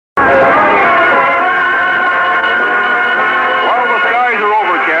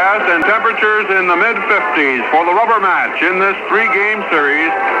bases for the rubber match in this three-game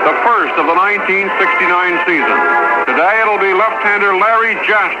series, the first of the 1969 season. Today it'll be left-hander Larry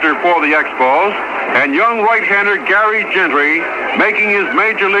Jaster for the Expos and young right-hander Gary Gentry making his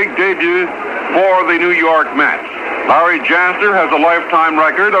major league debut for the New York Mets. Larry Jaster has a lifetime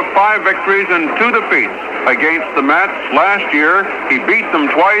record of 5 victories and 2 defeats against the Mets. Last year, he beat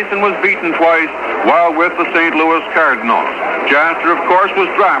them twice and was beaten twice while with the St. Louis Cardinals. Jaster, of course, was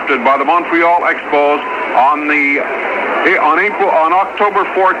drafted by the Montreal Expos on October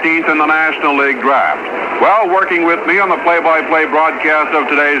 14th in the National League Draft. Well, working with me on the play-by-play broadcast of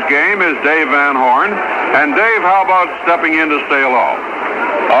today's game is Dave Van Horn. And Dave, how about stepping in to say hello?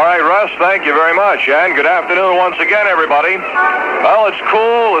 All right, Russ, thank you very much. And good afternoon once again, everybody. Well, it's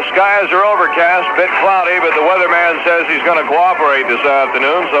cool. The skies are overcast, bit cloudy, but the weatherman says he's going to cooperate this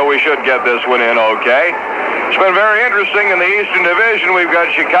afternoon, so we should get this one in okay. It's been very interesting in the Eastern Division. We've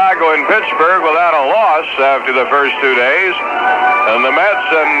got Chicago and Pittsburgh without a loss after the first 2 days. And the Mets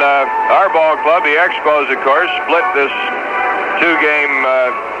and our ball club, the Expos, of course, split this 2-game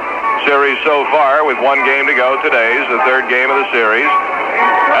series so far with 1 game to go. Today's the 3rd game of the series.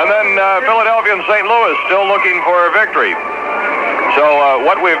 And then Philadelphia and St. Louis still looking for a victory. So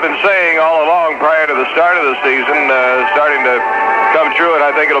what we've been saying all along prior to the start of the season starting to come true, and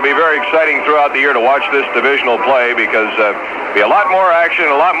I think it'll be very exciting throughout the year to watch this divisional play because there'll be a lot more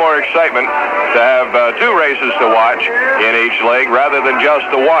action, a lot more excitement to have 2 races to watch in each leg rather than just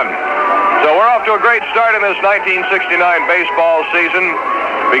the one. So we're off to a great start in this 1969 baseball season.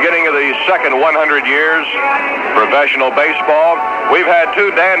 Beginning of the second 100 years, professional baseball. We've had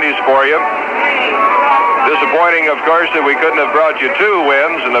 2 dandies for you. Disappointing, of course, that we couldn't have brought you 2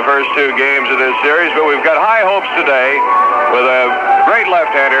 wins in the first 2 games of this series, but we've got high hopes today with a great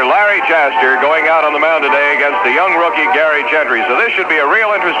left-hander, Larry Jaster, going out on the mound today against the young rookie, Gary Gentry. So this should be a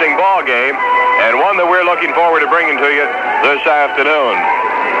real interesting ball game, and one that we're looking forward to bringing to you this afternoon.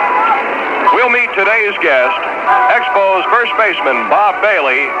 We'll meet today's guest, Expos first baseman Bob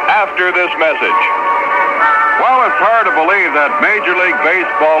Bailey, after this message. Well, it's hard to believe that Major League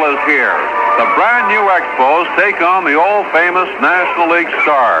Baseball is here. The brand new Expos take on the old famous National League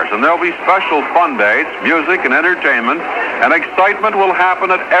stars, and there'll be special fun dates, music and entertainment, and excitement will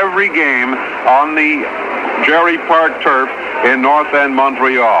happen at every game on the Jerry Park turf in North End,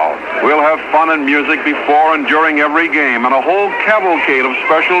 Montreal. We'll have fun and music before and during every game, and a whole cavalcade of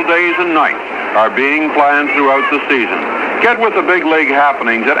special days and nights are being planned throughout the season. Get with the big league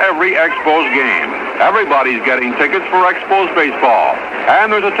happenings at every Expos game. Everybody's getting tickets for Expos baseball,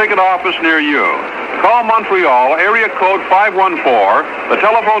 and there's a ticket office near you. Call Montreal, area code 514, the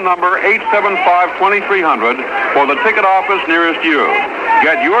telephone number 875-2300 for the ticket office nearest you.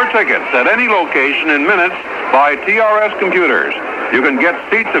 Get your tickets at any location in minutes by TRS Computers. You can get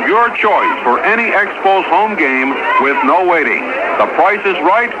seats of your choice for any Expos home game with no waiting. The price is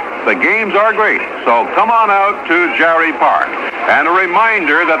right, the games are great, so come on out to Jerry Park. And a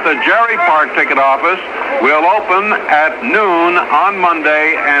reminder that the Jerry Park ticket office will open at noon on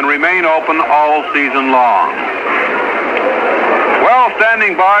Monday and remain open all season long. Well,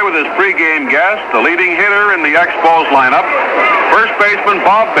 standing by with his pregame guest, the leading hitter in the Expos lineup, first baseman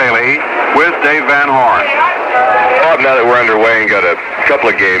Bob Bailey with Dave Van Horn. Bob, now that we're underway and got a couple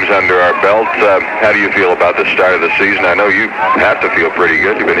of games under our belt, how do you feel about the start of the season? I know you have to feel pretty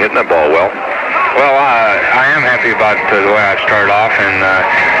good. You've been hitting the ball well. Well, I am happy about the way I started off, and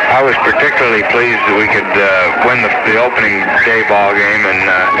I was particularly pleased that we could win the opening day ball game.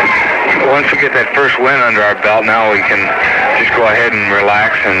 And once we get that first win under our belt, now we can just go ahead and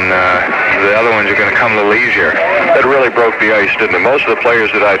relax, and the other ones are going to come a little easier. That really broke the ice, didn't it? Most of the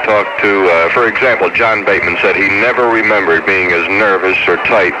players that I talked to, for example, John Bateman said he never remembered being as nervous or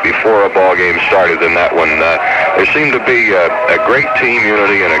tight before a ball game started than that one. There seemed to be a great team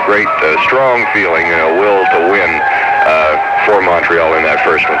unity and a great strong feeling and a will to win for Montreal in that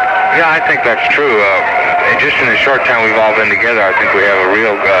first one. Yeah, I think that's true. Just in the short time we've all been together, I think we have a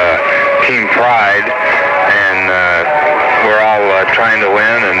real team pride, and we're all trying to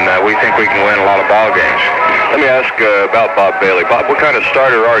win, and we think we can win a lot of ball games. Let me ask about Bob Bailey. Bob, what kind of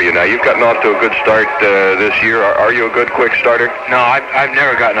starter are you now? You've gotten off to a good start this year. Are you a good, quick starter? No, I've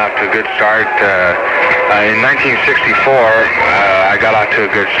never gotten off to a good start. In 1964, I got off to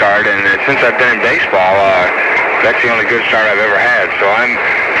a good start, and since I've been in baseball, that's the only good start I've ever had. So I'm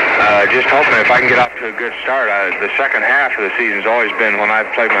just hoping if I can get off to a good start. The second half of the season's always been when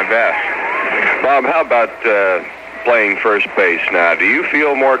I've played my best. Bob, how about playing first base now? Do you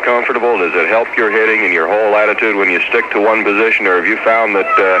feel more comfortable? Does it help your hitting and your whole attitude when you stick to one position, or have you found that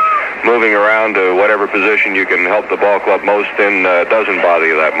moving around to whatever position you can help the ball club most in doesn't bother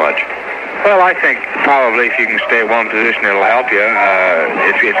you that much? Well, I think probably if you can stay at one position, it'll help you.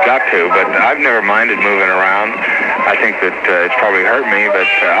 It's got to, but I've never minded moving around. I think that it's probably hurt me, but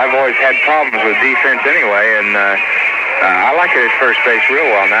I've always had problems with defense anyway, and I like it at first base real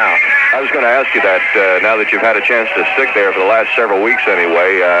well now. I was going to ask you that, now that you've had a chance to stick there for the last several weeks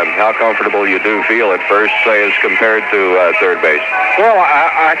anyway, how comfortable you do feel at first, say, as compared to third base? Well,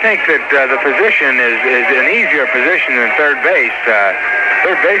 I think that the position is an easier position than third base.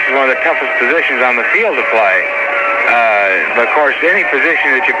 Third base is one of the toughest positions on the field to play. But of course, any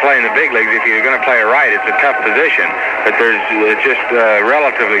position that you play in the big leagues, if you're going to play it right, it's a tough position. But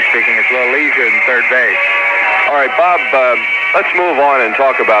relatively speaking, it's a little easier than third base. All right, Bob, let's move on and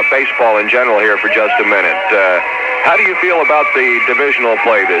talk about baseball in general here for just a minute. How do you feel about the divisional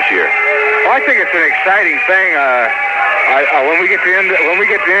play this year? Well, I think it's an exciting thing. When we get to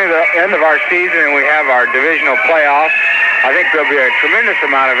the end of our season and we have our divisional playoffs, I think there'll be a tremendous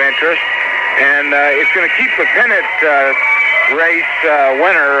amount of interest, and it's going to keep the pennant race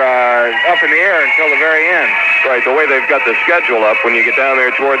winner up in the air until the very end. Right, the way they've got the schedule up, when you get down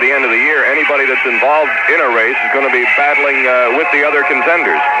there toward the end of the year, anybody that's involved in a race is going to be battling with the other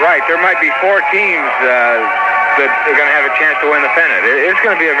contenders. Right, there might be 4 teams that are going to have a chance to win the pennant. It's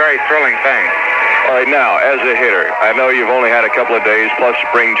going to be a very thrilling thing. All right, now, as a hitter, I know you've only had a couple of days plus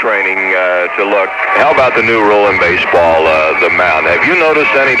spring training to look. How about the new rule in baseball, the mound? Have you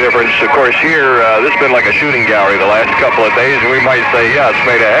noticed any difference? Of course, here, this has been like a shooting gallery the last couple of days, and we might say, yeah, it's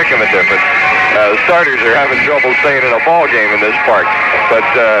made a heck of a difference. Starters are having trouble staying in a ball game in this park. But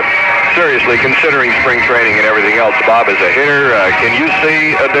seriously, considering spring training and everything else, Bob, as a hitter, can you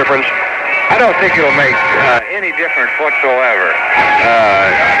see a difference? I don't think it'll make any difference whatsoever.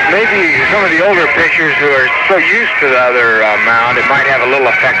 Maybe some of the older pitchers who are so used to the other mound, it might have a little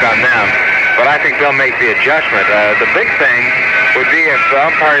effect on them. But I think they'll make the adjustment. The big thing would be if the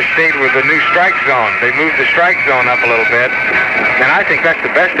umpires stayed with the new strike zone. They moved the strike zone up a little bit. And I think that's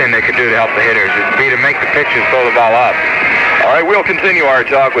the best thing they could do to help the hitters, would be to make the pitchers throw the ball up. All right, we'll continue our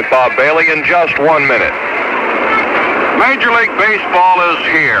talk with Bob Bailey in just 1 minute. Major League Baseball is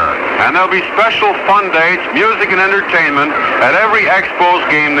here, and there'll be special fun dates, music and entertainment at every Expos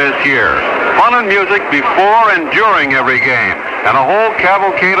game this year. Fun and music before and during every game, and a whole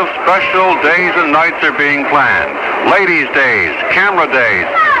cavalcade of special days and nights are being planned. Ladies' days, camera days,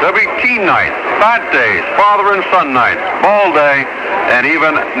 there'll be teen nights, fat days, father and son nights, ball day, and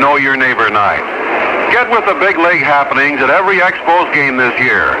even know your neighbor night. Get with the big league happenings at every Expos game this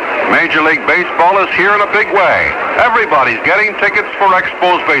year. Major League Baseball is here in a big way. Everybody's getting tickets for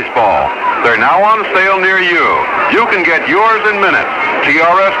Expos baseball. They're now on sale near you. You can get yours in minutes.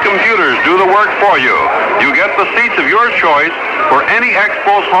 TRS computers do the work for you. You get the seats of your choice for any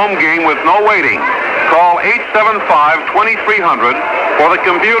Expos home game with no waiting. Call 875-2300 for the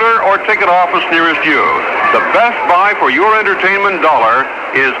computer or ticket office nearest you. The best buy for your entertainment dollar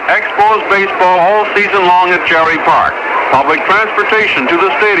is Expos baseball all season long at Cherry Park. Public transportation to the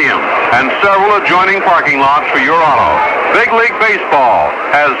stadium and several adjoining parking lots for your auto. Big League Baseball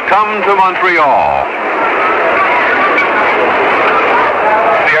has come to Montreal.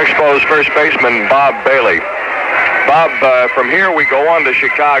 The Expos first baseman, Bob Bailey. Bob, from here we go on to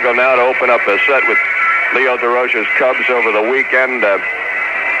Chicago now to open up a set with Leo DeRocha's Cubs over the weekend.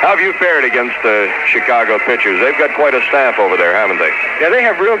 How have you fared against the Chicago pitchers? They've got quite a staff over there, haven't they? Yeah, they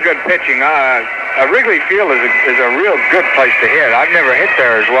have real good pitching. Wrigley Field is a real good place to hit. I've never hit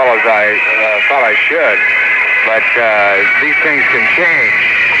there as well as I thought I should, but these things can change.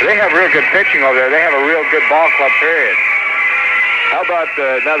 They have real good pitching over there. They have a real good ball club, period. How about,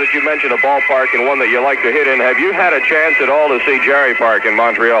 now that you mentioned a ballpark and one that you like to hit in, have you had a chance at all to see Cherry Park in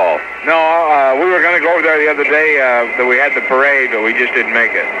Montreal? No, we were going to go over there the other day that we had the parade, but we just didn't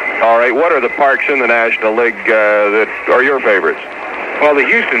make it. All right, what are the parks in the National League that are your favorites? Well, the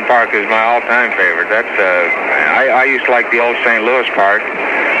Houston Park is my all-time favorite. That's I used to like the old St. Louis Park,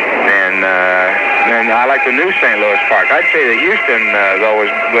 and I like the new St. Louis Park. I'd say the Houston, though,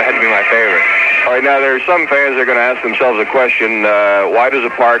 had to be my favorite. All right, now there are some fans that are going to ask themselves a question, why does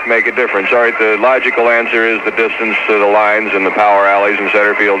a park make a difference? All right, the logical answer is the distance to the lines and the power alleys and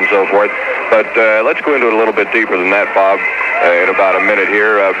center field and so forth. But let's go into it a little bit deeper than that, Bob, in about a minute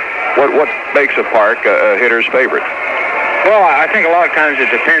here. What makes a park a hitter's favorite? Well, I think a lot of times it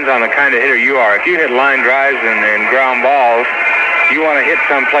depends on the kind of hitter you are. If you hit line drives and ground balls, you want to hit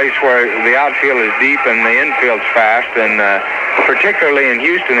some place where the outfield is deep and the infield's fast, and particularly in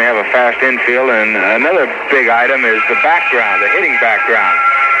Houston they have a fast infield, and another big item is the background, the hitting background.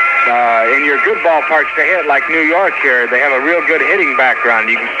 In your good ballparks to hit, like New York here, they have a real good hitting background.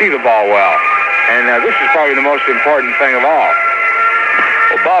 You can see the ball well, and this is probably the most important thing of all.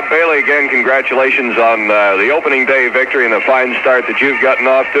 Well, Bob Bailey, again, congratulations on the opening day victory and the fine start that you've gotten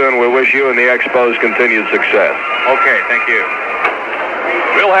off to, and we wish you and the Expos continued success. Okay, thank you.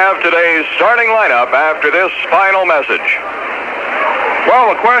 We'll have today's starting lineup after this final message.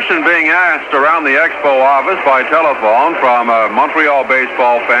 Well, a question being asked around the Expo office by telephone from Montreal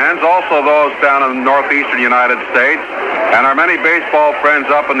baseball fans, also those down in the northeastern United States, and our many baseball friends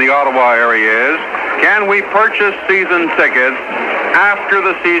up in the Ottawa area is, can we purchase season tickets after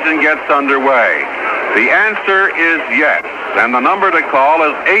the season gets underway? The answer is yes, and the number to call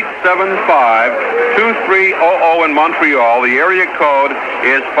is 875-2300 in Montreal. The area code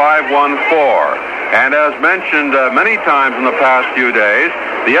is 514. And as mentioned many times in the past few days,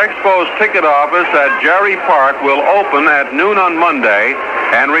 the Expos ticket office at Jerry Park will open at noon on Monday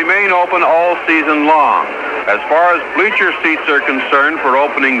and remain open all season long. As far as bleacher seats are concerned for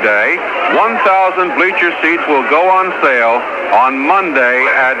opening day, 1,000 bleacher seats will go on sale on Monday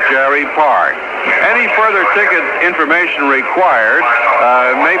at Jerry Park. Any further ticket information required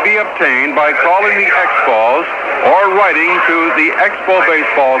may be obtained by calling the Expos or writing to the Expo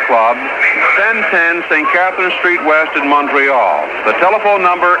Baseball Club, 1010 St. Catherine Street West in Montreal. The telephone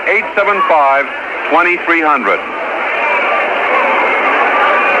number, 875-2300.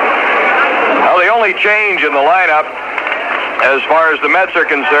 Well, the only change in the lineup, as far as the Mets are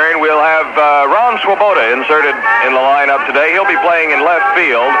concerned, we'll have Ron Swoboda inserted in the lineup today. He'll be playing in left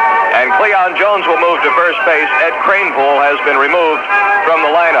field, and Cleon Jones will move to first base. Ed Kranepool has been removed from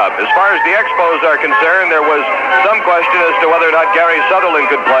the lineup. As far as the Expos are concerned, there was some question as to whether or not Gary Sutherland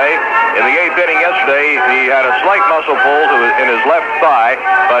could play. In the 8th inning yesterday, he had a slight muscle pull in his left thigh,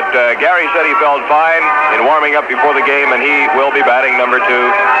 but Gary said he felt fine in warming up before the game, and he will be batting number 2,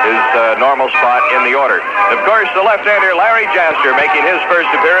 his normal spot in the order. Of course, the left-hander Larry Jaster making his first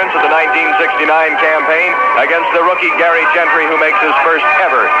appearance of the 1969 campaign against the rookie Gary Gentry, who makes his first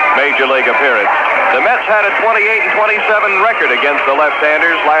ever Major League appearance. The Mets had a 28-27 record against the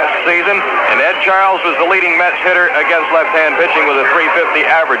left-handers last season, and Ed Charles was the leading Mets hitter against left-hand pitching with a .350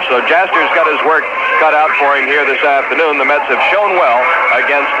 average. So Jaster's got his work cut out for him here this afternoon. The Mets have shown well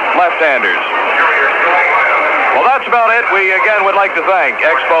against left-handers. Well, that's about it. We again would like to thank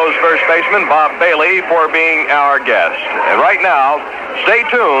Expos first baseman Bob Bailey for being our guest. And right now, stay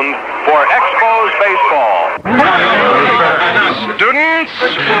tuned for Expos baseball. Students,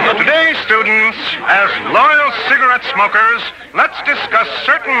 today students, as loyal cigarette smokers, let's discuss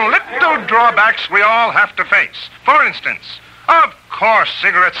certain little drawbacks we all have to face. For instance, of course,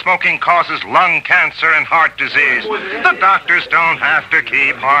 cigarette smoking causes lung cancer and heart disease. The doctors don't have to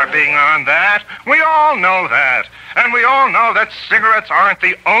keep harping on that. We all know that. And we all know that cigarettes aren't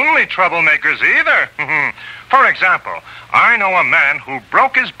the only troublemakers either. For example, I know a man who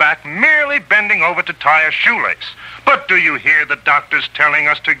broke his back merely bending over to tie a shoelace. But do you hear the doctors telling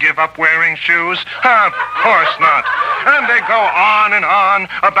us to give up wearing shoes? Of course not. And they go on and on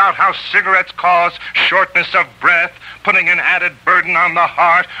about how cigarettes cause shortness of breath, putting an added burden on the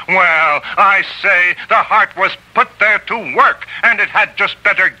heart. Well, I say the heart was put there to work, and it had just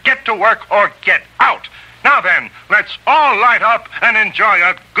better get to work or get out. Now then, let's all light up and enjoy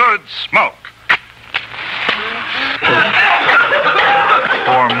a good smoke.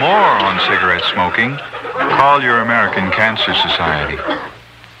 For more on cigarette smoking, call your American Cancer Society.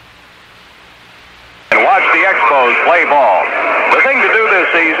 And watch the Expos play ball. The thing to do this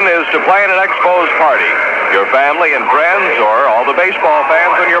season is to plan an Expos party. Your family and friends, or all the baseball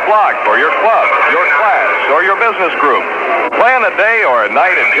fans on your block, or your club, your class, or your business group. Plan a day or a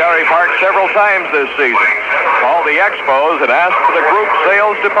night at Jerry Park several times this season. Call the Expos and ask for the group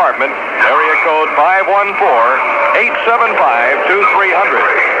sales department, area code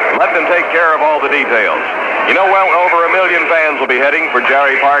 514-875-2300. Let them take care of all the details. You know, well over 1 million fans will be heading for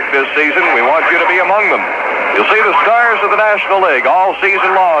Jerry Park this season. We want you to be among them. You'll see the stars of the National League all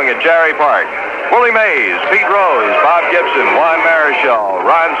season long at Jerry Park. Willie Mays, Pete Rose, Bob Gibson, Juan Marichal,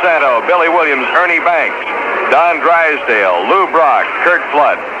 Ron Santo, Billy Williams, Ernie Banks, Don Drysdale, Lou Brock, Kurt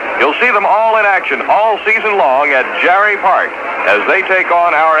Flood. You'll see them all in action all season long at Jerry Park as they take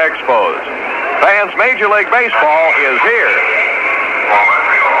on our Expos. Fans, Major League Baseball is here.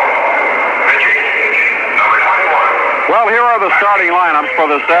 Well, here are the starting lineups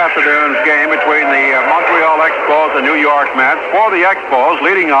for this afternoon's game between the Montreal Expos and New York Mets. For the Expos,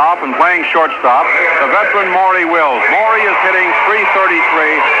 leading off and playing shortstop, the veteran Maury Wills. Maury is hitting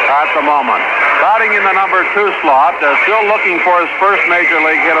 .333 at the moment. Batting in the number 2 slot, still looking for his first Major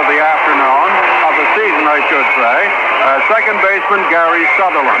League hit of the afternoon, of the season, I should say. Second baseman, Gary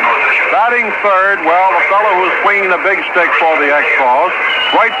Sutherland. Batting third, well, the fellow who's swinging the big stick for the Expos,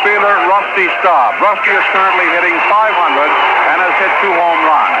 right fielder Rusty Staub. Rusty is currently hitting .500 and has hit 2 home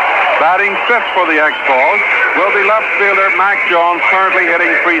runs. Batting fifth for the Expos will be left fielder Mac Jones, currently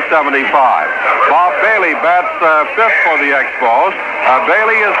hitting .375. Bob Bailey bats fifth for the Expos.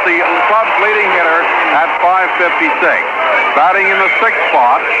 Bailey is the club's leading hitter at .556. Batting in the sixth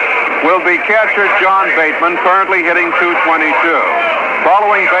spot will be catcher John Bateman, currently hitting .222.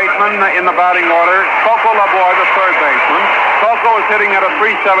 Following Bateman in the batting order, Coco Lavoie, the third baseman. Coco is hitting at a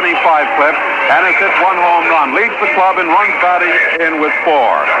 .375 clip and has hit 1 home run. Leads the club in runs batting in with 4.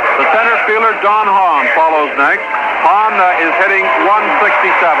 The center fielder, Don Hahn, follows next. Hahn is hitting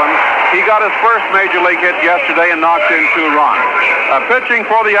 .167. He got his first major league hit yesterday and knocked in 2 runs. Pitching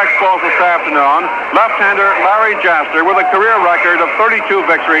for the Expos this afternoon, left-hander Larry Jasser with a career record of 32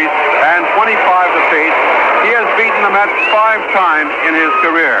 victories and 25 defeats. He has beaten the Mets 5 times in his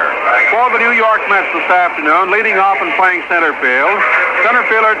career. For the New York Mets this afternoon, leading off and playing center field, center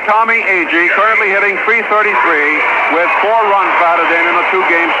fielder Tommy Agee, currently hitting .333 with 4 runs batted in the 2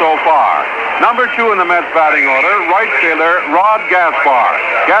 games so far. Number 2 in the Mets batting order, right fielder Rod Gaspar.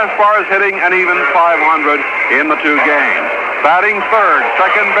 Gaspar is hitting an even .500 in the 2 games. Batting third,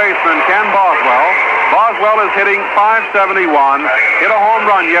 second baseman Ken Boswell. Boswell is hitting .571, hit a home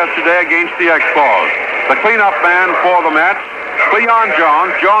run yesterday against the Expos. The cleanup man for the Mets, Cleon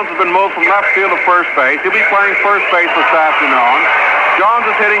Jones. Jones has been moved from left field to first base. He'll be playing first base this afternoon. Jones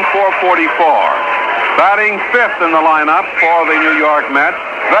is hitting .444. Batting fifth in the lineup for the New York Mets,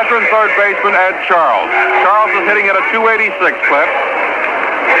 veteran third baseman Ed Charles. Charles is hitting at a .286 clip.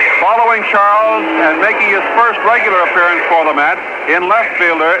 Following Charles and making his first regular appearance for the Mets, in left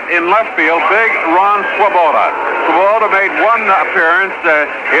field, big Ron Swoboda. Swoboda made 1 appearance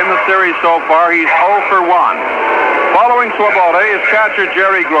in the series so far. He's 0 for 1. Following Swoboda is catcher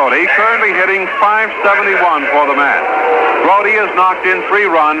Jerry Grody, currently hitting .571 for the Mets. Grody has knocked in 3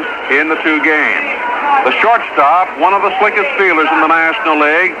 runs in the 2 games. The shortstop, one of the slickest fielders in the National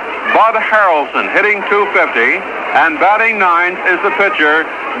League, Bud Harrelson, hitting .250, and batting ninth is the pitcher,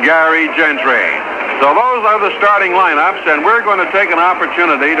 Gary Gentry. So those are the starting lineups, and we're going to take an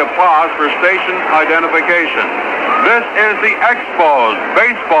opportunity to pause for station identification. This is the Expos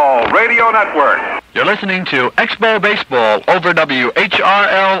Baseball Radio Network. You're listening to Expo Baseball over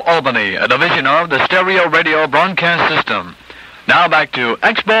WHRL Albany, a division of the Stereo Radio Broadcast System. Now back to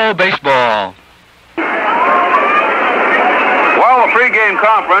Expo Baseball. Well, the pregame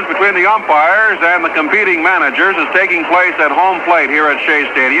conference between the umpires and the competing managers is taking place at home plate here at Shea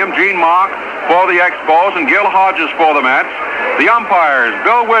Stadium. Gene Mock for the Expos and Gil Hodges for the Mets. The umpires,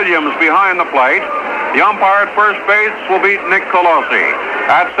 Bill Williams behind the plate. The umpire at first base will be Nick Colosi.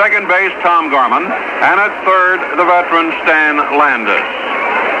 At second base, Tom Gorman. And at third, the veteran Stan Landis.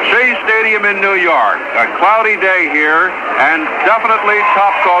 Shea Stadium in New York. A cloudy day here and definitely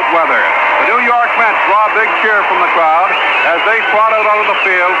top-coat weather. The New York Mets draw a big cheer from the crowd as they trot out onto the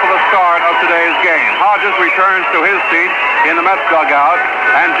field for the start of today's game. Hodges returns to his seat in the Mets dugout,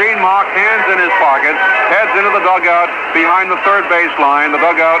 and Gene Mock, hands in his pockets, heads into the dugout behind the third baseline, the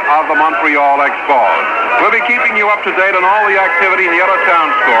dugout of the Montreal Expos. We'll be keeping you up to date on all the activity in the other town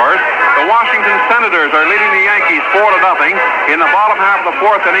scores. The Washington Senators are leading the Yankees 4-0. In the bottom half of the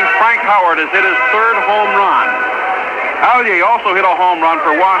 4th inning, Frank Howard has hit his 3rd home run. Allier also hit a home run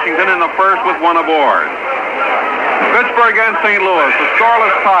for Washington in the 1st with 1 aboard. Pittsburgh and St. Louis, the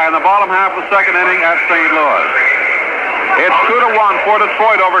scoreless tie in the bottom half of the 2nd inning at St. Louis. It's 2-1 for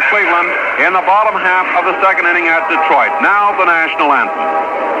Detroit over Cleveland in the bottom half of the 2nd inning at Detroit. Now the national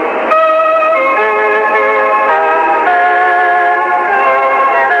anthem.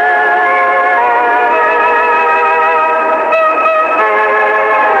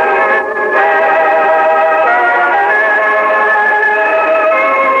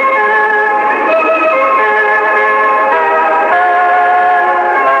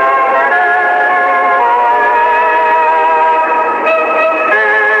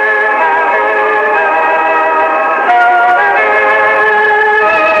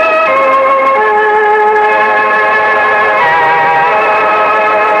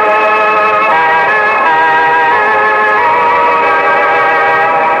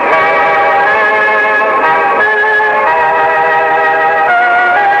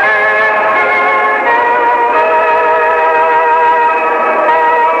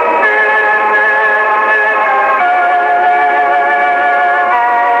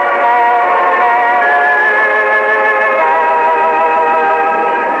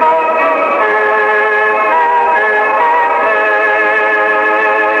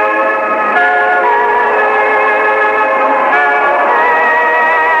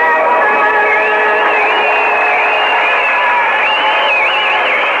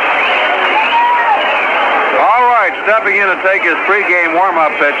 stepping in to take his pregame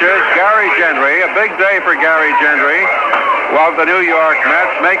warm-up pitches. Gary Gentry, a big day for Gary Gentry of the New York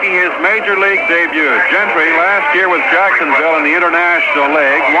Mets, making his Major League debut. Gentry last year with Jacksonville in the International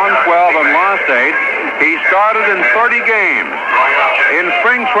League, won 12 and lost 8. He started in 30 games. In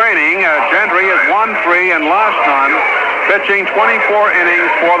spring training, Gentry has won 3 and lost none, pitching 24 innings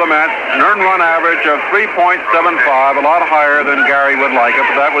for the Mets, an earned run average of 3.75, a lot higher than Gary would like it,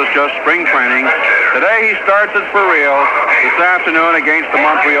 but that was just spring training. Today he starts it for real this afternoon against the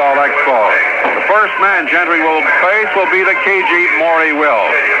Montreal Expos. The first man Gentry will face will be the cagey Maury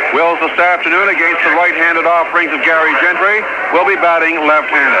Wills. Wills this afternoon against the right-handed offerings of Gary Gentry will be batting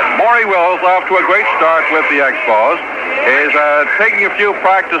left-handed. Maury Wills, off to a great start with the Expos, is taking a few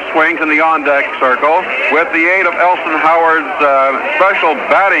practice swings in the on-deck circle with the aid of Elson Howard's special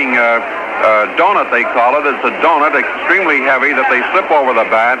batting donut, they call it. It's a donut, extremely heavy, that they slip over the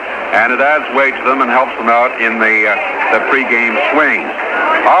bat, and it adds weight to them and helps them out in the pregame swings.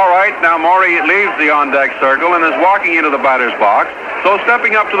 All right, now Maury leaves the on-deck circle and is walking into the batter's box. So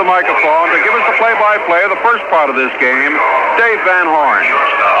stepping up to the microphone to give us the play-by-play of the first part of this game, Dave Van Horn.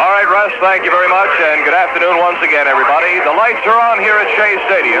 All right, Russ, thank you very much, and good afternoon once again, everybody. The lights are on here at Shea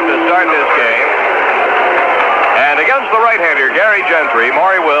Stadium to start this game. And against the right-hander, Gary Gentry,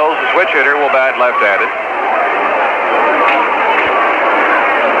 Maury Wills, the switch hitter, will bat left-handed.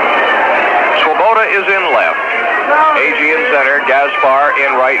 Swoboda is in left. Agee in center, Gaspar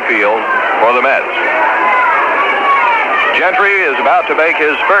in right field for the Mets. Gentry is about to make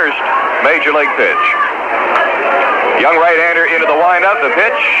his first Major League pitch. Young right-hander into the windup. The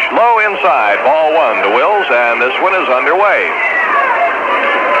pitch low inside. Ball 1 to Wills, and this one is underway.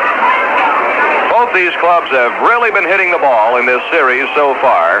 Both these clubs have really been hitting the ball in this series so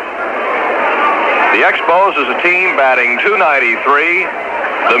far. The Expos is a team batting .293.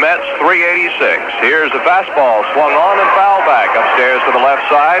 The Mets .386. Here's a fastball swung on and fouled back upstairs to the left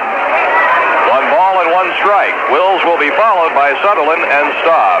side. 1 ball and 1 strike. Wills will be followed by Sutherland and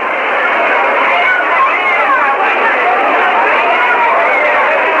Staub.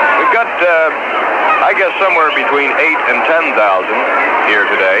 We've got, I guess, somewhere between 8,000 and 10,000 here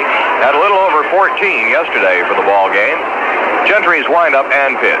today. Had a little over 14 yesterday for the ball game. Gentry's windup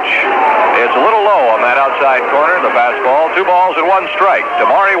and pitch. It's a little low on that outside corner, the fastball. 2 balls and 1 strike to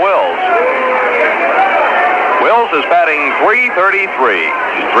Maury Wills. Wills is batting .333.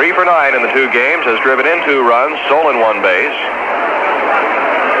 He's 3 for 9 in the 2 games, has driven in 2 runs, stolen 1 base.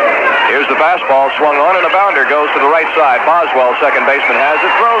 Here's the fastball swung on, and a bounder goes to the right side. Boswell, second baseman, has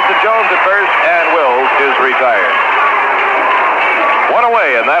it, throws to Jones at first, and Wills is retired. 1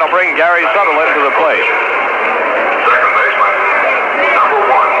 away, and that'll bring Gary Sutherland to the plate. Second baseman, number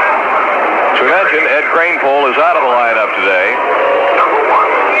 1. As we mentioned, Ed Cranepole is out of the lineup today. Number 1.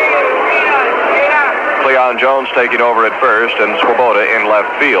 Cleon Jones taking over at first, and Swoboda in left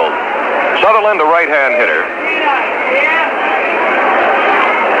field. Sutherland, a right-hand hitter.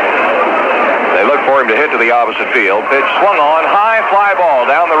 They look for him to hit to the opposite field. Pitch swung on, high fly ball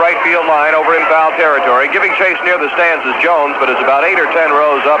down the right field line over in foul territory. Giving chase near the stands is Jones, but it's about 8 or 10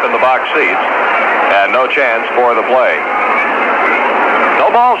 rows up in the box seats, and no chance for the play. No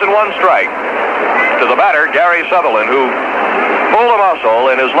balls and 1 strike to the batter, Gary Sutherland, who pulled a muscle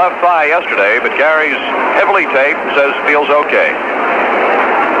in his left thigh yesterday, but Gary's heavily taped, says feels okay.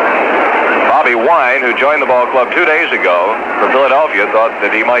 Bobby Wine, who joined the ball club 2 days ago from Philadelphia, thought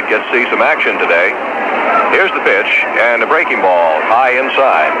that he might get to see some action today. Here's the pitch, and a breaking ball high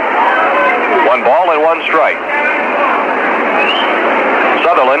inside. 1 ball and 1 strike.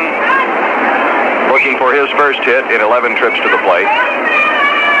 Sutherland looking for his first hit in 11 trips to the plate.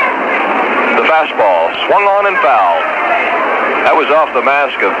 The fastball swung on and fouled. That was off the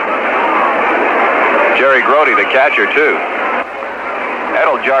mask of Jerry Grody, the catcher, too.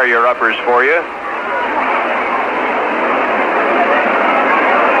 That'll jar your uppers for you.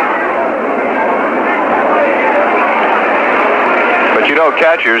 But you know,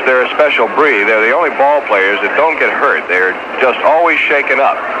 catchers, they're a special breed. They're the only ball players that don't get hurt. They're just always shaken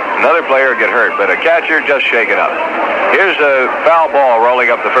up. Another player get hurt, but a catcher just shaken up. Here's a foul ball rolling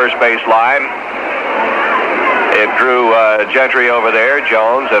up the first base line. It drew Gentry over there,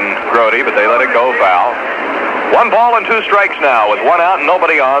 Jones and Grody, but they let it go foul. 1 ball and 2 strikes now with 1 out and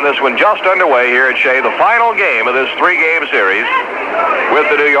nobody on. This one just underway here at Shea, the final game of this 3-game series with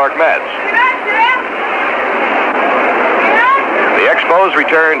the New York Mets. The Expos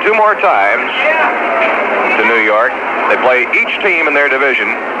return 2 more times to New York. They play each team in their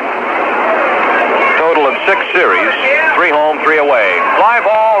division. Total of 6 series, 3 home, 3 away. Fly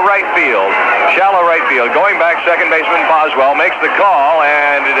ball right field, shallow right field. Going back, second baseman Boswell makes the call,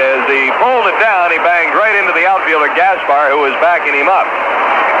 and as he pulled it down, he banged right into the outfielder Gaspar, who was backing him up.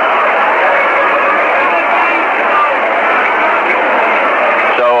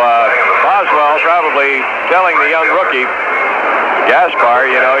 So Boswell probably telling the young rookie,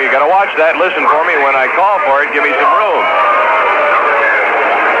 Gaspar, you know, you got to watch that. Listen for me when I call for it. Give me some room.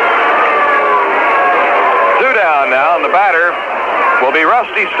 2 down now, and the batter will be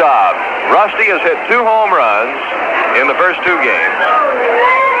Rusty Staub. Rusty has hit 2 home runs in the first 2 games.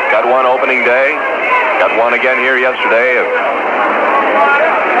 Got one opening day. Got one again here yesterday. A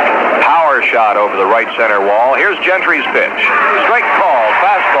power shot over the right center wall. Here's Gentry's pitch. Strike call,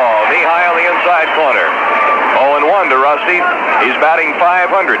 fastball, knee high on the inside corner. 0-1 to Rusty. He's batting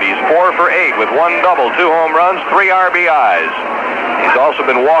 .500. He's 4 for 8 with 1 double, 2 home runs, 3 RBIs. He's also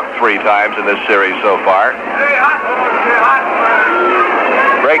been walked 3 times in this series so far.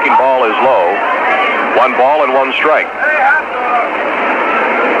 Breaking ball is low. 1 ball and 1 strike.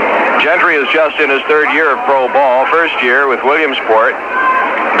 Gentry is just in his 3rd year of pro ball. First year with Williamsport,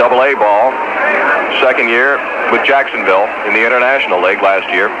 AA ball. 2nd year with Jacksonville in the International League last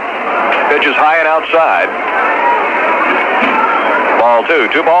year. Pitches high and outside. Ball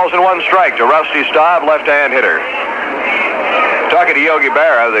 2. 2 balls and 1 strike to Rusty Staub, left-hand hitter. Talking to Yogi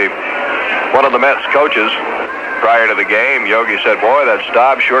Berra, one of the Mets coaches, prior to the game, Yogi said, boy, that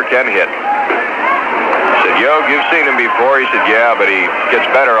Staub sure can hit. I said, Yogi, you've seen him before. He said, yeah, but he gets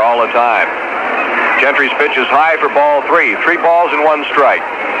better all the time. Gentry's pitch is high for ball 3. 3 balls and 1 strike.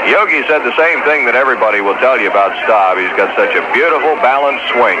 Yogi said the same thing that everybody will tell you about Staub. He's got such a beautiful, balanced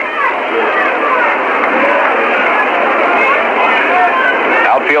swing.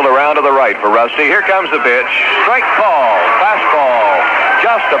 Outfield around to the right for Rusty. Here comes the pitch. Strike call. Fastball.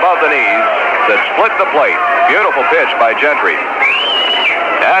 Just above the knees. That split the plate. Beautiful pitch by Gentry.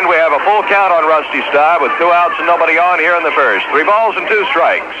 And we have a full count on Rusty Staub with 2 outs and nobody on here in the first. 3 balls and 2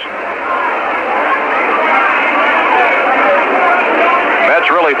 strikes.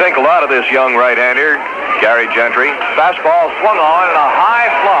 Mets really think a lot of this young right-hander, Gary Gentry. Fastball swung on and a high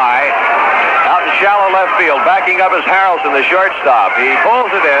fly out in shallow left field. Backing up is Harrelson, the shortstop. He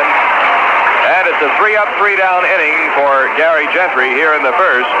pulls it in, and it's a 3-up, 3-down inning for Gary Gentry here in the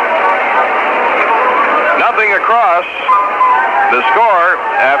first. Nothing across. The score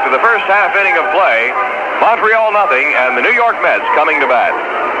after the first half inning of play, Montreal nothing, and the New York Mets coming to bat.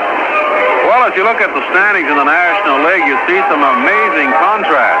 Well, as you look at the standings in the National League, you see some amazing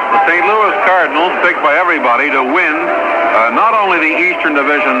contrast. The St. Louis Cardinals, picked by everybody to win not only the Eastern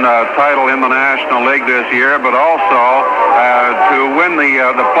Division title in the National League this year, but also to win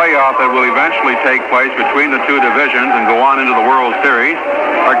the playoff that will eventually take place between the 2 divisions and go on into the World Series,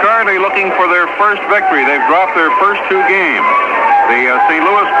 are currently looking for their first victory. They've dropped their first 2 games. The St.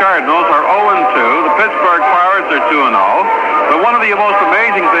 Louis Cardinals are 0-2. The Pittsburgh Pirates are 2-0. But one of the most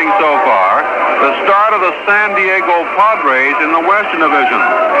amazing things so far, the start of the San Diego Padres in the Western Division.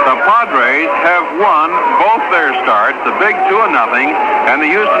 The Padres have won both their starts, the big 2-0, and the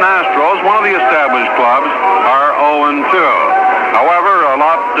Houston Astros, one of the established clubs, are 0-2. However, a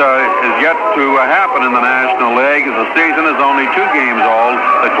lot is yet to happen in the National League as the season is only 2 games old.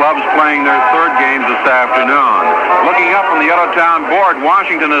 The club's playing their 3rd games this afternoon. Looking up on the out-of-town board,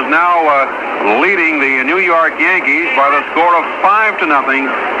 Washington is now leading the New York Yankees by the score of 5-0,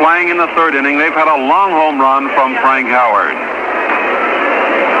 playing in the 3rd inning. They've had a long home run from Frank Howard.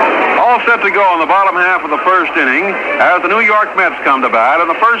 All set to go in the bottom half of the first inning as the New York Mets come to bat, and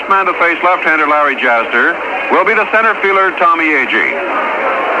the first man to face left-hander Larry Jaster will be the center fielder Tommy Agee.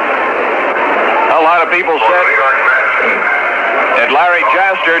 A lot of people said that Larry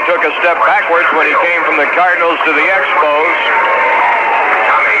Jaster took a step backwards when he came from the Cardinals to the Expos.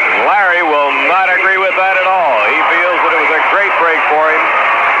 Larry will not agree with that at all. He feels that it was a great break for him.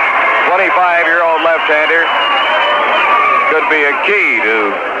 25-year-old left-hander could be a key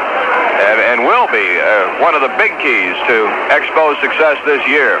to, and will be one of the big keys to Expos' success this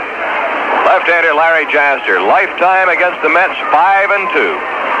year. Left-hander Larry Jaster, lifetime against the Mets,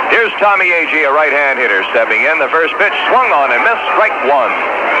 5-2. Here's Tommy Agee, a right-hand hitter, stepping in. The first pitch swung on and missed, strike 1.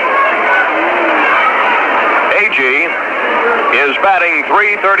 Agee is batting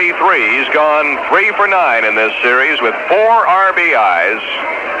 .333. He's gone 3 for 9 in this series with 4 RBIs.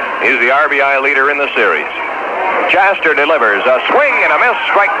 He's the RBI leader in the series. Jaster delivers a swing and a miss,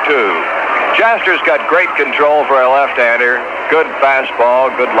 strike 2. Jaster's got great control for a left-hander. Good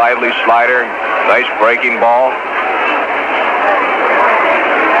fastball, good lively slider, nice breaking ball.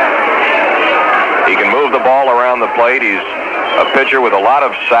 He can move the ball around the plate. He's a pitcher with a lot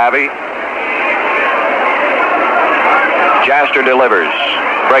of savvy. Jaster delivers.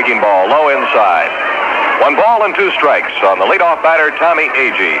 Breaking ball, low inside. 1 ball and 2 strikes on the leadoff batter, Tommy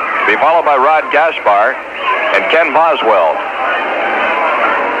Agee, to be followed by Rod Gaspar and Ken Boswell.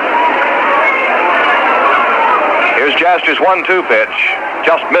 Here's Jaster's 1-2 pitch.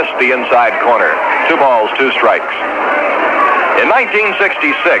 Just missed the inside corner. 2 balls, 2 strikes. In 1966,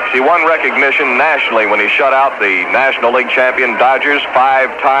 he won recognition nationally when he shut out the National League champion Dodgers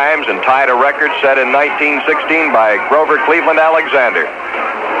 5 times and tied a record set in 1916 by Grover Cleveland Alexander.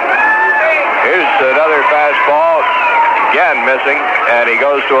 Here's another fastball, again missing, and he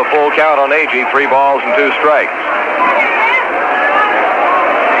goes to a full count on Agee, 3 balls and 2 strikes.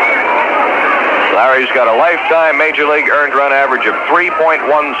 Larry's got a lifetime Major League earned run average of 3.17.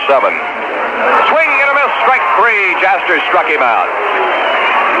 Swing and a miss, strike 3. Jaster struck him out.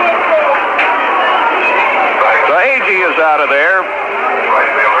 So Agee is out of there,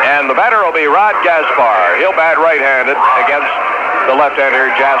 and the batter will be Rod Gaspar. He'll bat right-handed against the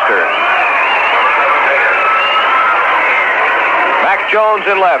left-hander Jaster. Mac Jones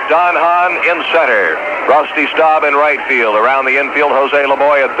in left, Don Hahn in center. Rusty Staub in right field. Around the infield, Jose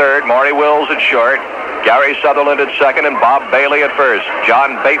LeBoy at third, Maury Wills at short, Gary Sutherland at second, and Bob Bailey at first.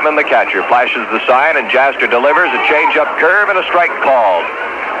 John Bateman, the catcher, flashes the sign, and Jaster delivers a change-up curve and a strike called.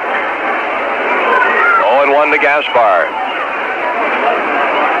 0-1 to Gaspar.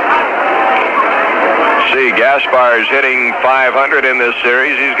 See, Gaspar's hitting .500 in this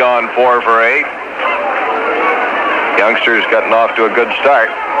series. He's gone 4 for 8. Youngster's gotten off to a good start.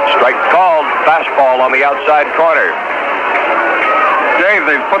 Strike called. Fastball on the outside corner. Dave,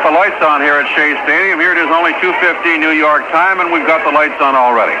 they've put the lights on here at Shea Stadium. Here it is only 2:15 New York time, and we've got the lights on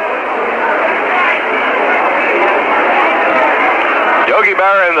already. Yogi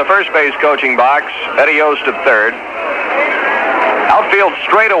Berra in the first base coaching box. Eddie Yost at third. Outfield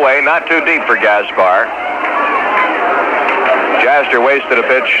straightaway, not too deep for Gaspar. Jaster wasted a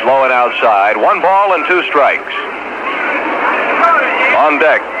pitch low and outside. 1 ball and 2 strikes. On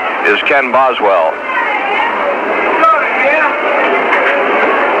deck is Ken Boswell.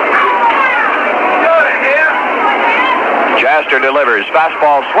 Jaster delivers.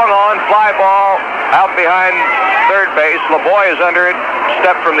 Fastball swung on, fly ball out behind third base. LeBoy is under it,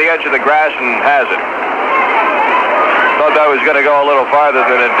 stepped from the edge of the grass and has it. Thought that was going to go a little farther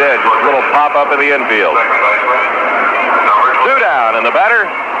than it did. Just a little pop up in the infield. 2 down, and the batter,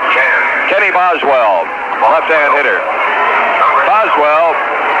 Kenny Boswell, left-hand hitter. Boswell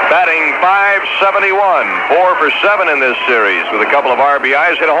batting .571, 4 for 7 in this series with a couple of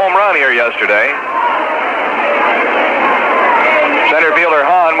RBIs. Hit a home run here yesterday. Center fielder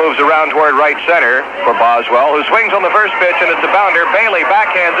Hahn moves around toward right center for Boswell, who swings on the first pitch, and it's a bounder. Bailey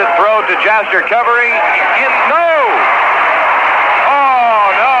backhands it, throw to Jaster, covering. No!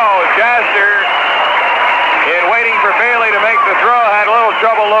 Oh, no! Jaster, in waiting for Bailey to make the throw, had a little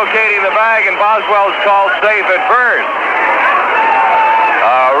trouble locating the bag, and Boswell's called safe at first.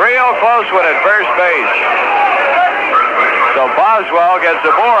 A real close one at first base. So Boswell gets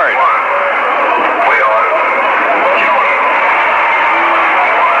aboard.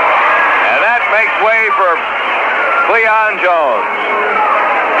 And that makes way for Cleon Jones.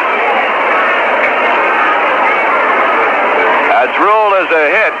 That's ruled as a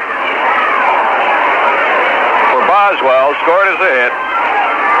hit for Boswell, scored as a hit.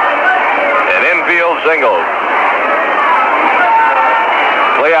 An infield single.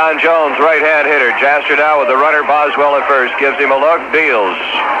 Cleon Jones, right-hand hitter. Jaster now with the runner. Boswell at first. Gives him a look. Deals.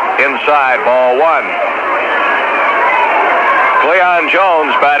 Inside. Ball 1. Cleon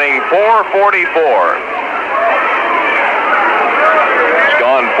Jones batting .444. He's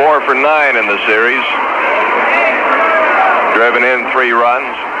gone 4 for 9 in the series. Driven in 3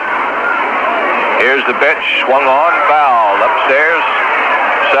 runs. Here's the pitch. Swung on. Fouled. Upstairs.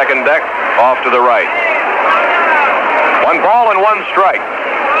 Second deck. Off to the right. 1 ball and 1 strike.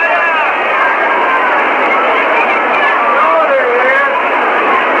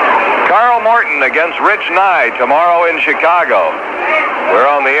 Carl Morton against Rich Nye tomorrow in Chicago. We're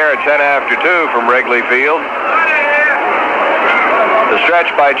on the air at 10 after 2 from Wrigley Field. The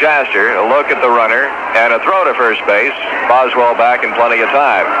stretch by Jaster, a look at the runner, and a throw to first base. Boswell back in plenty of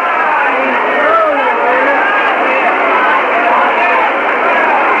time.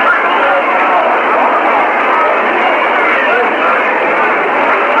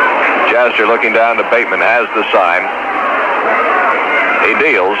 Jaster looking down to Bateman, has the sign. He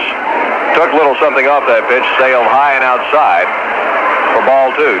deals. Took a little something off that pitch, sailed high and outside for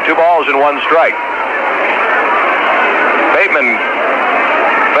ball 2. 2 balls and 1 strike. Bateman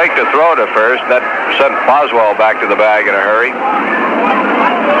faked a throw to first. That sent Boswell back to the bag in a hurry.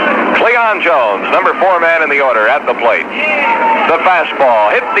 Cleon Jones, number 4 man in the order, at the plate. The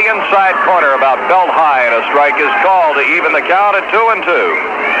fastball hit the inside corner about belt high, and a strike is called to even the count at 2-2.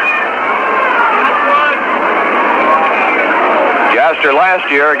 Jaster last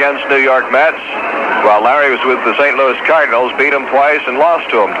year against New York Mets, while Larry was with the St. Louis Cardinals, beat him twice and lost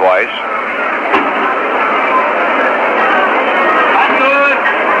to him twice.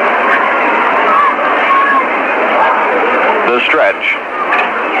 The stretch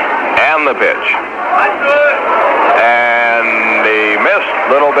and the pitch, and he missed a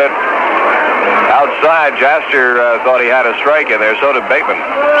little bit outside. Jaster thought he had a strike in there. So did Bateman.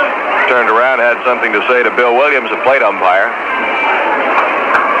 Turned around, had something to say to Bill Williams, the plate umpire.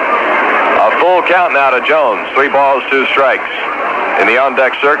 A full count now to Jones. 3 balls, 2 strikes. In the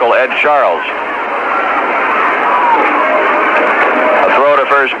on-deck circle, Ed Charles. A throw to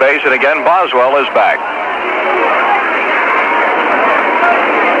first base, and again Boswell is back.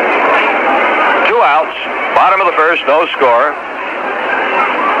 2 outs, bottom of the first, no score.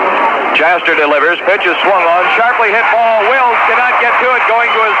 Jaster delivers, pitch is swung on, sharply hit ball. Wills cannot get to it,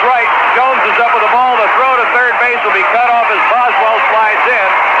 going to his right. Jones is up with the ball. The throw to third base will be cut off as Boswell slides in,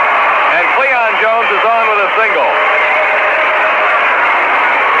 and Cleon Jones is on with a single.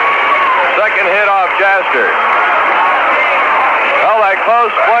 Second hit off Jaster. Well, that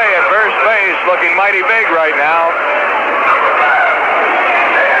close play at first base looking mighty big right now.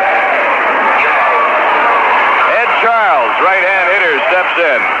 Charles, right-hand hitter, steps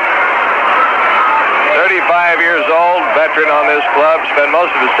in. 35 years old, veteran on this club, spent most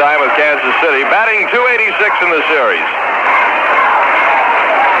of his time with Kansas City, batting .286 in the series.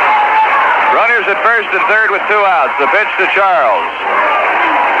 Runners at first and third with 2 outs. The pitch to Charles.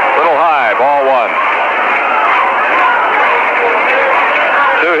 Little high, ball 1.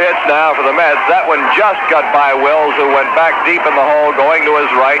 2 hits now for the Mets. That one just got by Wills, who went back deep in the hole, going to his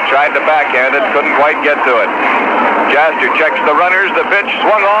right, tried to backhand it, couldn't quite get to it. Jaster checks the runners. The pitch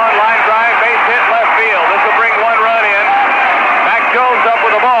swung on, line drive, base hit, left field. This will bring 1 run in. Mac Jones up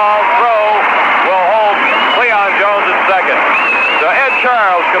with the ball. Throw will hold Cleon Jones at second. So Ed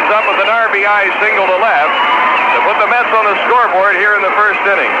Charles comes up with an RBI single to left to put the Mets on the scoreboard here in the first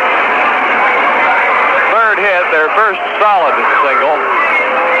inning. Third hit, their first solid single.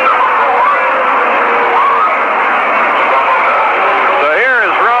 So here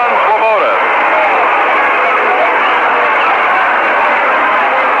is Ron Swoboda.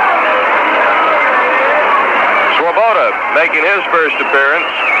 Swoboda making his first appearance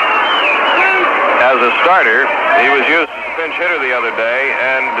as a starter. He was used as a pinch hitter the other day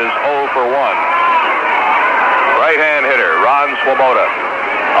and is 0 for 1. Right-hand hitter, Ron Swoboda.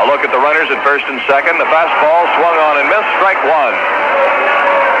 A look at the runners at first and second. The fastball swung on and missed. Strike 1.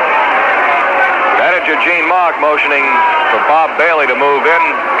 Manager Gene Mock motioning for Bob Bailey to move in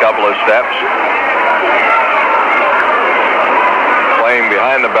a couple of steps. Playing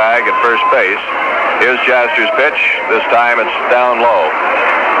behind the bag at first base. Here's Jaster's pitch. This time it's down low.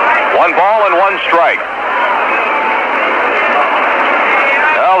 1 ball and 1 strike.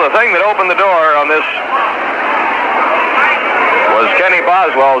 Well, the thing that opened the door on this was Kenny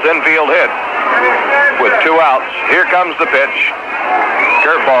Boswell's infield hit with 2 outs. Here comes the pitch.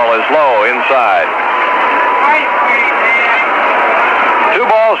 Curveball is low inside. 2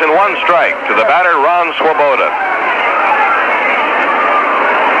 balls and 1 strike to the batter, Ron Swoboda.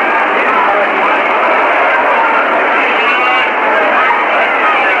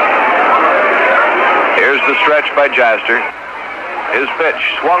 Here's the stretch by Jaster. His pitch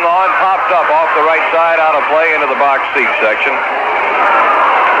swung on, popped up off the right side, out of play into the box seat section.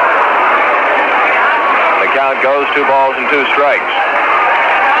 The count goes 2 balls and 2 strikes.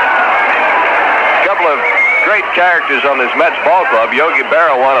 A couple of great characters on this Mets ball club. Yogi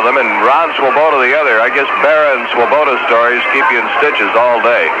Berra, one of them, and Ron Swoboda, the other. I guess Berra and Swoboda stories keep you in stitches all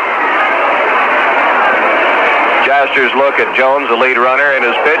day. Jaster's look at Jones, the lead runner, and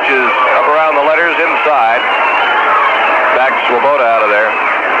his pitch is up around the letters inside. Back Swoboda out of there.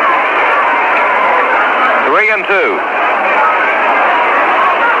 3-2.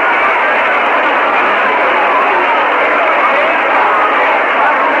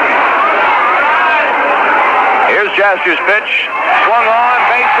 Here's Jaster's pitch. Swung on,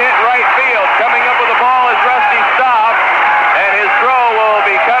 base hit right field. Coming up with the ball is Rusty Staub, and his throw will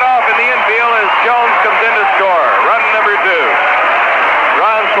be cut off in the infield as Jones comes in to score. Run number 2.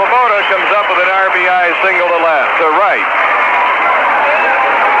 Ron Swoboda comes up with an RBI single to right.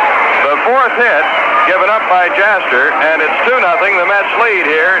 The 4th hit given up by Jaster, and it's 2-0. The Mets lead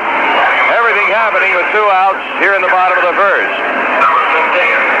here. Everything happening with 2 outs here in the bottom of the first.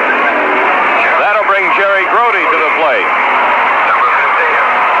 That'll bring Jerry Grody to the plate.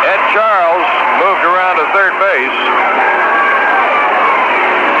 base.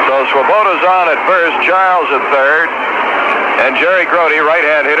 So Swoboda's on at first, Charles at third, and Jerry Grody,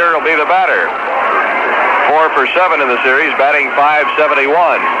 right-hand hitter, will be the batter. 4 for 7 in the series, batting .571.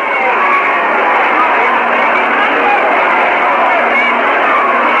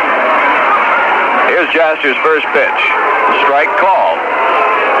 Here's Jaster's first pitch. Strike call.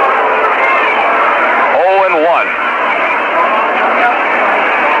 0-1.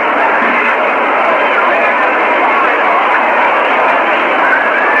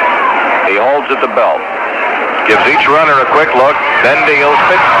 He holds at the belt. Gives each runner a quick look, then deals.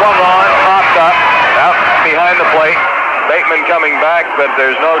 Pitch swung on, popped up, out behind the plate. Bateman coming back, but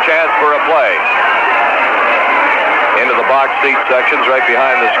there's no chance for a play. Into the box seat sections right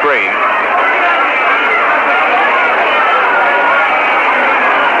behind the screen.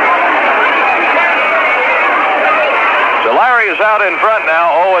 So Larry is out in front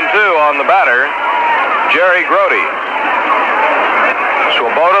now, 0-2 on the batter, Jerry Grody.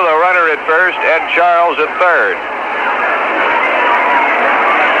 Swoboda, the runner at first, Ed Charles at third.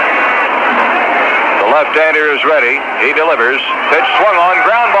 The left-hander is ready. He delivers. Pitch swung on,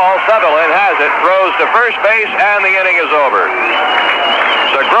 ground ball. Sutherland has it, throws to first base, and the inning is over.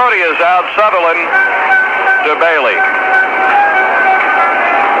 So Grody is out, Sutherland to Bailey.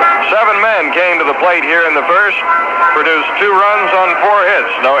 7 men came to the plate here in the first, produced 2 runs on 4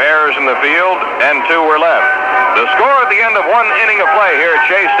 hits, no errors in the field, and 2 were left. The score at the end of 1 inning of play here at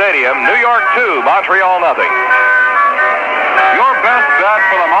Shea Stadium, New York 2, Montreal nothing. Your best bet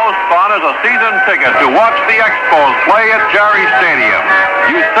for the most fun is a season ticket to watch the Expos play at Shea Stadium.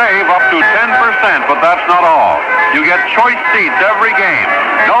 You save up to 10%, but that's not all. You get choice seats every game.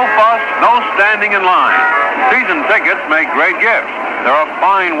 No fuss, no standing in line. Season tickets make great gifts. They're a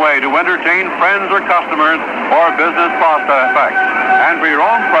fine way to entertain friends or customers or business prospects. And for your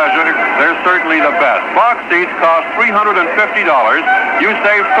own pleasure, they're certainly the best. Box seats cost $350. You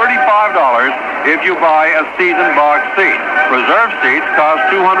save $35 if you buy a season box seat. Reserve seats cost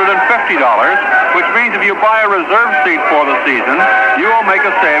 $250, which means if you buy a reserve seat for the season, you will make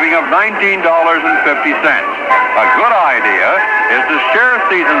a saving of $19.50. A good idea is to share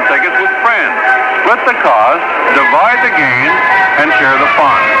season tickets with friends. Split the cost, divide the gains, and share the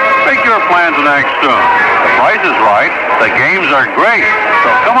fun. Make your plans and act soon. The price is right. The games are great. So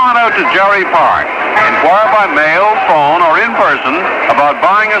come on out to Jerry Park. Inquire by mail, phone, or in person about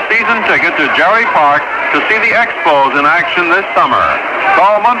buying a season ticket to Jerry Park to see the Expos in action this summer.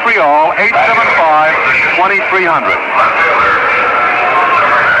 Call Montreal 875-2300.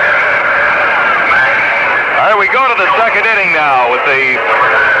 All right, we go to the second inning now with the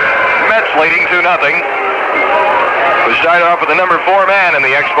Mets leading 2-0. We started off with the number 4 man in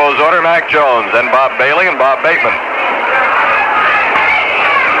the Expos order, Mac Jones, then Bob Bailey and Bob Bateman.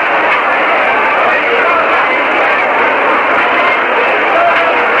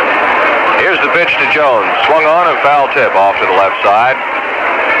 Here's the pitch to Jones. Swung on and foul tip off to the left side.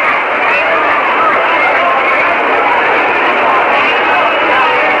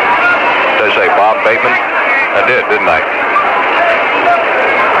 Did I say Bob Bateman? I did, didn't I?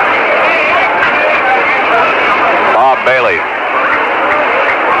 Bob Bailey.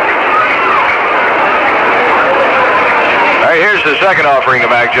 All right, here's the second offering to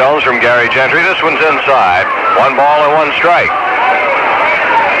Mac Jones from Gary Gentry. This one's inside. 1 ball and 1 strike.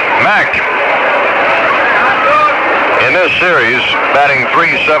 Mac, in this series, batting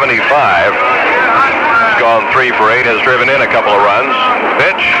 .375. He's gone 3 for 8, has driven in a couple of runs.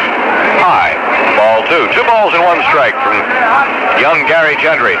 Pitch, high. Ball 2. 2 balls and 1 strike from young Gary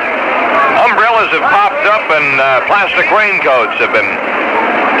Gentry. Umbrellas have popped up and plastic raincoats have been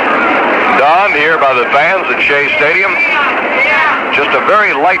donned here by the fans at Shea Stadium. Just a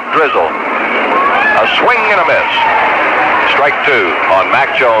very light drizzle. A swing and a miss. Strike 2 on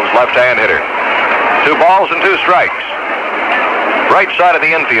Mac Jones, left-hand hitter. 2 balls and 2 strikes. Right side of the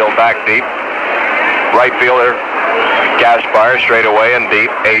infield, back deep. Right fielder, Gaspar, straight away and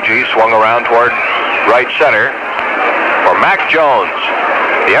deep. AG swung around toward right center for Mac Jones,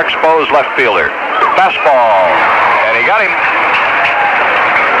 the Expos left fielder. Fastball, and he got him.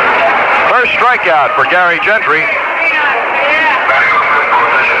 First strikeout for Gary Gentry.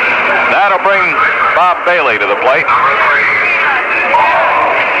 That'll bring Bob Bailey to the plate.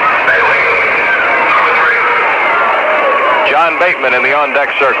 John Bateman in the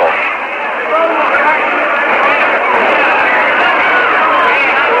on-deck circle.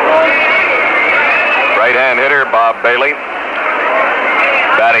 Right-hand hitter, Bob Bailey.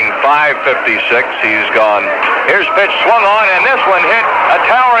 Batting .556. He's gone. Here's pitch swung on, and this one hit a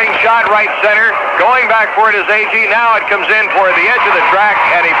towering shot right center. Going back for it is AG. Now it comes in toward the edge of the track,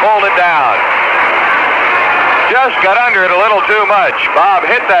 and he pulled it down. Just got under it a little too much. Bob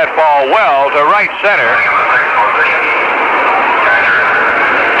hit that ball well to right center.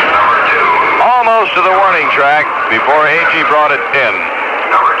 Almost to the warning track before Agee brought it in.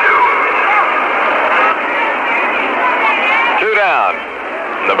 Two down.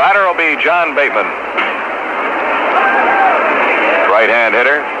 The batter will be John Bateman. Right-hand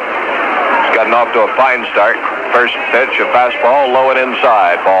hitter. He's gotten off to a fine start. First pitch, a fastball, low and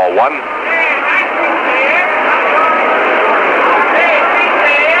inside. Ball one.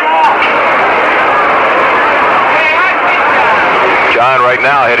 John right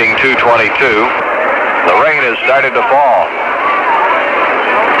now hitting .222. The rain has started to fall.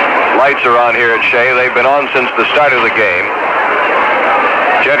 Lights are on here at Shea. They've been on since the start of the game.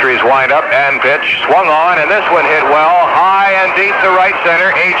 Gentry's wind up and pitch. Swung on, and this one hit well. High and deep to right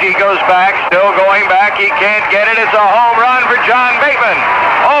center. Agee goes back. Still going back. He can't get it. It's a home run for John Bateman.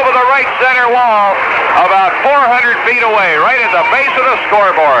 Over the right center wall. About 400 feet away. Right at the base of the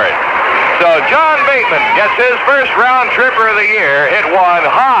scoreboard. So John Bateman gets his first round tripper of the year. Hit one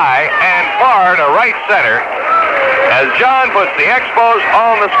high and far to right center as John puts the Expos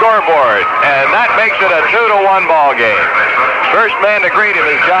on the scoreboard. And that makes it a 2-1 ball game. First man to greet him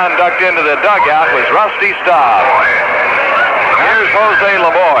as John ducked into the dugout was Rusty Staub. Here's Jose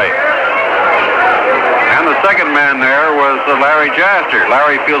LeBoy. And the second man there was Larry Jaster.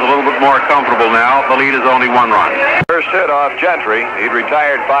 Larry feels a little bit more comfortable now. The lead is only 1 run. First hit off Gentry. He'd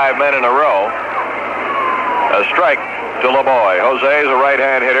retired 5 men in a row. A strike to LeBoy. Jose is a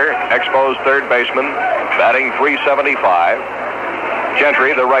right-hand hitter. Expos third baseman. Batting .375.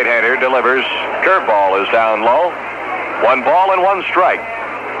 Gentry, the right-hander, delivers. Curveball is down low. 1 ball and 1 strike.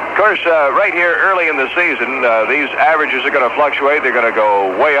 Of course, right here early in the season, these averages are going to fluctuate. They're going to go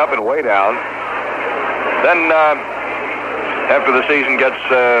way up and way down. Then, after the season gets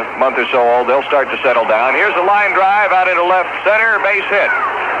a month or so old, they'll start to settle down. Here's a line drive out into left center, base hit.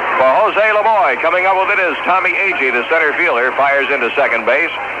 For Jose LeBoy, coming up with it is Tommy Agee, the center fielder, fires into second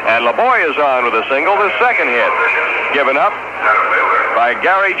base, and LeBoy is on with a single, the second hit. Given up by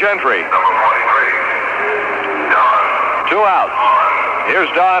Gary Gentry. 2 outs. Here's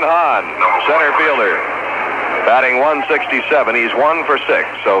Don Hahn, center fielder, batting .167. He's 1 for 6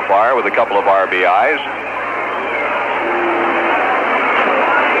 so far with a couple of RBIs.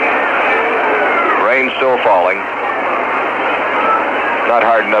 Rain still falling. Not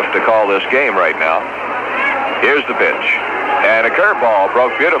hard enough to call this game right now. Here's the pitch. And a curveball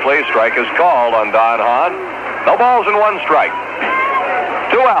broke beautifully. Strike is called on Don Hahn. No balls and 1 strike.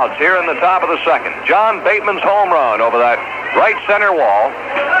 2 outs here in the top of the second. John Bateman's home run over that right center wall,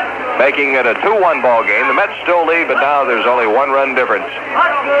 making it a 2-1 ball game. The Mets still lead, but now there's only 1 run difference.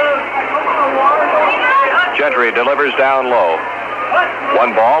 Gentry delivers down low.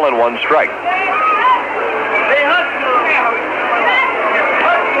 1 ball and 1 strike.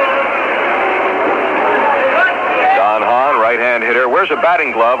 Don Hahn, right-hand hitter, wears a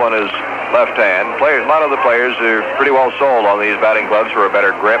batting glove on his left hand. A lot of the players are pretty well sold on these batting gloves for a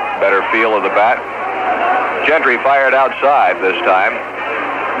better grip, better feel of the bat. Gentry fired outside this time.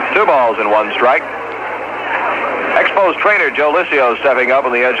 2 balls and 1 strike. Expos trainer Joe Licio stepping up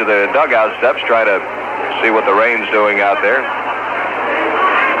on the edge of the dugout steps, trying to see what the rain's doing out there.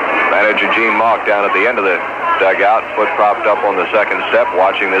 Manager Gene Mauch down at the end of the dugout, foot propped up on the second step,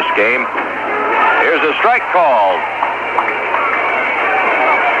 watching this game. Here's a strike called.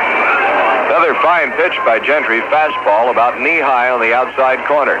 Another fine pitch by Gentry, fastball about knee-high on the outside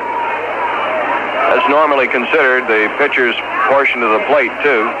corner. That's normally considered the pitcher's portion of the plate,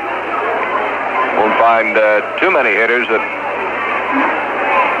 too. Won't find too many hitters that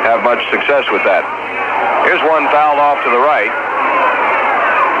have much success with that. Here's one fouled off to the right.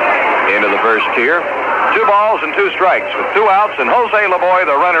 Into the first tier. 2 balls and 2 strikes with 2 outs, and Jose LeBoy,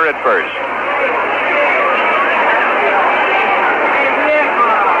 the runner at first.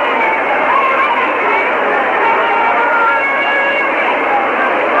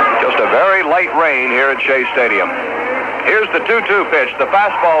 Very light rain here at Shea Stadium. Here's the 2-2 pitch. The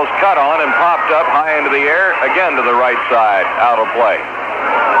fastball's cut on and popped up high into the air, again to the right side, out of play.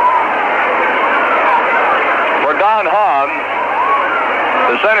 For Don Hahn,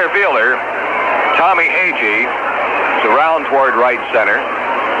 the center fielder, Tommy Agee, is around toward right center.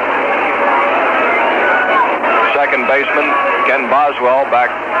 Second baseman, Ken Boswell, back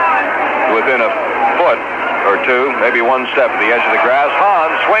within a foot or 2, maybe 1 step at the edge of the grass. Hahn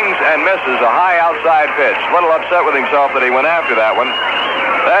swings and misses a high outside pitch. A little upset with himself that he went after that one.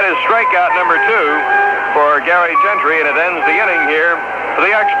 That is strikeout number 2 for Gary Gentry, and it ends the inning here for the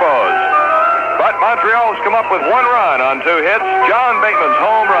Expos. But Montreal's come up with 1 run on 2 hits. John Bateman's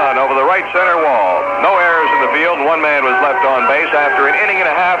home run over the right center wall. No errors in the field, and 1 man was left on base after an inning and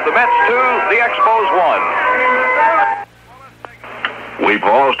a half. The Mets 2, the Expos 1. We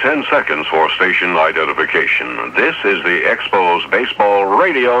pause 10 seconds for station identification. This is the Expos Baseball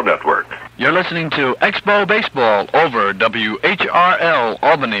Radio Network. You're listening to Expo Baseball over WHRL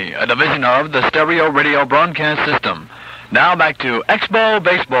Albany, a division of the Stereo Radio Broadcast System. Now back to Expo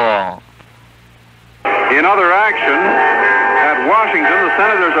Baseball. In other action, at Washington, the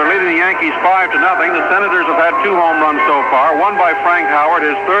Senators are leading the Yankees 5-0. The Senators have had 2 home runs so far, one by Frank Howard,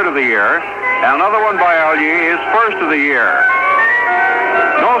 his 3rd of the year, and another one by Allier, his 1st of the year.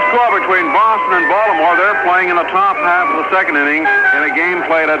 No score between Boston and Baltimore. They're playing in the top half of the 2nd inning in a game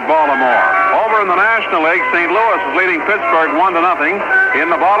played at Baltimore. Over in the National League, St. Louis is leading Pittsburgh 1-0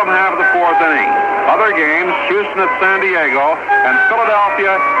 in the bottom half of the 4th inning. Other games, Houston at San Diego and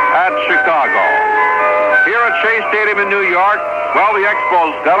Philadelphia at Chicago. Here at Shea Stadium in New York, well, the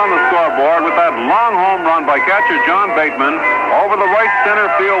Expos got on the scoreboard with that long home run by catcher John Bateman over the right center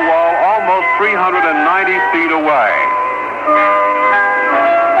field wall, almost 390 feet away.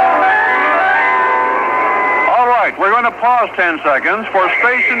 All right, we're going to pause 10 seconds for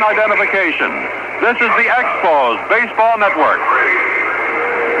station identification. This is the Expos Baseball Network.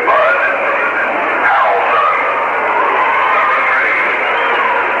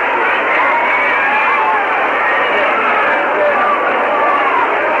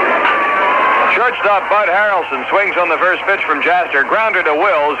 Shortstop Bud Harrelson swings on the first pitch from Jaster. Grounder to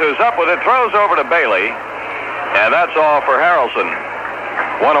Wills, who's up with it, throws over to Bailey. And that's all for Harrelson.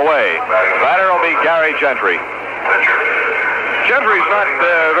 1 away. Batter will be Gary Gentry. Gentry's not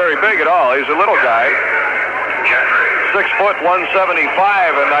very big at all. He's a little guy. 6 foot, 175,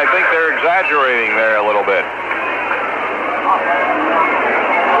 and I think they're exaggerating there a little bit.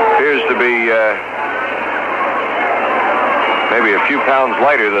 Appears to be maybe a few pounds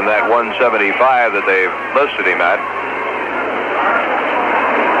lighter than that 175 that they've listed him at.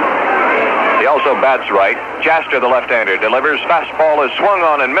 He also bats right. Jaster, the left-hander, delivers. Fastball is swung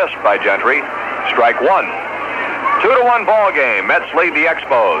on and missed by Gentry. Strike 1. 2-1 ball game. Mets lead the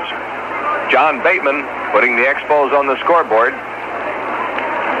Expos. John Bateman putting the Expos on the scoreboard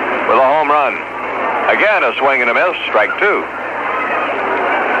with a home run. Again, a swing and a miss. Strike 2.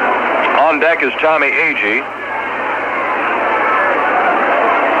 On deck is Tommy Agee.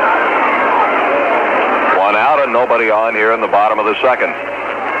 1 out and nobody on here in the bottom of the 2nd.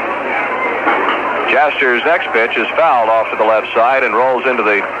 Jaster's next pitch is fouled off to the left side and rolls into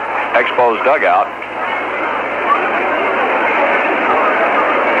the Expos dugout.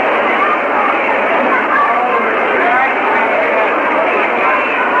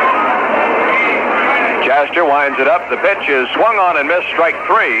 Jaster winds it up. The pitch is swung on and missed. Strike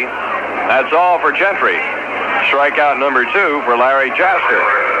 3. That's all for Gentry. Strikeout number 2 for Larry Jaster.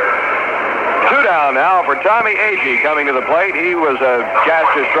 2 down now for Tommy Agee coming to the plate. He was a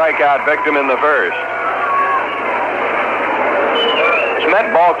Jaster strikeout victim in the first. This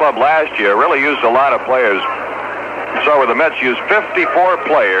Met ball club last year really used a lot of players. So where the Mets used 54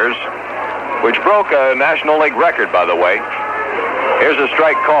 players, which broke a National League record, by the way. Here's a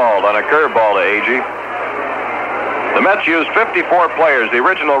strike called on a curveball to Agee. The Mets used 54 players. The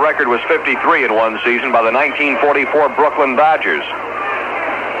original record was 53 in one season by the 1944 Brooklyn Dodgers.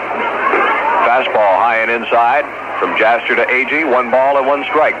 Fastball high and inside from Jaster to Agee. 1 ball and 1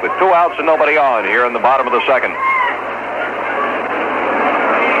 strike with 2 outs and nobody on here in the bottom of the 2nd.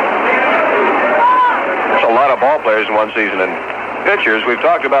 That's a lot of ball players in one season. And pitchers, we've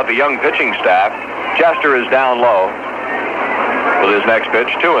talked about the young pitching staff. Jaster is down low with his next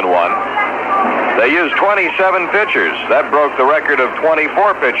pitch, 2-1. They used 27 pitchers. That broke the record of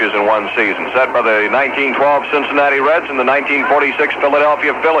 24 pitchers in one season, set by the 1912 Cincinnati Reds and the 1946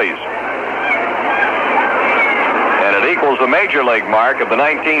 Philadelphia Phillies. And it equals the major league mark of the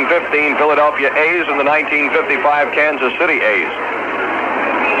 1915 Philadelphia A's and the 1955 Kansas City A's.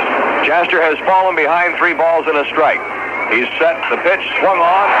 Jaster has fallen behind 3 balls and a strike. He's set, the pitch swung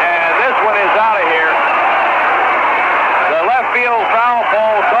on, and this one is out of here. The left field foul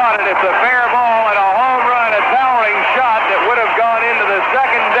pole caught it. It's a fair ball and a home run, a towering shot that would have gone into the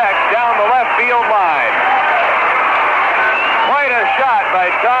second deck down the left field line. Quite a shot by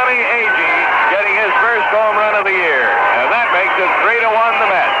Tommy Agee, getting his first home run of the year. And that makes it 3-1 the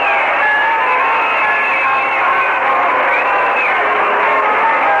Mets.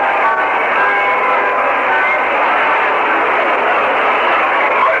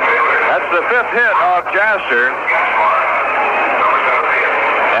 That's the 5th hit off Jaster.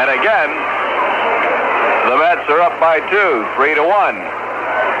 And again, the Mets are up by 2, 3-1.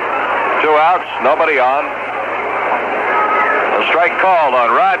 2 outs, nobody on. A strike called on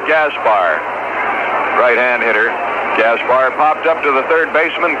Rod Gaspar, right-hand hitter. Gaspar popped up to the third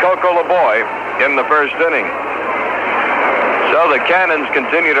baseman, Coco LeBoy, in the first inning. So the Cannons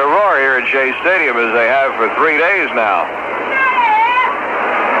continue to roar here at Shea Stadium as they have for 3 days now.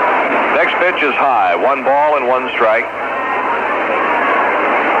 Next pitch is high, 1 ball and 1 strike.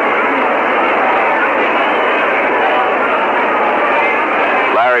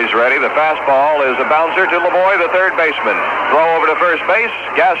 Larry's ready. The fastball is a bouncer to LeBoy, the third baseman. Throw over to first base.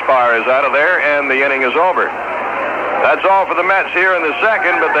 Gaspar is out of there, and the inning is over. That's all for the Mets here in the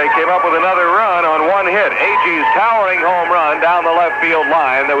second, but they came up with another run on 1 hit. Agee's towering home run down the left field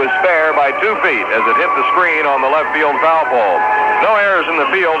line that was fair by 2 feet as it hit the screen on the left field foul pole. No errors in the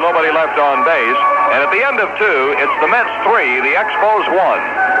field, nobody left on base. And at the end of 2, it's the Mets 3, the Expos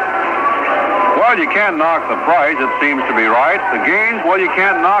 1. Well, you can't knock the price, it seems to be right. The games, well, you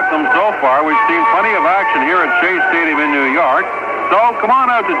can't knock them so far. We've seen plenty of action here at Shea Stadium in New York. So come on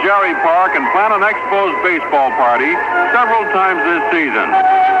out to Jerry Park and plan an Expos baseball party several times this season.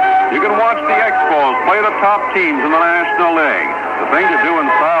 You can watch the Expos play the top teams in the National League. The thing to do in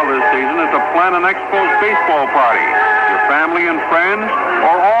style this season is to plan an Expos baseball party. Your family and friends,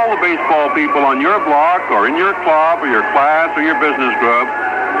 or all the baseball people on your block, or in your club, or your class, or your business group,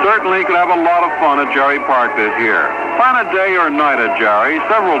 certainly could have a lot of fun at Jerry Park this year. Plan a day or night at Jerry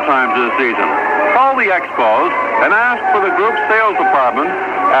several times this season. Call the Expos and ask for the group sales department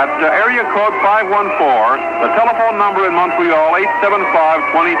at area code 514. The telephone number in Montreal,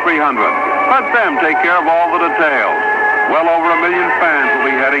 875-2300. Let them take care of all the details. Well over 1 million fans will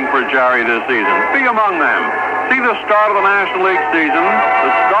be heading for Jerry this season. Be among them. See the start of the National League season,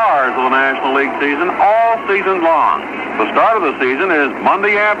 the stars of the National League season, all season long. The start of the season is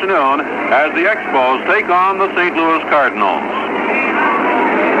Monday afternoon as the Expos take on the St. Louis Cardinals.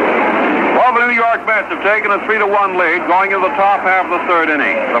 Well, the New York Mets have taken a 3-1 lead going into the top half of the third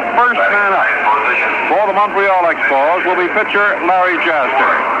inning. The first man up for the Montreal Expos will be pitcher Larry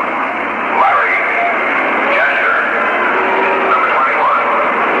Jaster. Larry Jaster, number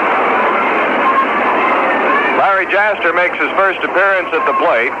 21. Larry Jaster makes his first appearance at the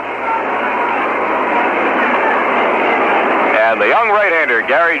plate. And the young right-hander,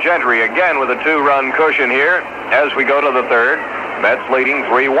 Gary Gentry, again with a 2-run cushion here as we go to the third. Mets leading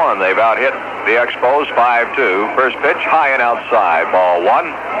 3-1. They've out-hit the Expos 5-2. First pitch, high and outside. Ball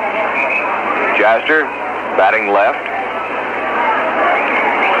 1. Jaster batting left.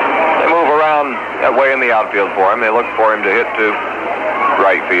 They move around that way in the outfield for him. They look for him to hit to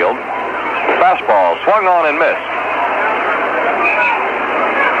right field. Fastball swung on and missed.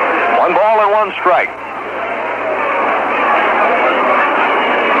 1 ball and 1 strike.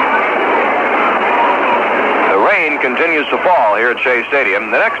 Continues to fall here at Shea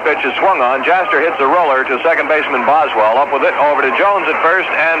Stadium. The next pitch is swung on. Jaster hits a roller to second baseman Boswell. Up with it, over to Jones at first,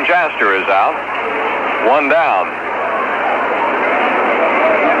 and Jaster is out. 1 down.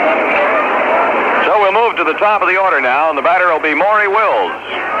 So we'll move to the top of the order now, and the batter will be Maury Wills.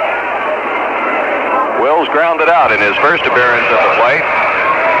 Wills grounded out in his first appearance at the plate.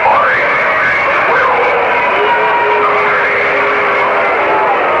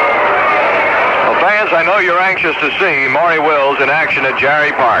 Fans, I know you're anxious to see Maury Wills in action at Jerry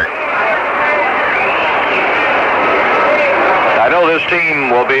Park. I know this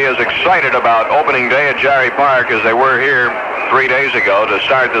team will be as excited about opening day at Jerry Park as they were here 3 days ago to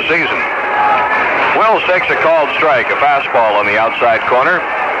start the season. Wills takes a called strike, a fastball on the outside corner.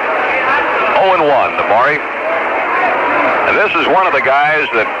 0-1 to Maury. And this is one of the guys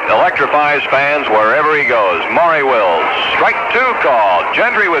that electrifies fans wherever he goes. Maury Wills. Strike 2 called.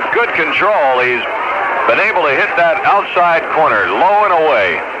 Gentry with good control. He's been able to hit that outside corner low and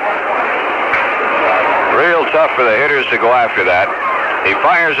away. Real tough for the hitters to go after that. He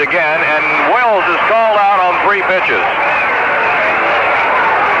fires again, and Wills is called out on 3 pitches.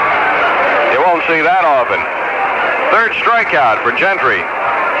 You won't see that often. Third strikeout for Gentry.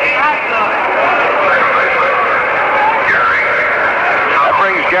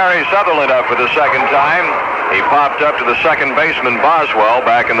 Gary Sutherland up for the second time. He popped up to the second baseman Boswell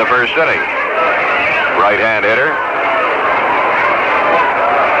back in the first inning. Right-hand hitter.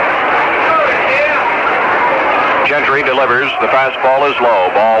 Gentry delivers. The fastball is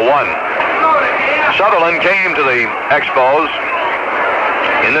low. Ball 1. Sutherland came to the Expos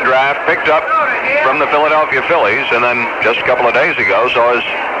in the draft, picked up from the Philadelphia Phillies, and then just a couple of days ago saw his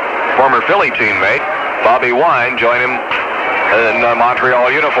former Philly teammate, Bobby Wine, join him in Montreal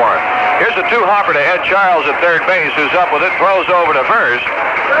uniform. Here's a 2-hopper to Ed Charles at third base, who's up with it, throws over to first,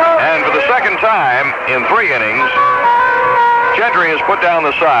 and for the second time in 3 innings, Gentry is put down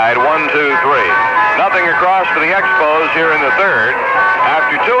the side, 1, 2, 3. Nothing across for the Expos here in the third.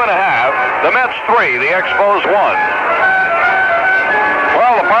 After 2.5, the Mets 3, the Expos 1.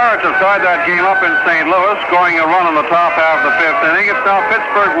 Well, the Pirates have tied that game up in St. Louis, scoring a run in the top half of the fifth inning. It's now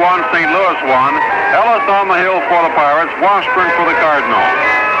Pittsburgh 1, St. Louis 1. Ellis on the hill for the Pirates, Washburn for the Cardinals.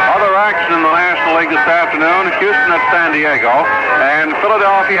 Other action in the National League this afternoon, Houston at San Diego and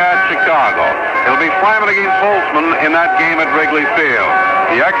Philadelphia at Chicago. It'll be Flyman against Holtzman in that game at Wrigley Field.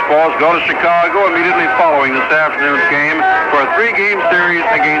 The Expos go to Chicago immediately following this afternoon's game for a 3-game series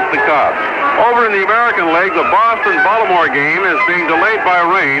against the Cubs. Over in the American League, the Boston-Baltimore game is being delayed by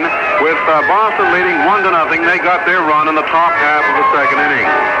rain, with Boston leading 1-0. They got their run in the top half of the second inning.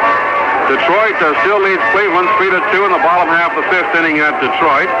 Detroit still leads Cleveland 3-2 in the bottom half of the fifth inning at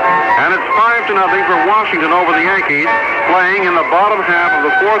Detroit. And it's 5-0 for Washington over the Yankees, playing in the bottom half of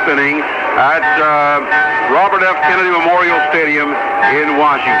the fourth inning at Robert F. Kennedy Memorial Stadium in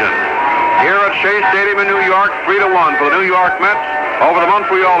Washington. Here at Shea Stadium in New York, 3-1 for the New York Mets over the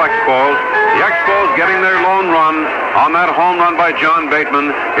Montreal Expos. The Expos getting their lone run on that home run by John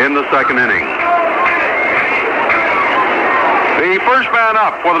Bateman in the second inning. The first man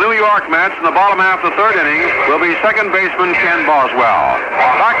up for the New York Mets in the bottom half of the third inning will be second baseman Ken Boswell.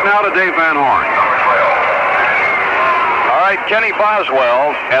 Back now to Dave Van Horn. All right, Kenny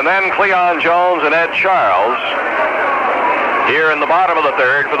Boswell, and then Cleon Jones and Ed Charles here in the bottom of the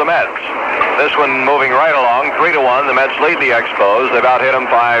third for the Mets. This one moving right along, 3-1. The Mets lead the Expos. They've out hit them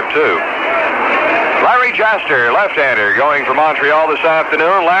 5-2. Larry Jaster, left-hander, going for Montreal this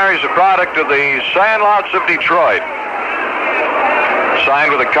afternoon. Larry's a product of the Sandlots of Detroit.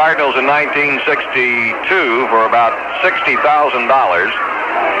 Signed with the Cardinals in 1962 for about $60,000.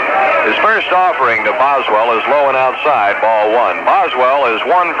 His first offering to Boswell is low and outside, ball 1. Boswell is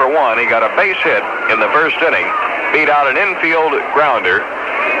 1 for 1. He got a base hit in the first inning, beat out an infield grounder.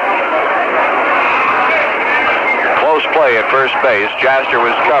 Close play at first base. Jaster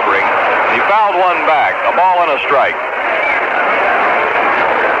was covering. He fouled one back, a ball and a strike.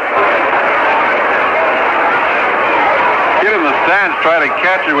 Kid in the stands tried to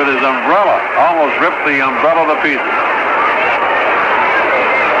catch it with his umbrella. Almost ripped the umbrella to pieces.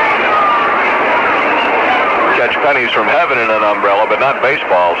 Catch pennies from heaven in an umbrella, but not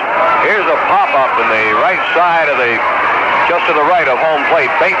baseballs. Here's a pop-up in the right side of just to the right of home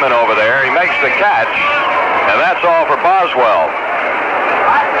plate. Bateman over there. He makes the catch, and that's all for Boswell.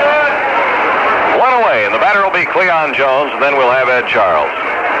 One away, and the batter will be Cleon Jones, and then we'll have Ed Charles.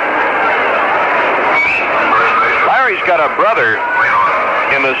 Larry's got a brother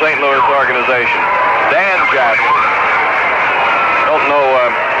in the St. Louis organization, Dan Jackson. Don't know,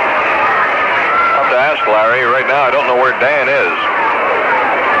 I'll have to ask Larry. Right now, I don't know where Dan is,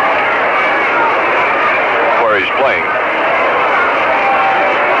 where he's playing.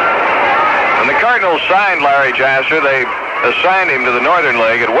 When the Cardinals signed Larry Jaster, they assigned him to the Northern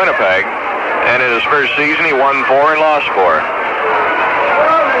League at Winnipeg, and in his first season, he won 4 and lost 4.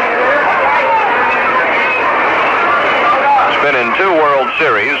 Been in 2 World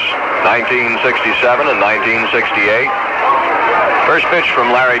Series, 1967 and 1968. First pitch from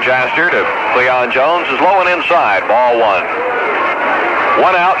Larry Jaster to Cleon Jones is low and inside, ball 1.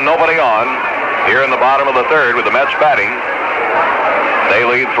 1 out and nobody on here in the bottom of the third with the Mets batting. They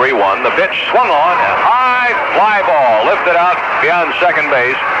lead 3-1. The pitch swung on, a high fly ball lifted out beyond second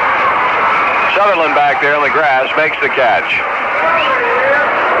base. Sutherland back there on the grass makes the catch.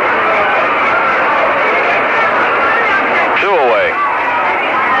 Away.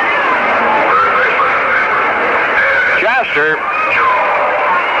 Jaster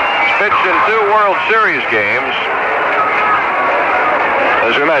has pitched in 2 World Series games.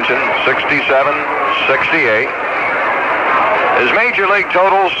 As we mentioned, 67, 68. His major league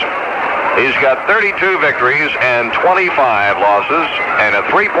totals, he's got 32 victories and 25 losses and a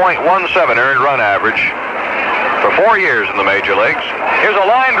 3.17 earned run average for 4 years in the major leagues. Here's a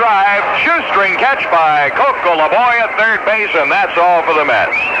line drive, shoestring catch by Coco LeBoy at third base, and that's all for the Mets.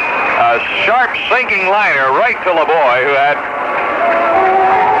 A sharp sinking liner right to LeBoy, who had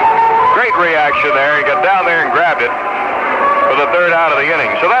great reaction there. He got down there and grabbed it for the third out of the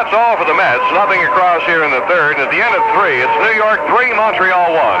inning. So that's all for the Mets. Nothing across here in the third. And at the end of 3, it's New York 3,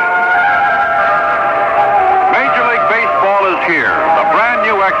 Montreal 1. Major League Baseball is here. The brand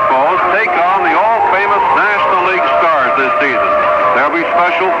new Expos take on the all-famous National League stars this season. There'll be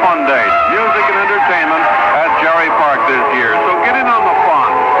special fun days, music and entertainment at Jerry Park this year. So get in on the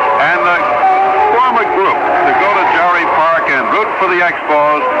fun and form a group to go to Jerry Park and root for the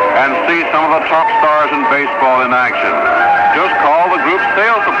Expos and see some of the top stars in baseball in action. just call the group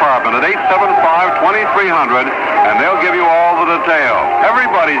sales department at 875-2300, and they'll give you all the details.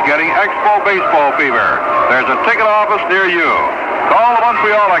 Everybody's getting Expo baseball fever. There's a ticket office near you. Call the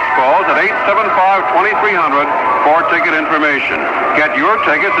Montreal Expos at 875-2300 for ticket information. Get your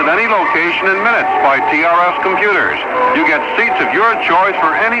tickets at any location in minutes by TRS computers. You get seats of your choice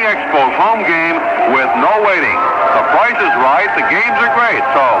for any Expos home game with no waiting. The price is right, the games are great,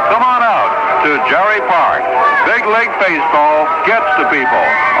 so come on out to Jerry Park. Big League Baseball gets to people.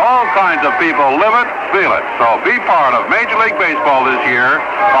 All kinds of people live it, feel it. So be part of Major League Baseball this year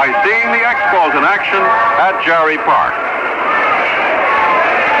by seeing the Expos in action at Jerry Park.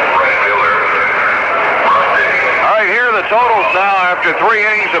 Here are the totals now after 3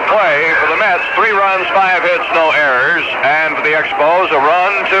 innings of play. For the Mets, 3 runs, 5 hits, no errors. And for the Expos, a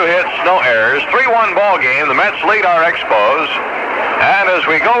run, 2 hits, no errors. 3-1 ball game. The Mets lead our Expos. And as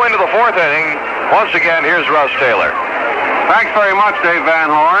we go into the 4th inning, once again, here's Russ Taylor. Thanks very much, Dave Van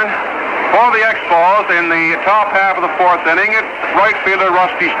Horn. For the Expos, in the top half of the 4th inning, it's right fielder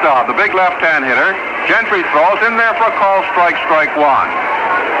Rusty Staub, the big left-hand hitter. Gentry throws in there for a call, strike 1.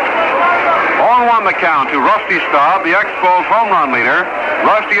 0-1 the count to Rusty Staub, the Expos home run leader.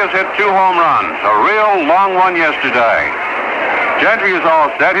 Rusty has hit 2 home runs, a real long one yesterday. Gentry is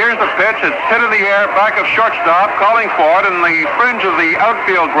all set. Here's the pitch. It's hit in the air, back of shortstop, calling for it. In the fringe of the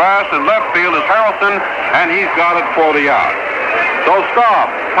outfield grass in left field is Harrelson, and he's got it for the out. So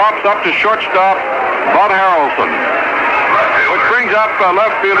Staub pops up to shortstop, Bud Harrelson, which brings up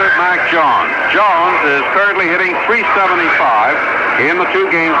left fielder Mac Jones. Jones is currently hitting .375 in the 2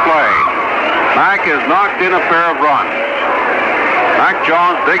 games played. Mac has knocked in a pair of runs. Mac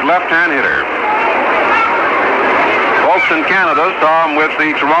Jones, big left-hand hitter. Folks in Canada saw him with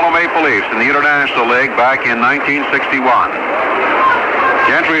the Toronto Maple Leafs in the International League back in 1961.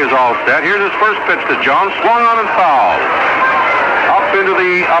 Gentry is all set. Here's his first pitch to Jones. Swung on and fouled. Up into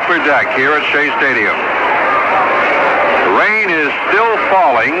the upper deck here at Shea Stadium. The rain is still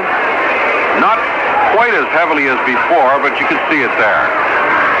falling. Not quite as heavily as before, but you can see it there.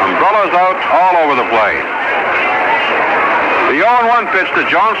 Umbrellas out all over the place. The 0-1 pitch to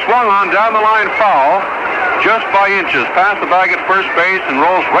Jones, swung on down the line, foul, just by inches, past the bag at first base and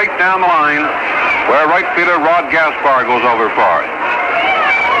rolls right down the line where right fielder Rod Gaspar goes over for it.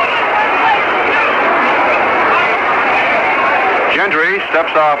 Gentry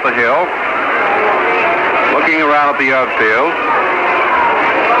steps off the hill, looking around at the outfield.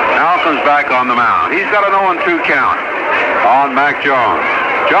 Now comes back on the mound. He's got an 0-2 count on Mac Jones.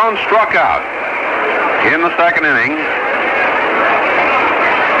 Jones struck out in the 2nd inning.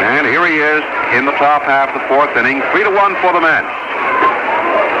 And here he is in the top half of the 4th inning. 3-1 for the Mets.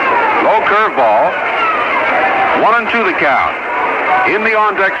 Low curveball. 1-2 the count. In the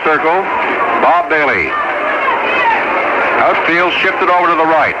on-deck circle, Bob Bailey. Outfield shifted over to the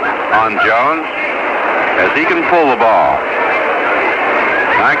right on Jones as he can pull the ball.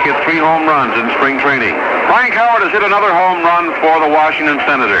 Mac hit 3 home runs in spring training. Frank Howard has hit another home run for the Washington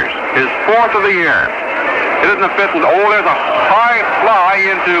Senators. His 4th of the year. Hit it in the 5th. There's a high fly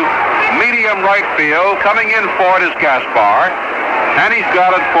into medium right field. Coming in for it is Gaspar. And he's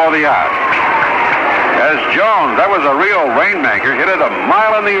got it for the out. As Jones, that was a real rainmaker, hit it a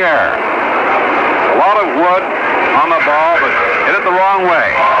mile in the air. A lot of wood on the ball, but hit it the wrong way.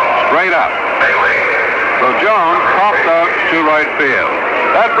 Straight up. So Jones popped out to right field.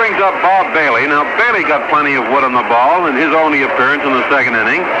 That brings up Bob Bailey. Now, Bailey got plenty of wood on the ball in his only appearance in the 2nd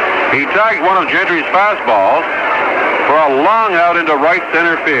inning. He tagged one of Gentry's fastballs for a long out into right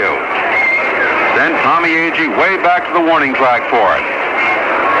center field. Then Tommy Agee way back to the warning track for it.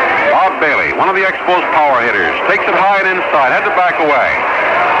 Bob Bailey, one of the Expos power hitters, takes it high and inside, had to back away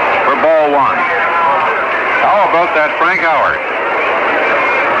for ball 1. How about that Frank Howard?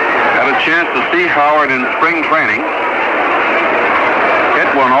 Had a chance to see Howard in spring training. Hit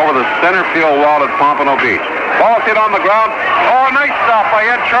one over the center field wall at Pompano Beach. Ball's hit on the ground. Oh, a nice stop by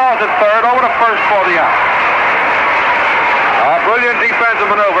Ed Charles at 3rd, over to 1st for the out. A brilliant defensive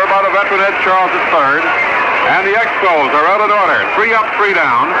maneuver by the veteran Ed Charles at 3rd. And the Expos are out of order. 3 up, 3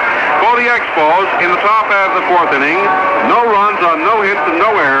 down. For the Expos, in the top half of the 4th inning, no runs on no hits and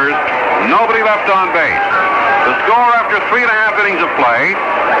no errors. Nobody left on base. The score after 3.5 innings of play,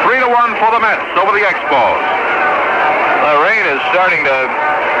 3-1 for the Mets over the Expos. The rain is starting to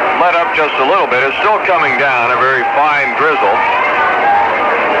let up just a little bit. It's still coming down, a very fine drizzle.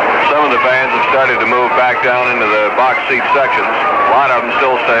 Some of the fans have started to move back down into the box seat sections. A lot of them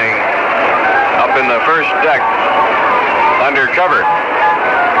still staying up in the first deck under cover.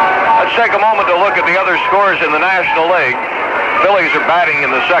 Let's take a moment to look at the other scores in the National League. Phillies are batting in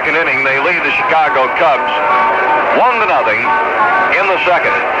the second inning. They lead the Chicago Cubs 1-0 in the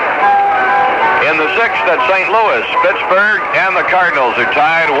second. In the sixth at St. Louis, Pittsburgh and the Cardinals are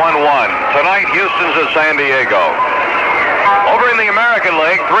tied 1-1. Tonight, Houston's at San Diego. Over in the American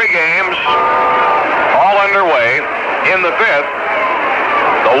League, 3 games all underway. In the fifth,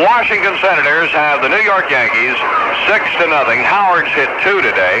 the Washington Senators have the New York Yankees 6-0. Howard's hit 2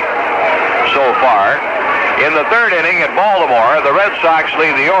 today so far. In the third inning at Baltimore, the Red Sox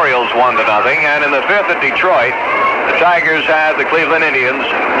lead the Orioles 1-0. And in the fifth at Detroit, the Tigers had the Cleveland Indians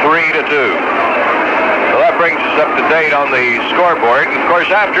 3-2. So that brings us up to date on the scoreboard. And of course,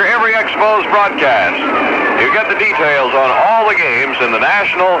 after every Expos broadcast, you get the details on all the games in the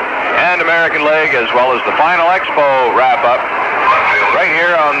National and American League, as well as the final Expo wrap-up right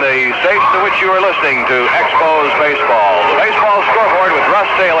here on the station to which you are listening to Expos Baseball. The baseball scoreboard with Russ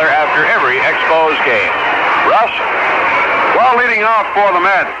Taylor after every Expos game. Russ? Well, leading off for the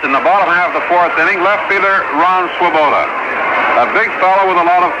Mets in the bottom half of the fourth inning, left fielder Ron Swoboda. A big fellow with a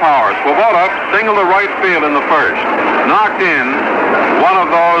lot of power. Swoboda singled to right field in the first. Knocked in one of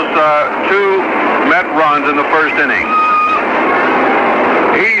those 2 Met runs in the first inning.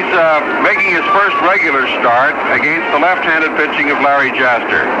 He's making his first regular start against the left-handed pitching of Larry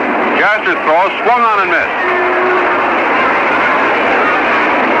Jaster. Jaster throws, swung on and missed.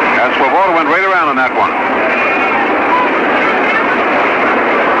 And Swoboda went right around on that one.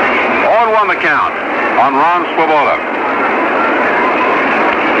 0-1 the count on Ron Swoboda.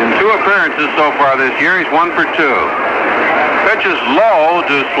 In 2 appearances so far this year, he's 1 for 2. Pitches low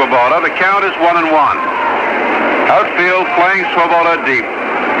to Swoboda. The count is 1-1. Outfield playing Swoboda deep.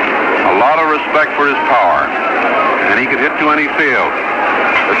 A lot of respect for his power. And he could hit to any field.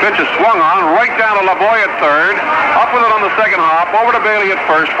 The pitch is swung on right down to LaBoy at third. Up with it on the second hop. Over to Bailey at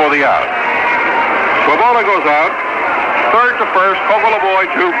first for the out. Swoboda goes out. Third to first. Coco LaBoy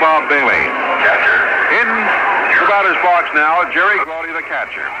to Bob Bailey. In the batter's box now, Jerry Grody, the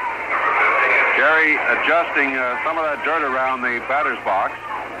catcher. Jerry adjusting some of that dirt around the batter's box.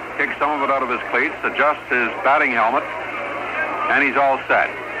 Kicks some of it out of his cleats. Adjusts his batting helmet. And he's all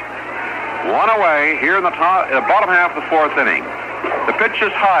set. 1 away here in the bottom half of the fourth inning. The pitch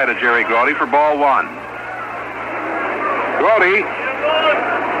is high to Jerry Grody for ball 1. Grody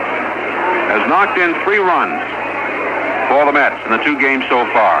has knocked in 3 runs for the Mets in the 2 games so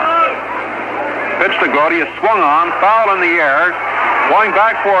far. Pitch to Grody is swung on, foul in the air. Going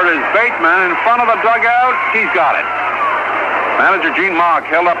back for it is Bateman in front of the dugout. He's got it. Manager Gene Mock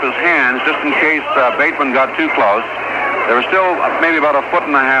held up his hands just in case Bateman got too close. There was still maybe about 1.5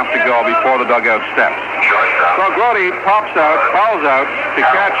 feet to go before the dugout steps. So Grody pops out, fouls out to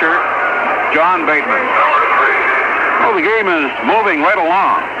catcher John Bateman. Well, the game is moving right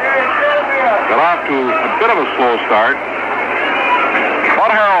along. Got off to a bit of a slow start.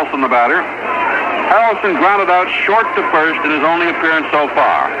 Bud Harrelson, the batter. Harrelson grounded out short to first in his only appearance so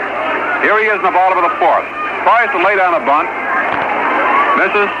far. Here he is in the bottom of the fourth. Tries to lay down a bunt.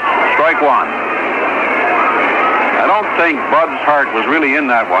 Misses. Strike 1. I don't think Bud's heart was really in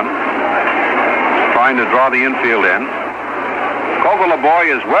that one. Trying to draw the infield in. Coco LaBoy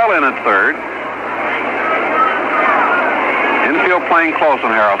is well in at third. Infield playing close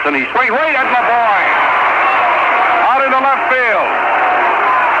on Harrelson. He swings right at LaBoy. Out into left field.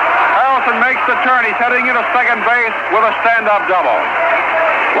 Harrelson makes the turn. He's heading into second base with a stand-up double.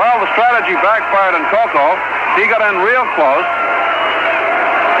 Well, the strategy backfired on Coco. He got in real close.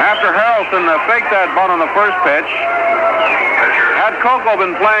 After Harrelson faked that bunt on the first pitch, had Coco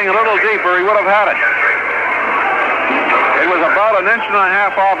been playing a little deeper, he would have had it. It was about 1.5 inches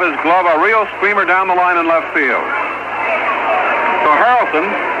off his glove, a real screamer down the line in left field. So Harrelson,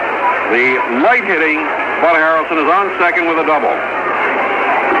 the right-hitting Bud Harrelson, is on second with a double.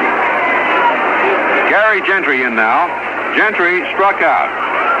 Gary Gentry in now. Gentry struck out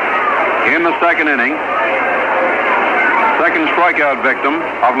in the second inning. Second strikeout victim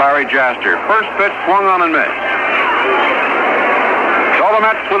of Larry Jaster. First pitch swung on and missed. So the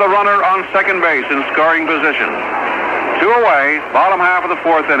Mets with a runner on second base in scoring position. 2 away, bottom half of the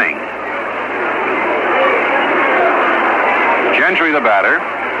fourth inning. Gentry the batter.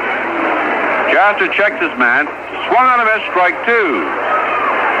 Jaster checked his man. Swung on a miss, strike 2.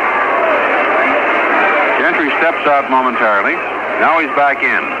 Gentry steps out momentarily. Now he's back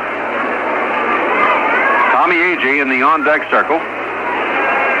in. Tommy Agee in the on-deck circle.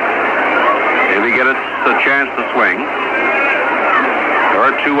 If he gets a chance to swing. There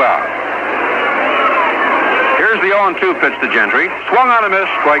are 2 out. Here's the 0-2 pitch to Gentry. Swung on a miss,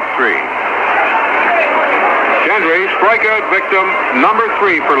 strike 3. Gentry, strikeout victim number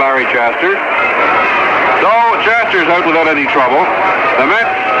 3 for Larry Chester. So Chester's out without any trouble. The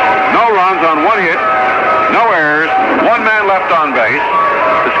Mets, no runs on 1 hit, no errors, 1 man left on base.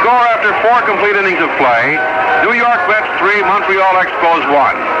 The score after 4 complete innings of play, New York Mets 3, Montreal Expos 1.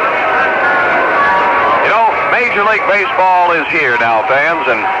 You know, Major League Baseball is here now, fans,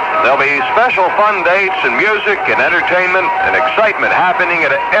 and there'll be special fun dates and music and entertainment and excitement happening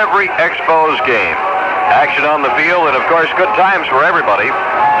at every Expos game. Action on the field and, of course, good times for everybody.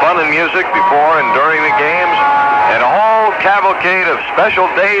 Fun and music before and during the games, and a whole cavalcade of special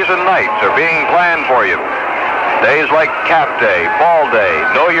days and nights are being planned for you. Days like Cap Day, Ball Day,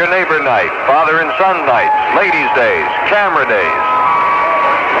 Know Your Neighbor Night, Father and Son Nights, Ladies' Days, Camera Days.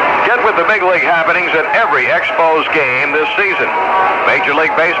 Get with the big league happenings at every Expos game this season. Major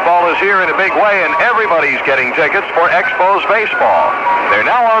League Baseball is here in a big way, and everybody's getting tickets for Expos Baseball. They're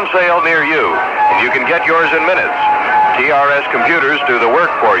now on sale near you, and you can get yours in minutes. TRS computers do the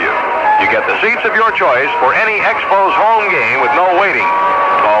work for you. You get the seats of your choice for any Expos home game with no waiting.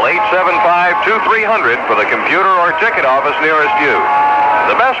 Call 875-2300 for the computer or ticket office nearest you.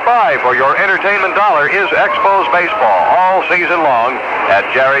 The best buy for your entertainment dollar is Expos Baseball all season long at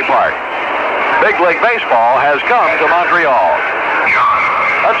Jerry Park. Big League Baseball has come to Montreal.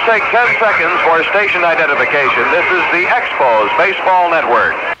 Let's take 10 seconds for station identification. This is the Expos Baseball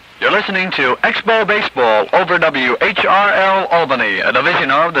Network. You're listening to Expo Baseball over WHRL Albany, a division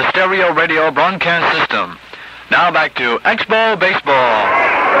of the Stereo Radio Broadcast System. Now back to Expo Baseball.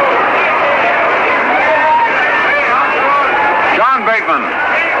 John Bateman,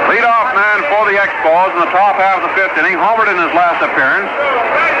 leadoff man for the Expos in the top half of the 5th inning, homered in his last appearance.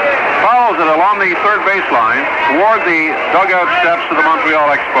 Fouls it along the third baseline toward the dugout steps of the Montreal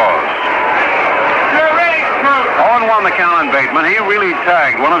Expos. 0-1 the count on Bateman. He really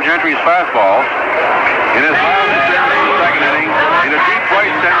tagged one of Gentry's fastballs in his last appearance in the second inning in a deep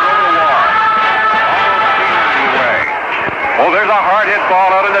right center over the wall. Oh, there's a hard hit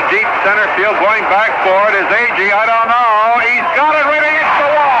ball out in the deep center field. Going back for it is A.G. I don't know. He's got it right against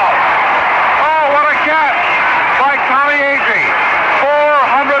the wall. Oh, what a catch by Tommy A.G.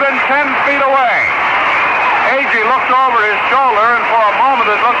 410 feet away. A.G. looked over his shoulder, and for a moment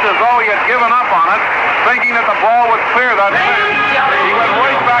it looked as though he had given up on it, thinking that the ball would clear that fence. He went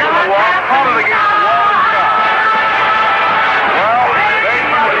right back to the wall, caught it against the wall, and shot. Well,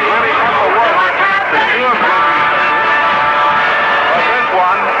 Bateman was really put to work to shield but this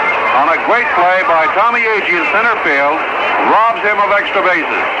one, on a great play by Tommy A.G. in center field, robs him of extra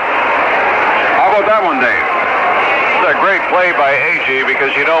bases. How about that one, Dave? It's a great play by A.G.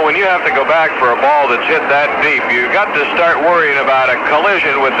 because, you know, when you have to go back for a ball that's hit that deep, you've got to start worrying about a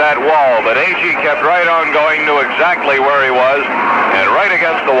collision with that wall. But A.G. kept right on going, knew exactly where he was, and right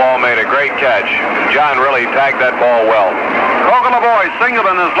against the wall made a great catch. John really tagged that ball well. Coco LeBoy singled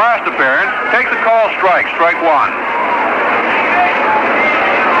in his last appearance. Takes a call strike 1.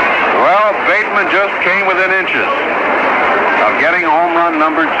 Well, Bateman just came within inches of getting home run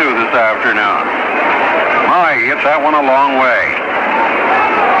number 2 this afternoon. My, he hit that one a long way.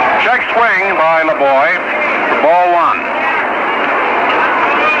 Check swing by LeBoy for ball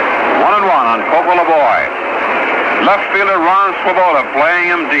 1. 1-1 on Coco LeBoy. Left fielder Ron Swoboda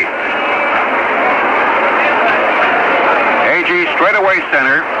playing him deep. A.G. straightaway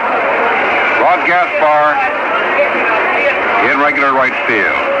center. Rod Gaspar in regular right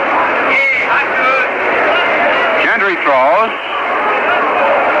field. Gentry throws.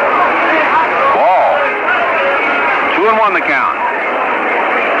 Ball. 2-1 the count.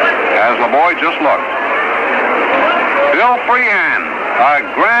 As LeBoy just looked. Bill Freehan, a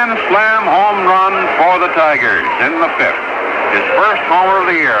grand slam home run for the Tigers in the 5th. His first homer of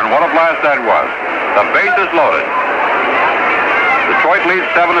the year, and what a blast that was. The bases loaded. Detroit leads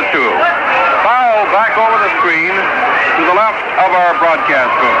 7-2. Foul back over the screen to the left of our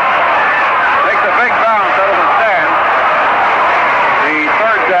broadcast booth. Takes a big bounce out of the stand. The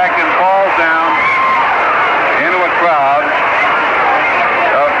third deck and falls down into a crowd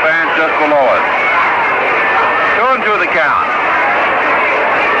of fans just below us. 2-2 the count.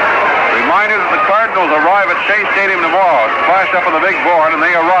 Reminder that the Cardinals arrive at Shea Stadium tomorrow. It's flashed up on the big board, and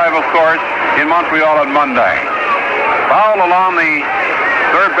they arrive, of course, in Montreal on Monday. Foul along the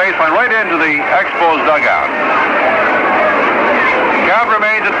third baseline, right into the Expos dugout. Count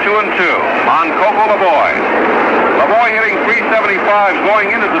remains at 2-2 on Coco LeBoy. LeBoy hitting .375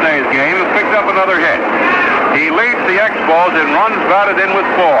 going into today's game has picked up another hit. He leads the Expos in runs batted in with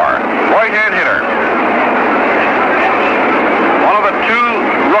 4. Right-hand hitter. One of the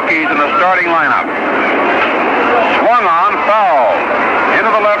 2 rookies in the starting lineup. Swung on, foul.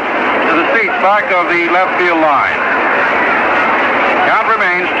 Into the left to the seats back of the left field line. Count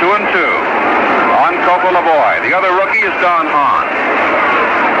remains 2-2 on Coco LaBoy. The other rookie is Don Hahn.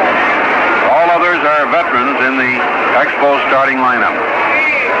 All others are veterans in the Expos starting lineup.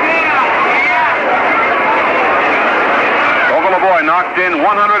 Coco LaBoy knocked in 100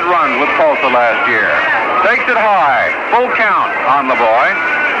 runs with Tulsa last year. Takes it high. Full count on LaBoy.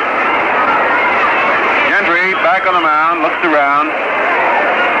 Gentry back on the mound, looks around.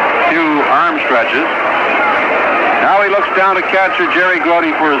 Few arm stretches. Now he looks down to catcher Jerry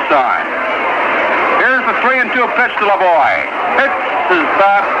Grody for his sign. Here's the 3-2 pitch to LaBoy. Hits his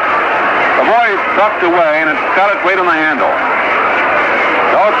bat. LaBoy tucked away and it's got it right on the handle.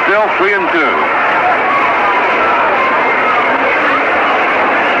 So it's still 3-2.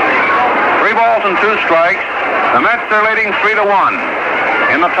 3 balls and 2 strikes. The Mets are leading 3-1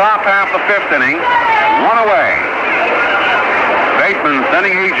 in the top half of the 5th inning. 1 away. Bateman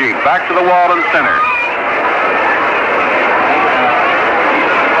sending Agee back to the wall in center.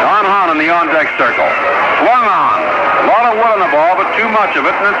 Don Hahn in the on-deck circle. Swung on. A lot of wood on the ball, but too much of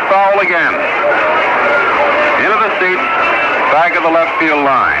it, and it's foul again. Into the seats, back of the left field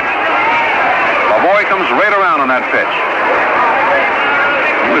line. LaBoy comes right around on that pitch.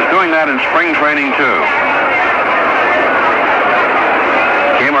 He was doing that in spring training, too.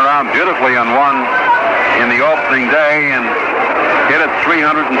 Came around beautifully on one in the opening day and hit it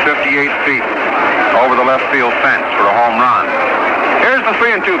 358 feet over the left field fence for a home run. Here's the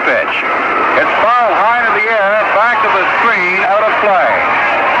 3-2 pitch. It's fouled high into the air, back of the screen, out of play.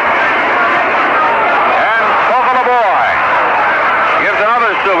 And Coco LaBoy gives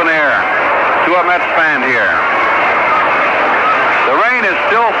another souvenir to a Mets fan here. The rain is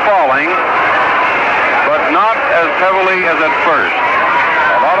still falling, but not as heavily as at first.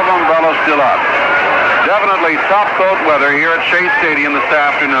 A lot of umbrellas still up. Definitely top coat weather here at Shea Stadium this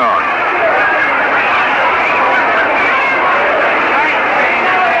afternoon.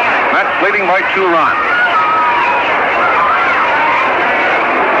 Mets leading by 2 runs.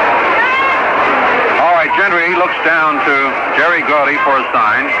 All right, Gentry looks down to Jerry Grody for a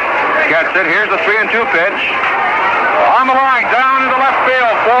sign. Gets it. Here's the 3-2 pitch. On the line, down into left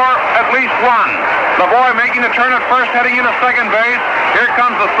field for at least 1. LaBoy making the turn at first, heading into second base. Here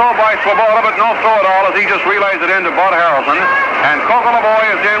comes the throw by Swoboda, but no throw at all as he just relays it into Bud Harrelson. And Coco LaBoy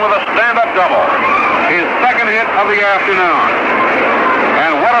is in with a stand-up double. His second hit of the afternoon.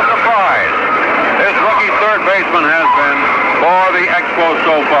 And what a surprise this rookie third baseman has been for the Expos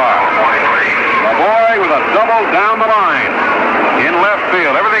so far. LaBoy with a double down the line in left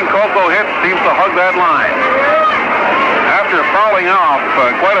field. Everything Coco hits seems to hug that line. After fouling off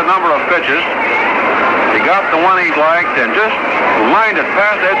quite a number of pitches, he got the one he liked and just lined it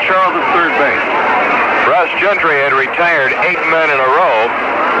past Ed Charles at third base. Russ Gentry had retired 8 men in a row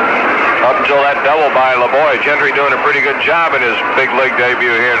up until that double by LaBoy. Gentry doing a pretty good job in his big league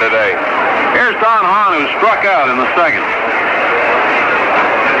debut here today. Here's Don Hahn, who struck out in the second.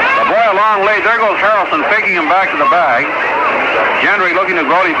 LaBoy a long lead. There goes Harrelson taking him back to the bag. Gentry looking to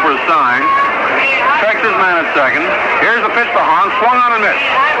Grody for a sign. Checks his man at second. Here's the pitch to Hahn. Swung on and missed.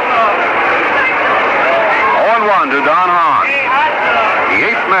 0-1 to Don Hahn. The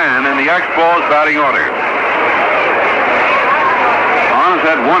 8th man in the Expos batting order. Hahn has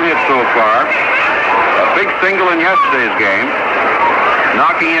had 1 hit so far. A big single in yesterday's game.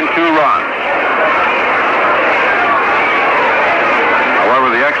 Knocking in 2 runs.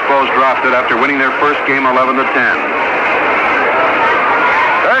 However, the Expos dropped it after winning their first game 11-10.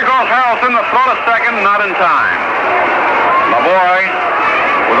 There goes Harrelson, the throw to second, not in time. LaBoy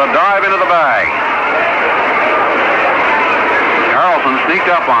with a dive into the bag. Harrelson sneaked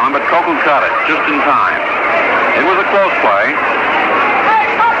up on him, but Coco caught it just in time. It was a close play.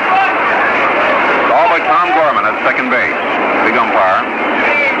 Called by Tom Gorman at second base. Big umpire.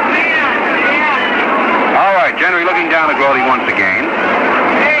 All right, Gentry looking down at Grody once again.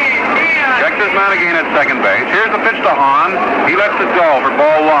 Checks his man again at second base. Here's the pitch to Hahn. He lets it go for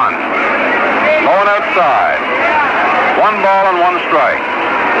ball 1. Low and outside. 1 ball and 1 strike.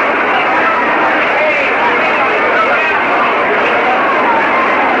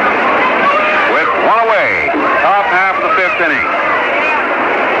 With 1 away, top half of the 5th inning.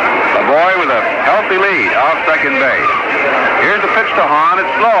 LaBoy with a healthy lead off second base. Here's the pitch to Hahn.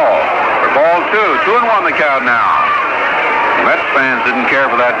 It's low for ball 2. 2-1 the count now. Mets fans didn't care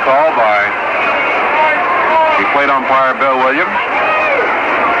for that call by the plate umpire Bill Williams.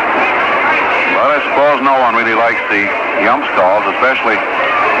 But I suppose no one really likes the umps calls, especially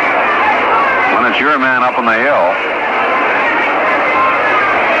when it's your man up on the hill.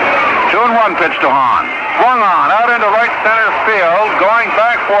 2-1 pitch to Hahn. Swung on, out into right center field. Going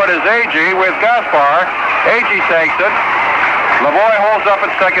back for it is Agee with Gaspar. Agee takes it. Lavoie holds up at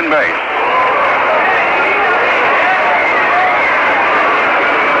second base.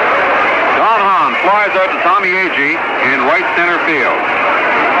 Don Hahn flies out to Tommy Agee in right center field.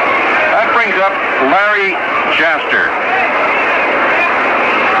 That brings up Larry Jaster.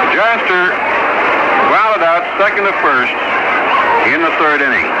 Jaster grounded out second to first in the third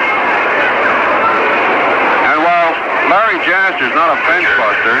inning. And while Larry Jaster's not a bench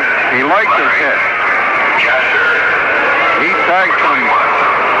buster, he likes his hit. He tagged some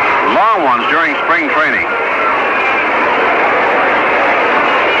long ones during spring training.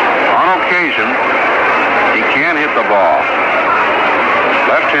 On occasion, he can hit the ball.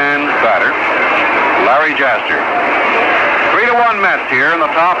 Left-hand batter, Larry Jaster. 3-1 Mets here in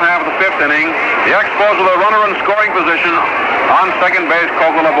the top half of the fifth inning. The Expos with a runner in scoring position on second base,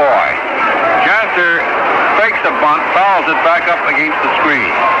 Coco Lavoie. Jaster fakes a bunt, fouls it back up against the screen.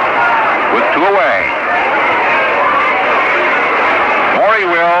 With two away. Maury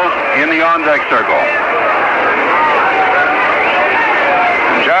Wills in the on-deck circle.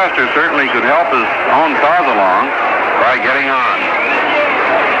 Jaster certainly could help his own cause along by getting on.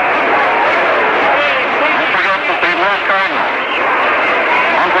 Don't forget the St. Louis Cardinals.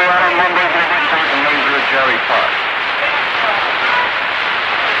 Monday on Monday, they return to Major at Jerry Park.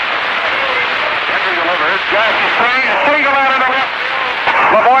 Henry delivers. Jaster swings. Single out into left.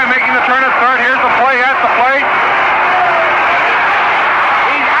 Lavoie making the turn at third. Here's the play at the plate.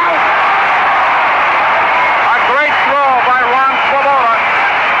 He's out. A great throw by Ron Swoboda.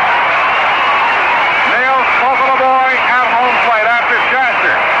 Nails Coco Lavoie at home plate after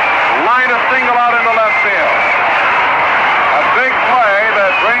Jaster lined a single out into left field. A big play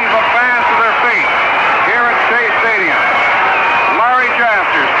that brings the fans to their feet here at Shea Stadium. Larry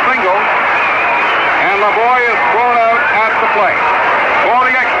Jaster singles, and Lavoie is thrown out at the plate. For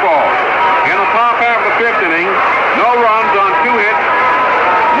the Expos, in the top half of the fifth inning, no runs on 2 hits,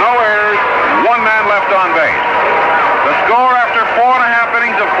 no errors, 1 man left on base. The score after 4.5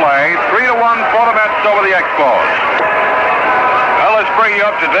 innings of play, 3-1 for the Mets over the Expos. Well, let's bring you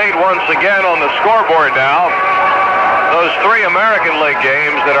up to date once again on the scoreboard now. Those 3 American League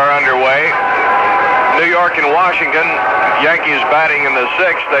games that are underway. New York and Washington, Yankees batting in the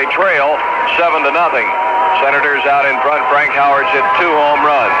 6th. They trail 7-0. Senators out in front. Frank Howard's hit 2 home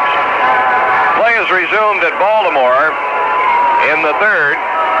runs. Play is resumed at Baltimore in the 3rd.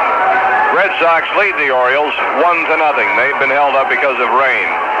 Red Sox lead the Orioles 1-0. They've been held up because of rain.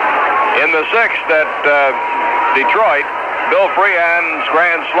 In the 6th at Detroit, Bill Freehand's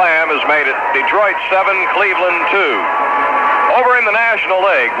grand slam has made it Detroit 7, Cleveland 2. Over in the National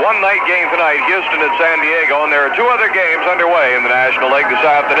League, one night game tonight, Houston at San Diego, and there are 2 other games underway in the National League this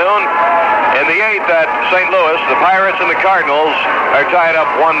afternoon. In the 8th at St. Louis, the Pirates and the Cardinals are tied up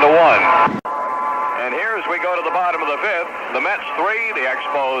 1-1. And here as we go to the bottom of the 5th, the Mets 3, the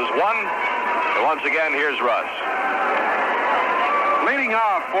Expos 1. And once again, here's Russ. Leading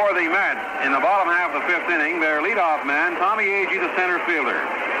off for the Mets in the bottom half of the 5th inning, their leadoff man, Tommy Agee, the center fielder.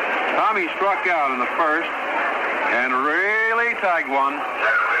 Tommy struck out in the first and really tagged one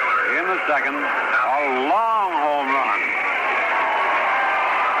in the second. A long home run.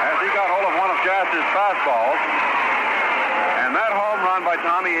 As he got hold of one of Jaster's fastballs. And that home run by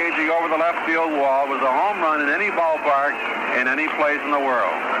Tommy Agee over the left field wall was a home run in any ballpark in any place in the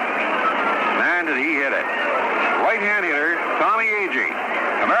world. Man, did he hit it. Right-hand hitter, Tommy Agee.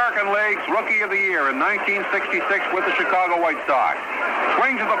 American League's Rookie of the Year in 1966 with the Chicago White Sox.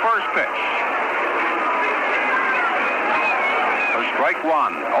 Swings at the first pitch. Strike 1.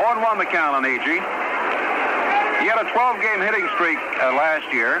 0-1 the count on Agee. He had a 12-game hitting streak last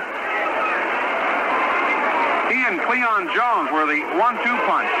year. He and Cleon Jones were the 1-2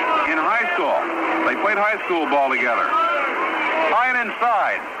 punch in high school. They played high school ball together. High and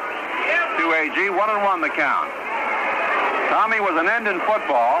inside to Agee. 1-1 the count. Tommy was an end in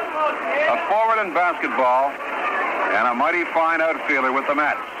football, a forward in basketball, and a mighty fine outfielder with the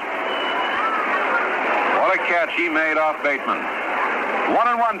Mets. What a catch he made off Bateman.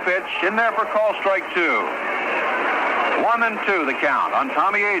 1-1 pitch, in there for call strike 2. 1-2 the count on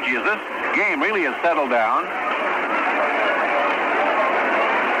Tommy Agee as this game really has settled down.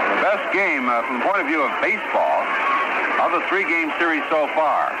 The best game from the point of view of baseball of the 3-game series so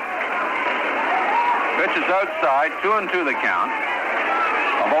far. Pitch is outside, 2-2 the count.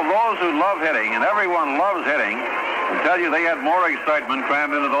 Although those who love hitting, and everyone loves hitting, will tell you they had more excitement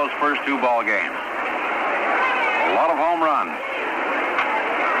crammed into those first 2 ball games. A lot of home runs.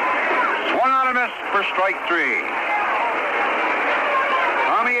 Swung on and missed for strike 3.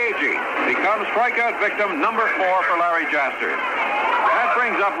 Tommy Agee becomes strikeout victim number 4 for Larry Jasper. That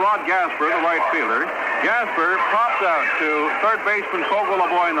brings up Rod Gasper, the right fielder. Gasper pops out to third baseman Coco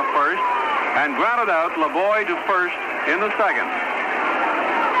LeBoy in the first and grounded out LeBoy to first in the second.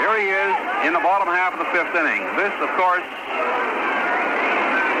 Here he is in the bottom half of the 5th inning. This, of course,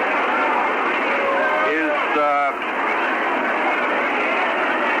 is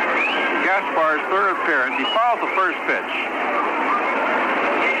Gaspar's third appearance. He fouls the first pitch.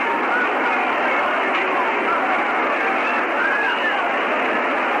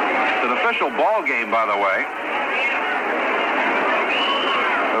 It's an official ball game, by the way.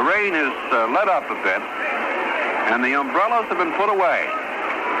 The rain has let up a bit, and the umbrellas have been put away.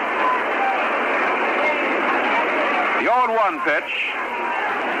 The 0-1 pitch.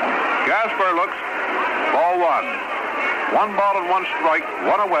 Gaspar looks, ball 1. 1 ball and 1 strike,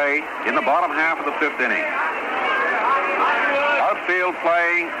 1 away in the bottom half of the 5th inning. Outfield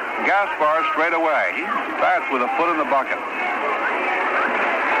playing Gaspar straight away. He bats with a foot in the bucket.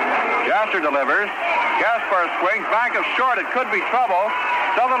 Jasper delivers. Gaspar swings back of short. It could be trouble.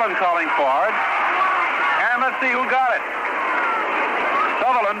 Sutherland calling for it. And let's see who got it.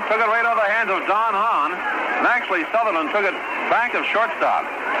 Sutherland took it right out of the hands of Don Hahn. And actually, Sutherland took it back of shortstop,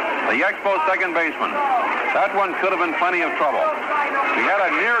 the Expos second baseman. That one could have been plenty of trouble. We had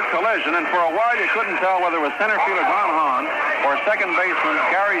a near collision, and for a while you couldn't tell whether it was center fielder Don Hahn or second baseman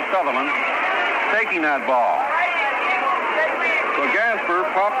Gary Sutherland taking that ball. So Gasper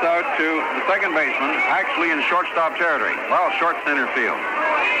pops out to the second baseman, actually in shortstop territory. Well, short center field.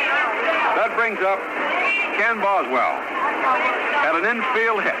 That brings up Ken Boswell. Had an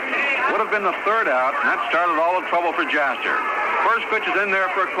infield hit. Would have been the third out, and that started all the trouble for Jasper. First pitch is in there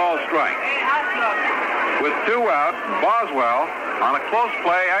for a called strike. With 2 out, Boswell, on a close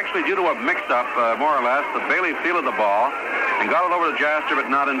play, actually due to a mix-up, more or less, the Bailey fielded the ball and got it over to Jasper, but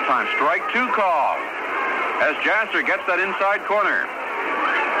not in time. Strike 2 call as Jasper gets that inside corner.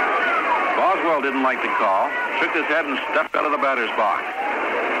 Boswell didn't like the call, shook his head and stepped out of the batter's box.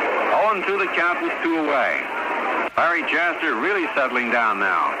 0-2 the count with 2 away. Larry Jasper really settling down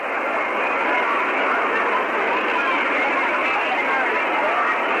now.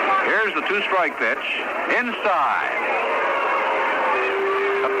 Here's the 2-strike pitch. Inside.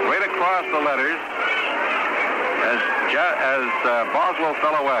 Right across the letters as Boswell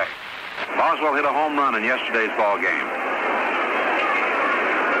fell away. Boswell hit a home run in yesterday's ball game.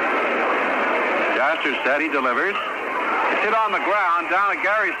 Jasper said he delivers. It's hit on the ground, down to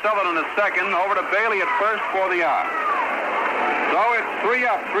Gary Sutherland at second, over to Bailey at first for the out. So it's 3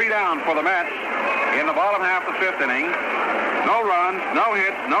 up, 3 down for the Mets in the bottom half of the 5th inning. No runs, no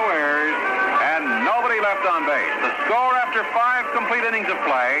hits, no errors, and nobody left on base. The score after 5 complete innings of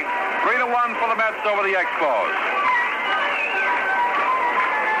play, 3-1 for the Mets over the Expos.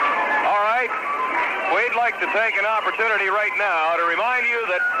 All right. We'd like to take an opportunity right now to remind you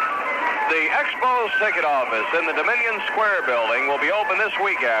that the Expos ticket office in the Dominion Square building will be open this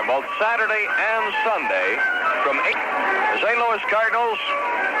weekend, both Saturday and Sunday, from 8. The St. Louis Cardinals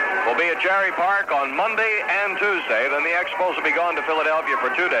will be at Jarry Park on Monday and Tuesday. Then the Expos will be gone to Philadelphia for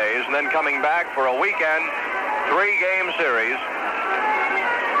 2 days, and then coming back for a weekend 3-game series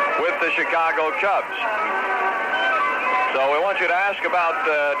with the Chicago Cubs. So we want you to ask about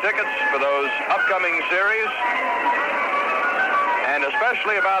tickets for those upcoming series, and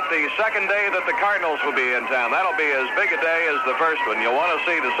especially about the second day that the Cardinals will be in town. That'll be as big a day as the first one. You'll want to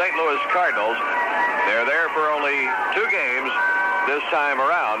see the St. Louis Cardinals. They're there for only 2 games this time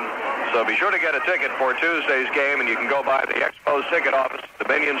around, so be sure to get a ticket for Tuesday's game, and you can go by the Expos ticket office at the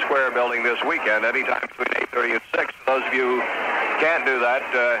Dominion Square building this weekend, anytime between 8:30 and 6. Those of you who can't do that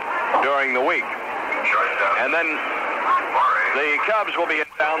during the week. And then the Cubs will be in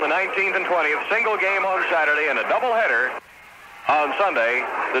town the 19th and 20th, single game on Saturday, and a doubleheader on Sunday,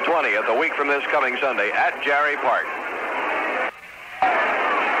 the 20th, a week from this coming Sunday, at Jarry Park.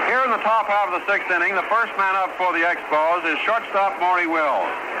 Here in the top half of the 6th inning, the first man up for the Expos is shortstop Maury Wills.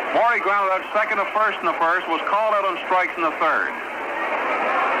 Maury grounded out second to first in the first, was called out on strikes in the third.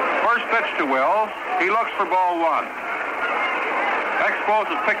 First pitch to Wills. He looks for ball 1. Expos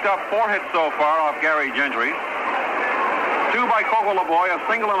has picked up 4 hits so far off Gary Gentry. 2 by Coco LeBoy, a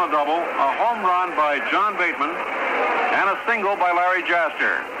single and a double, a home run by John Bateman, and a single by Larry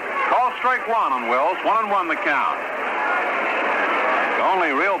Jasper. Call strike 1 on Wills, 1-1 the count. The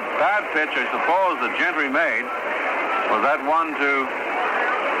only real bad pitch, I suppose, that Gentry made was that one to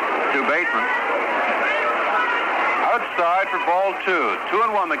Bateman. Outside for ball 2,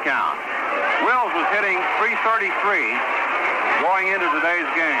 2-1 the count. Wills was hitting .333 going into today's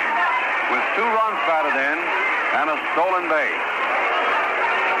game with 2 runs batted in and a stolen base.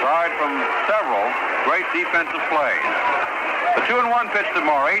 aside from several great defensive plays. The 2-1 pitch to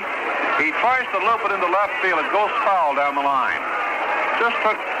Maury. He tries to loop it into left field. It goes foul down the line. Just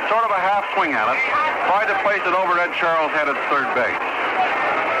took sort of a half swing at it. Tried to place it over Ed Charles' head at third base.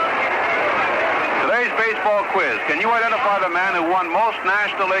 Today's baseball quiz. Can you identify the man who won most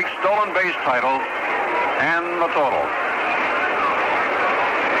National League stolen base titles and the total?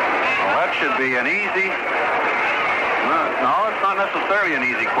 Well, that should be an easy... No, it's not necessarily an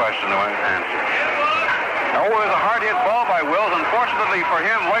easy question to answer. Oh, it was a hard hit ball by Wills. Unfortunately for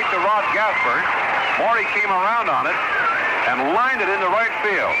him, right to Rod Gasper. Maury came around on it and lined it into right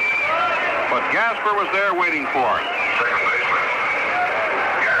field. But Gasper was there waiting for it. Second baseman,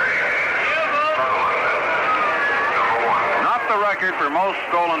 Gary Sutherland, number 1. Not the record for most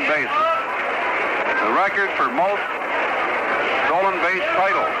stolen bases. The record for most stolen base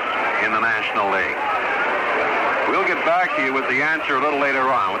titles in the National League. We'll get back to you with the answer a little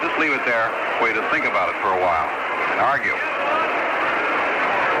later on. We'll just leave it there for you to think about it for a while and argue.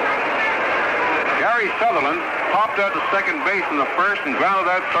 Gary Sutherland popped out to second base in the first and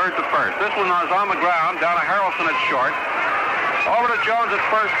grounded out third to first. This one was on the ground, down to Harrelson at short. Over to Jones at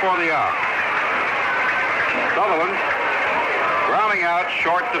first for the out. Sutherland grounding out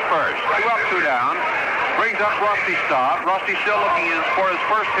short to first. 2 up, 2 down. Brings up Rusty Staub. Rusty still looking for his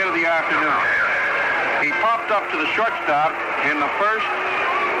first hit of the afternoon. He popped up to the shortstop in the first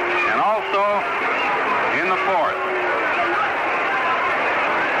and also in the fourth.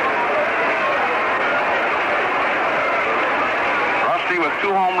 Rusty with 2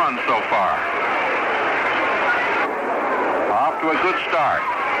 home runs so far. Off to a good start.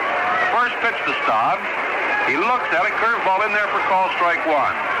 First pitch to Staub. He looks at it, curveball in there for call strike 1.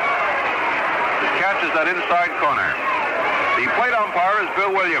 Just catches that inside corner. The plate umpire is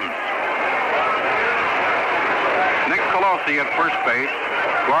Bill Williams. Nick Colosi at first base,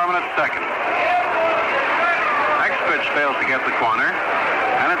 Gorman at second. Next pitch fails to get the corner,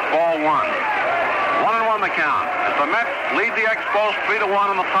 and it's ball 1. 1-1 the count. As the Mets lead the Expos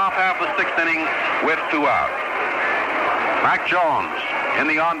 3-1 in the top half of the 6th inning with 2 out. Mac Jones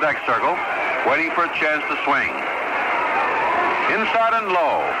in the on-deck circle, waiting for a chance to swing. Inside and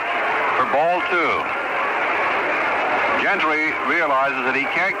low for ball 2. Gentry realizes that he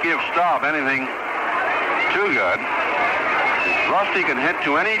can't give Staub anything too good. Rusty can hit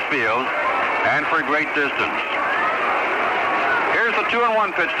to any field and for great distance. Here's the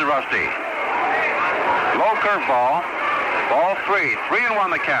 2-1 pitch to Rusty. Low curveball. Ball 3.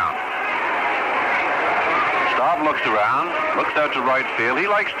 3-1 the count. Staub looks around, looks out to right field. He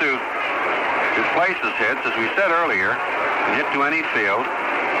likes to place his hits, as we said earlier, and hit to any field.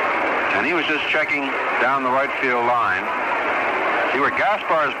 And he was just checking down the right field line. See where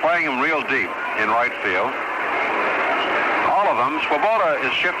Gaspar is playing him real deep in right field. All of them. Swoboda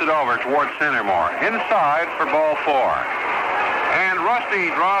is shifted over towards center more. Inside for ball 4. And Rusty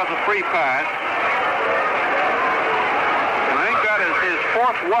draws a free pass. And I think that is his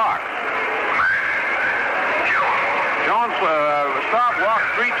 4th walk. Jones Staub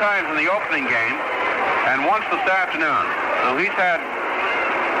walked 3 times in the opening game and once this afternoon. So he's had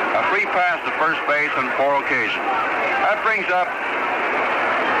a free pass to first base on 4 occasions. That brings up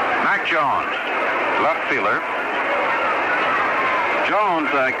Mac Jones, left fielder. Jones,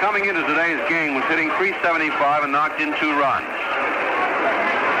 coming into today's game, was hitting .375 and knocked in 2 runs.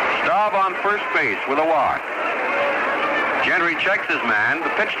 Staub on first base with a walk. Gentry checks his man.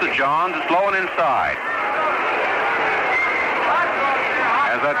 The pitch to Jones is low and inside.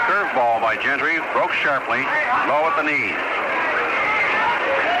 As that curveball by Gentry broke sharply, low at the knees.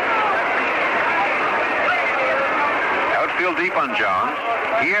 Outfield deep on Jones.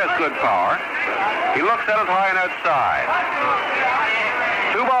 He has good power. He looks at it high and outside.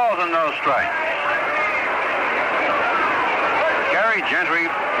 2 balls and no strikes. Gary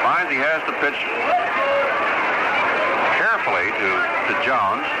Gentry finds he has to pitch carefully to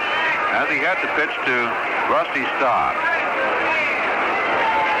Jones, as he had to pitch to Rusty Staub.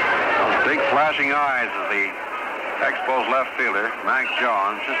 Those big flashing eyes of the Expos left fielder, Mac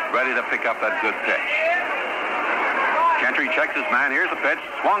Jones, just ready to pick up that good pitch. Gentry checks his man. Here's the pitch.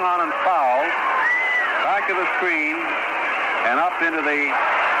 Swung on and fouled. Back of the screen and up into the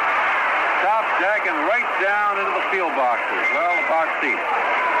top deck and right down into the field boxes. Well, the box seats.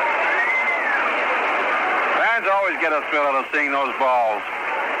 Fans always get a thrill out of seeing those balls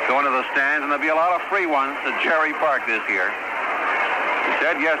go into the stands, and there'll be a lot of free ones at Jerry Park this year. He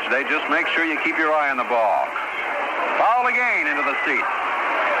said yesterday, just make sure you keep your eye on the ball. Foul again into the seats.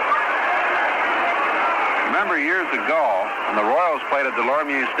 Remember years ago, when the Royals played at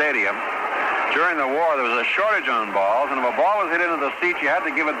Delormier Stadium, during the war, there was a shortage on balls, and if a ball was hit into the seats, you had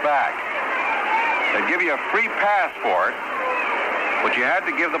to give it back. They'd give you a free pass for it, but you had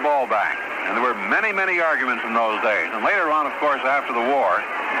to give the ball back. And there were many, many arguments in those days. And later on, of course, after the war,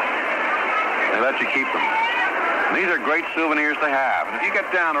 they let you keep them. And these are great souvenirs to have. And if you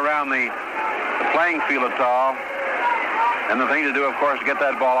get down around the playing field at all, and the thing to do, of course, is get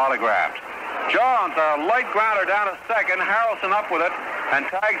that ball autographed. Jones, a light grounder down to second. Harrelson up with it and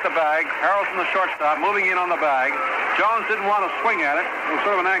tags the bag. Harrelson, the shortstop, moving in on the bag. Jones didn't want to swing at it. It was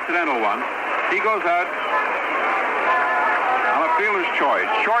sort of an accidental one. He goes out on a fielder's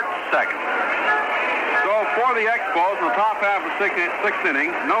choice. Short second. So for the Expos in the top half of the sixth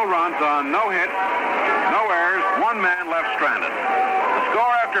inning, no runs on no hits, no errors, one man left stranded. The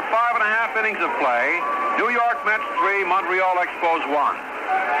score after 5.5 innings of play, New York Mets 3, Montreal Expos 1.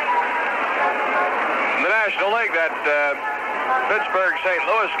 In the National League, that Pittsburgh-St.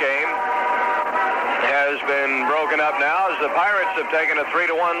 Louis game has been broken up now as the Pirates have taken a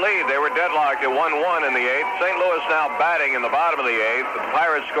 3-1 lead. They were deadlocked at 1-1 in the 8th. St. Louis now batting in the bottom of the 8th. The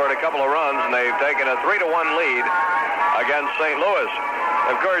Pirates scored a couple of runs, and they've taken a 3-1 lead against St. Louis.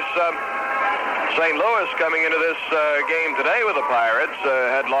 Of course, St. Louis coming into this game today with the Pirates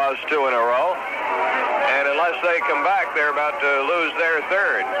had lost 2 in a row. And unless they come back, they're about to lose their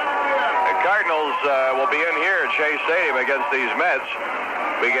third. The Cardinals will be in here at Shea Stadium against these Mets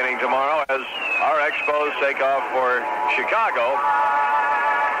beginning tomorrow as our Expos take off for Chicago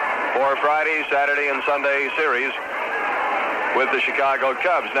for Friday, Saturday, and Sunday series with the Chicago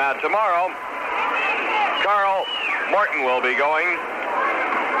Cubs. Now, tomorrow, Carl Morton will be going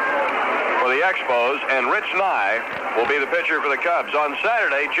for the Expos, and Rich Nye will be the pitcher for the Cubs. On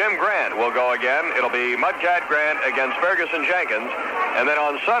Saturday, Jim Grant will go again. It'll be Mudcat Grant against Ferguson Jenkins. And then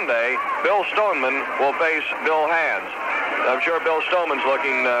on Sunday, Bill Stoneman will face Bill Hands. I'm sure Bill Stoneman's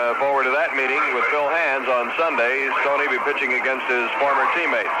looking forward to that meeting with Bill Hands on Sunday. Stoney will be pitching against his former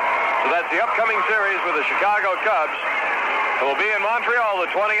teammates. So that's the upcoming series with the Chicago Cubs. It will be in Montreal the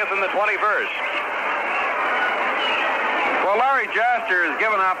 20th and the 21st. Well, Larry Jaster has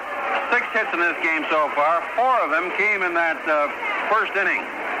given up 6 hits in this game so far. 4 of them came in that first inning.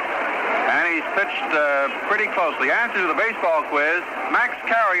 And he's pitched pretty closely. Answer to the baseball quiz, Max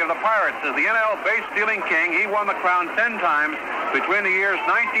Carey of the Pirates is the NL base-stealing king. He won the crown 10 times between the years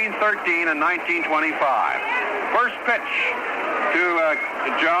 1913 and 1925. First pitch to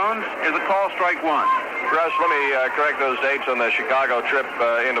Jones is a call, strike 1. Russ, let me correct those dates on the Chicago trip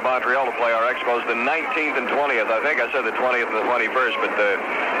into Montreal to play our Expos, the 19th and 20th. I think I said the 20th and the 21st, but the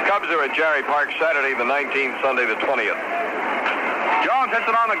Cubs are at Jerry Park Saturday the 19th, Sunday the 20th. Jones hits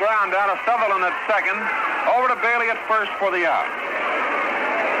it on the ground down to Sutherland at second. Over to Bailey at first for the out.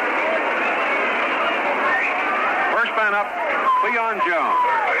 First man up, Leon Jones.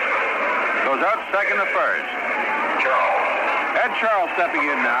 Goes out second to first. Ed Charles stepping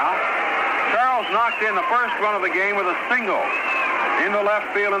in now. Charles knocked in the first run of the game with a single into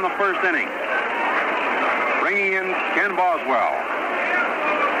left field in the first inning. Bringing in Ken Boswell.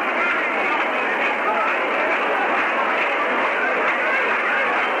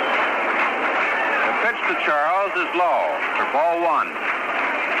 The pitch to Charles is low for ball 1.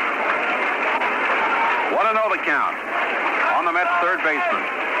 1-0 the count on the Mets third baseman.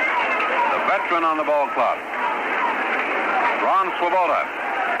 The veteran on the ball club. Ron Swoboda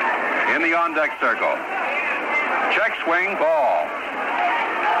in the on-deck circle. Check swing, ball.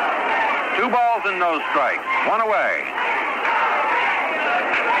 2 balls and no strikes. 1 away.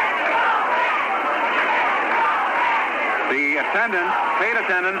 The attendance, paid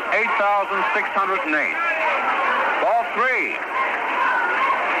attendance, 8,608. Ball 3.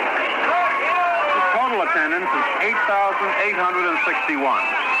 The total attendance is 8,861.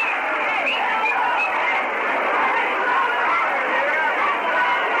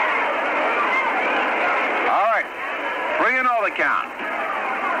 All right, 3-0 the count.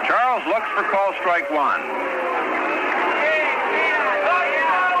 Charles looks for call, strike 1.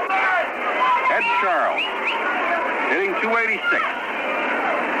 Ed Charles, hitting .286.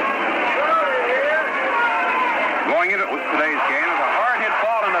 Going into today's game is a hard hit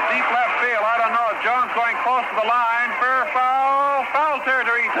ball in the deep left field. I don't know if Jones going close to the line. Fair foul. Foul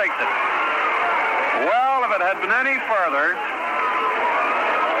territory, he takes it. Well, if it had been any further,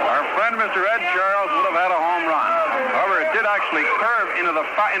 our friend Mr. Ed Charles would have had a home run. However, it did actually curve into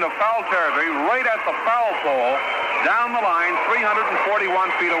foul territory right at the foul pole down the line 341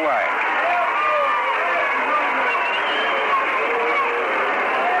 feet away.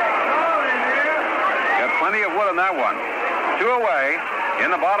 Got plenty of wood on that one. 2 away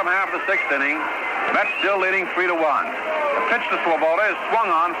in the bottom half of the 6th inning. Mets still leading 3-1. The pitch to Swoboda is swung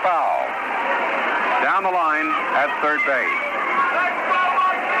on, foul. Down the line at third base.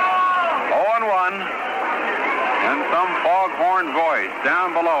 0-1. And some foghorn voice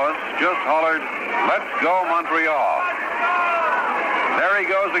down below us just hollered, "Let's go Montreal." There he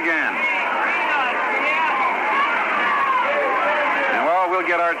goes again. And well, we'll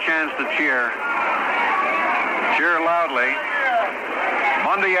get our chance to cheer. Cheer loudly.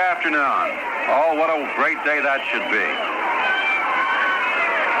 Monday afternoon. Oh, what a great day that should be.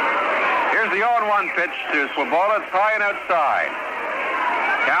 Here's the 0-1 pitch to Swoboda. It's high and outside.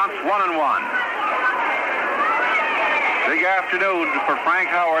 Counts 1-1. Big afternoon for Frank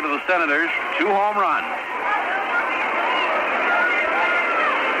Howard of the Senators. 2 home runs.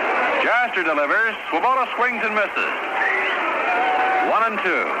 Jaster delivers. Swoboda swings and misses.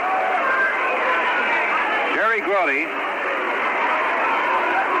 1-2. Jerry Grote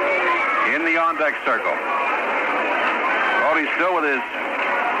in the on-deck circle. Grote still with his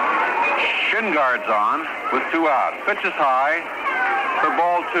shin guards on with 2 outs. Pitch is high for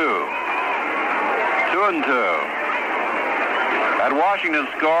ball 2. 2-2. That Washington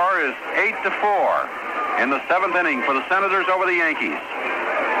score is 8-4 in the 7th inning for the Senators over the Yankees.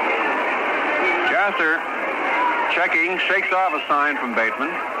 Jaster checking, shakes off a sign from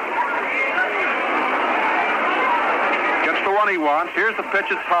Bateman. Gets the one he wants. Here's the pitch.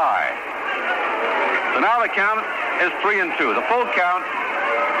 It's high. So now the count is 3-2. The full count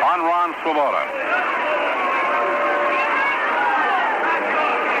on Ron Swoboda.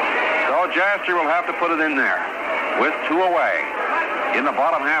 So Jaster will have to put it in there with 2 away in the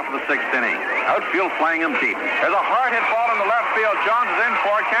bottom half of the 6th inning. Outfield playing him deep. There's a hard hit ball in the left field. Jones is in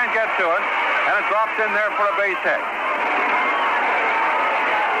for it, can't get to it, and it drops in there for a base hit.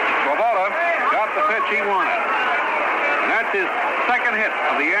 Swoboda got the pitch he wanted. And that's his 2nd hit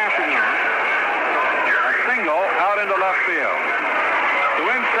of the afternoon. A single out into left field. To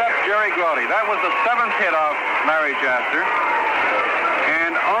intercept Jerry Grote. That was the 7th hit of Larry Jaster,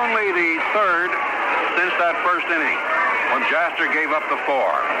 and only the 3rd since that 1st inning, when Jaster gave up the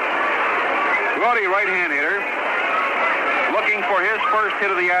 4. Grote, right-hand hitter, looking for his 1st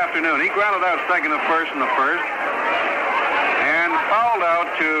hit of the afternoon. He grounded out second to first in the 1st, and fouled out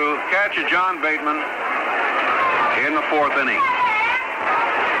to catcher John Bateman in the 4th inning.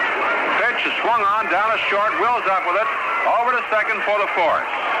 Pitch is swung on, down a short, Will's up with it, over to second for the 4th.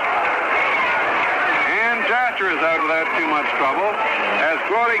 And Jaster is out without too much trouble, as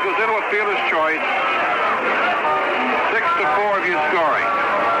Grote goes into a fielder's choice. 6-4 of you scoring.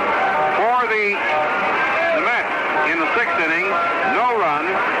 For the Mets in the 6th inning, no run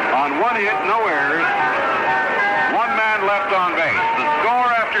on 1 hit, no errors, 1 man left on base. The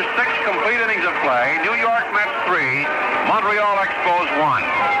score after 6 complete innings of play: New York Mets 3, Montreal Expos 1.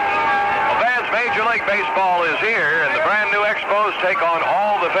 Fans, Major League Baseball is here, and the brand new Expos take on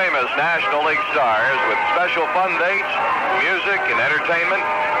all the famous National League stars with special fun dates, music, and entertainment.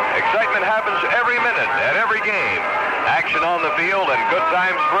 Excitement happens every minute at every game. Action on the field and good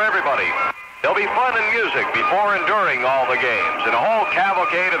times for everybody. There'll be fun and music before and during all the games, and a whole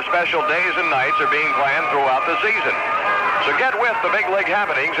cavalcade of special days and nights are being planned throughout the season. So get with the big league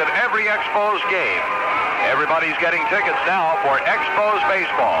happenings at every Expos game. Everybody's getting tickets now for Expos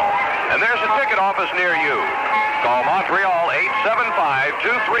Baseball, and there's a ticket office near you. Call Montreal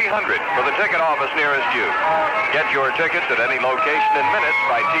 875-2300 for the ticket office nearest you. Get your tickets at any location in minutes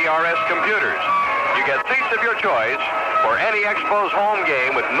by TRS computers. You get seats of your choice for any Expos home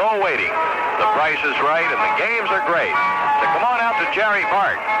game with no waiting. The price is right and the games are great. So come on out to Jerry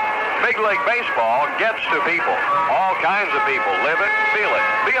Park. Big League Baseball gets to people. All kinds of people live it, feel it.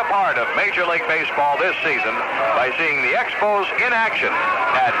 Be a part of Major League Baseball this season by seeing the Expos in action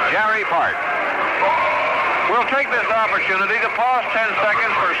at Jerry Park. We'll take this opportunity to pause 10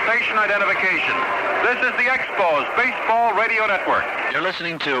 seconds for station identification. This is the Expos Baseball Radio Network. You're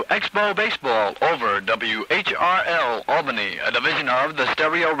listening to Expo Baseball over WHRL Albany, a division of the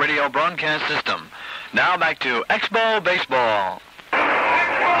Stereo Radio Broadcast System. Now back to Expo Baseball. All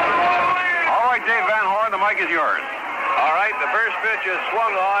right, Dave Van Horn, the mic is yours. All right, the first pitch is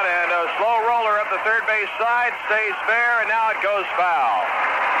swung on, and a slow roller up the third base side, stays fair, and now it goes foul.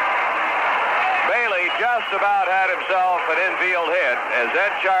 Bailey just about had himself an infield hit as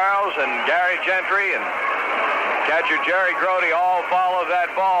Ed Charles and Gary Gentry and catcher Jerry Grote all followed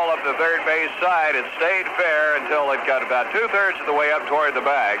that ball up the third base side. It stayed fair until it got about 2/3 of the way up toward the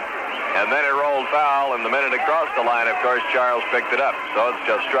bag, and then it rolled foul, and the minute it crossed the line, of course, Charles picked it up. So it's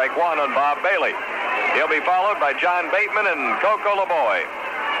just strike one on Bob Bailey. He'll be followed by John Bateman and Coco LeBoy.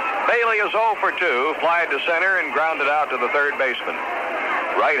 Bailey is 0 for 2, flied to center and grounded out to the third baseman.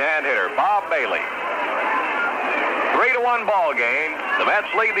 right-hand hitter, Bob Bailey. 3-1 ball game. The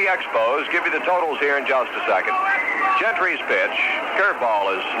Mets lead the Expos. Give you the totals here in just a second. Gentry's pitch.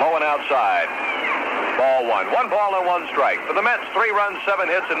 Curveball is low and outside. Ball 1. 1 ball and 1 strike. For the Mets, 3 runs, 7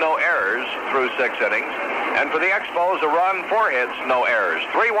 hits, and no errors through 6 innings. And for the Expos, a run, 4 hits, no errors.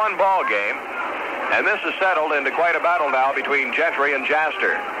 3-1 ball game. And this is settled into quite a battle now between Gentry and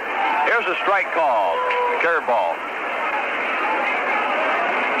Jaster. Here's a strike call. Curveball.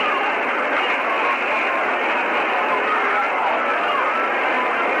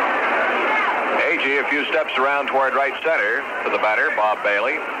 A few steps around toward right center for the batter, Bob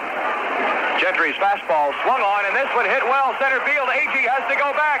Bailey. Gentry's fastball swung on, and this one hit well center field. Agee has to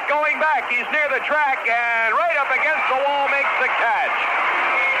go back, going back. He's near the track, and right up against the wall makes the catch.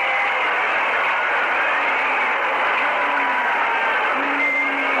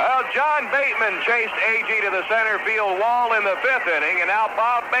 Well, John Bateman chased Agee to the center field wall in the 5th inning, and now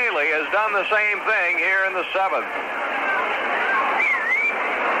Bob Bailey has done the same thing here in the 7th.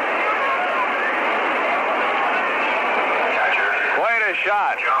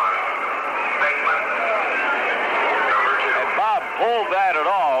 Shot. If Bob pulled that at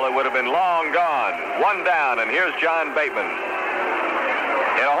all, it would have been long gone. 1 down, and here's John Bateman.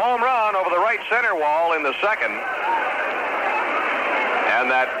 Hit a home run over the right center wall in the 2nd. And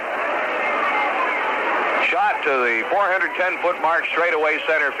that shot to the 410-foot mark straight away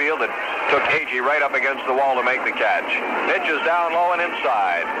center field that took Agee right up against the wall to make the catch. Pitch is down low and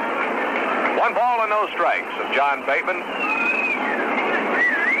inside. 1 ball and no strikes of John Bateman.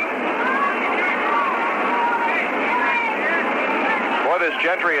 This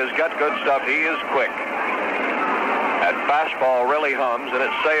Gentry has got good stuff. He is quick. That fastball really hums, and it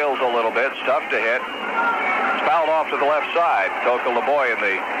sails a little bit. It's tough to hit. It's fouled off to the left side. Coco LeBoy in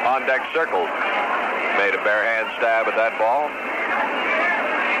the on-deck circle made a bare hand stab at that ball.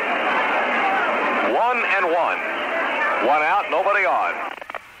 1-1. 1 out, nobody on.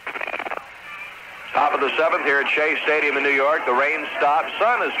 Top of the 7th here at Shea Stadium in New York. The rain stopped.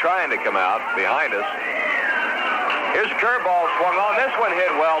 Sun is trying to come out behind us. Here's a curveball swung on. This one hit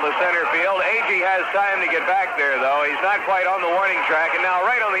well to center field. Agee has time to get back there, though. He's not quite on the warning track, and now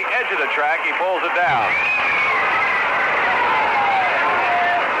right on the edge of the track, he pulls it down.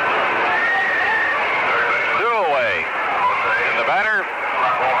 Two away. And the batter,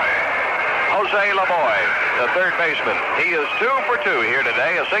 Jose LeBoy, the third baseman. He is 2 for 2 here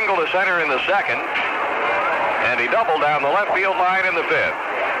today. A single to center in the 2nd, and he doubled down the left field line in the 5th.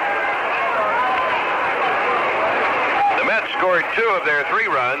 The Mets scored 2 of their 3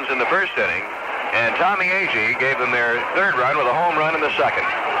 runs in the 1st inning, and Tommy Agee gave them their 3rd run with a home run in the 2nd.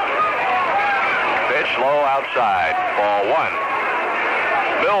 Pitch low outside, ball 1.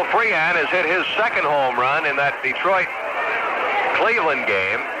 Bill Freehan has hit his 2nd home run in that Detroit-Cleveland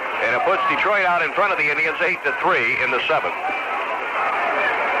game, and it puts Detroit out in front of the Indians 8-3 in the 7th.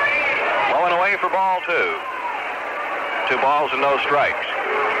 Blowing away for ball 2. 2 balls and no strikes.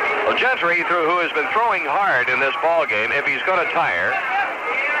 Well, Gentry, who has been throwing hard in this ball game, if he's going to tire,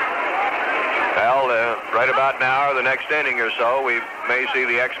 well, right about now or the next inning or so, we may see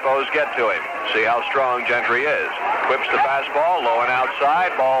the Expos get to him. See how strong Gentry is. Whips the fastball, low and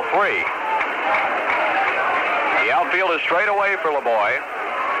outside, ball 3. The outfield is straight away for LeBoy.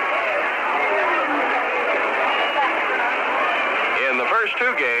 In the first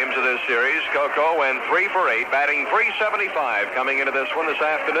 2 games of this series, Coco went 3 for 8, batting .375 coming into this one this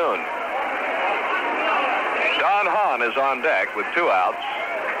afternoon. Don Hahn is on deck with 2 outs.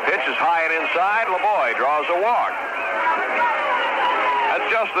 Pitch is high and inside. LeBoy draws a walk.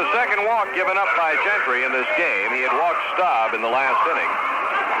 That's just the 2nd walk given up by Gentry in this game. He had walked Staub in the last inning.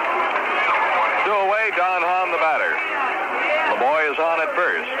 2 away, Don Hahn the batter. LeBoy is on at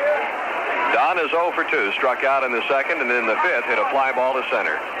first. Don is 0 for 2, struck out in the 2nd, and in the 5th hit a fly ball to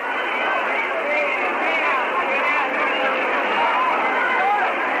center.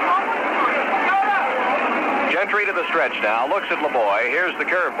 Gentry to the stretch now, looks at LeBoy. Here's the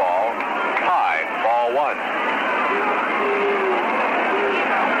curveball. High, ball 1.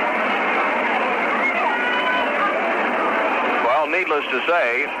 Well, needless to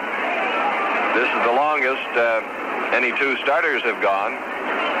say, this is the longest any 2 starters have gone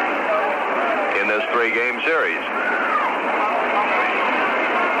in this 3-game series.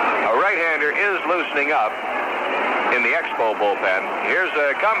 A right-hander is loosening up in the Expo bullpen. Here's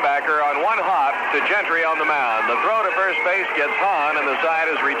a comebacker on 1 hop to Gentry on the mound. The throw to first base gets Hahn, and the side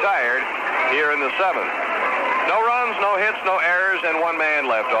is retired here in the 7th. No runs, no hits, no errors, and 1 man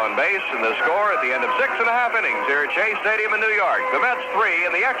left on base. And the score at the end of 6.5 innings here at Shea Stadium in New York. The Mets 3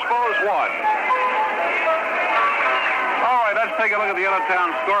 and the Expos 1. All right, let's take a look at the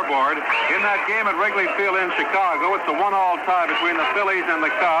out-of-town scoreboard. In that game at Wrigley Field in Chicago, it's a 1-all tie between the Phillies and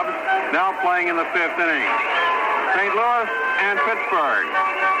the Cubs, now playing in the 5th inning. St. Louis and Pittsburgh.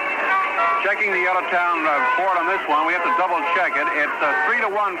 Checking the out-of-town board on this one, we have to double-check it. It's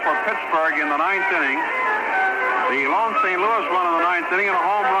 3-1 for Pittsburgh in the 9th inning. The lone St. Louis run in the 9th inning and a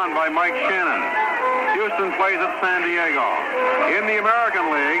home run by Mike Shannon. Houston plays at San Diego. In the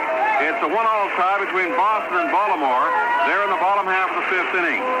American League, it's a 1-all tie between Boston and Baltimore. They're in the bottom half of the 5th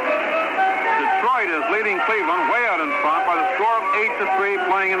inning. Detroit is leading Cleveland way out in front by the score of 8-3,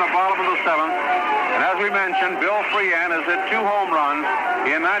 playing in the bottom of the 7th. And as we mentioned, Bill Freehan has hit 2 home runs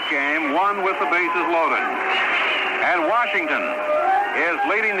in that game, one with the bases loaded. And Washington is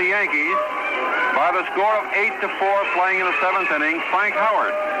leading the Yankees by the score of 8-4, playing in the 7th inning. Frank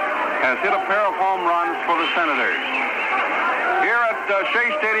Howard has hit a pair of home runs for the Senators. Here at Shea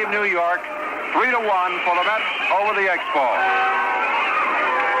Stadium, New York, 3-1 for the Mets over the Expos.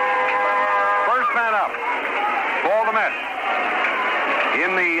 First man up for the Mets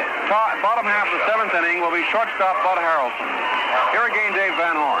in the bottom half of the 7th inning will be shortstop Bud Harrelson. Here again, Dave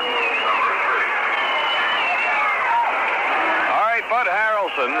Van Horn. All right, Bud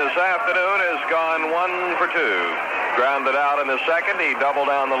Harrelson this afternoon has gone 1 for 2. Grounded out in the 2nd. He doubled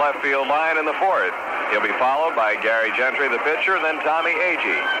down the left field line in the 4th. He'll be followed by Gary Gentry, the pitcher, and then Tommy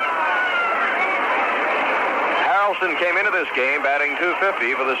Agee. Harrelson came into this game batting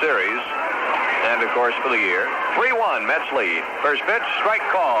 .250 for the series, and of course for the year. 3-1, Mets lead. First pitch, strike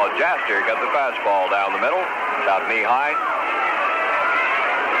call. Jaster got the fastball down the middle, about knee high.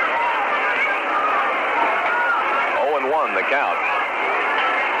 0-1 the count.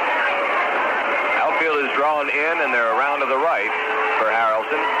 Outfield is drawn in, and they're around to the right for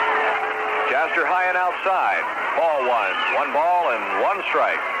Harrelson. Jaster high and outside. Ball 1. 1 ball and 1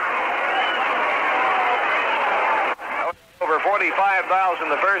 strike. Over 45,000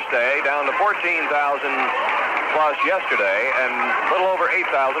 the first day, down to 14,000 plus yesterday, and a little over 8,000,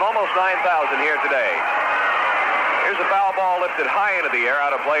 almost 9,000 here today. Here's a foul ball lifted high into the air,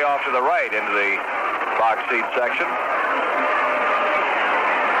 out of play off to the right into the box seat section.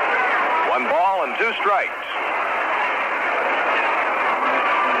 1 ball and 2 strikes.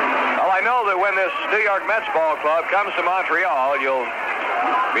 Well, I know that when this New York Mets ball club comes to Montreal, you'll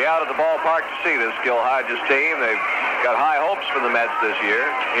be out at the ballpark to see this Gil Hodges team. They've got high hopes for the Mets this year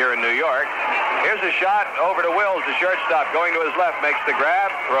here in New York. Here's a shot over to Wills, the shortstop, going to his left, makes the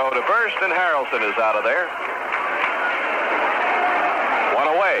grab, throw to first, and Harrelson is out of there.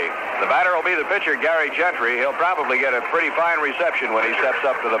 1 away. The batter will be the pitcher, Gary Gentry. He'll probably get a pretty fine reception when he steps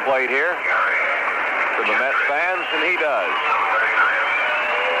up to the plate here to the Mets fans, and he does.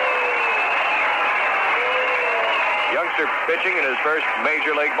 Youngster pitching in his first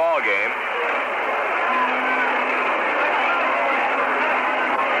major league ball game.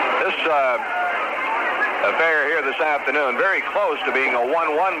 This affair here this afternoon, very close to being a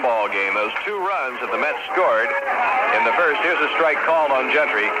 1-1 ball game. Those 2 runs that the Mets scored in the first. Here's a strike called on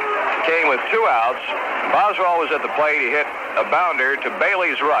Gentry. Came with 2 outs. Boswell was at the plate. He hit a bounder to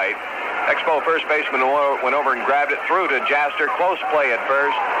Bailey's right. Expo first baseman went over and grabbed it through to Jaster. Close play at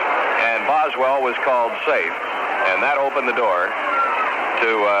first, and Boswell was called safe. And that opened the door to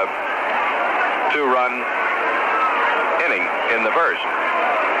a 2-run inning in the first.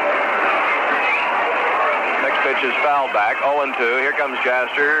 Next pitch is fouled back, 0-2. Here comes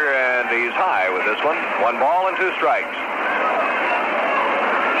Jaster, and he's high with this one. 1 ball and 2 strikes.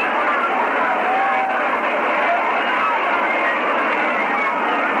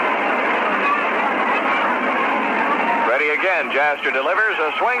 Again, Jaster delivers a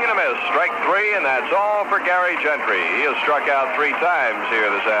swing and a miss. Strike 3, and that's all for Gary Gentry. He has struck out 3 times here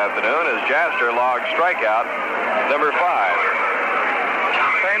this afternoon as Jaster logged strikeout number 5.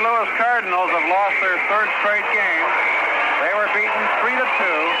 St. Louis Cardinals have lost their 3rd straight game. They were beaten 3-2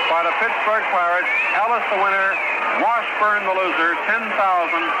 by the Pittsburgh Pirates. Ellis the winner, Washburn the loser. 10,000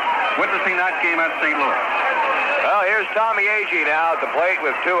 witnessing that game at St. Louis. Well, here's Tommy Agee now at the plate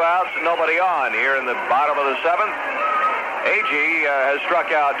with 2 outs and nobody on here in the bottom of the 7th. Agee has struck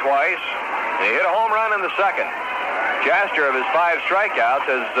out twice. He hit a home run in the 2nd. Jaster, of his 5 strikeouts,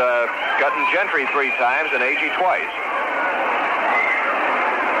 has gotten Gentry 3 times and Agee twice.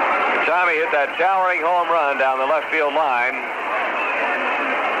 Tommy hit that towering home run down the left field line.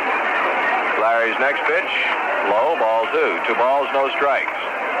 Larry's next pitch, low, ball 2. 2 balls, no strikes.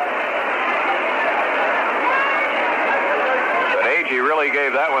 But Agee really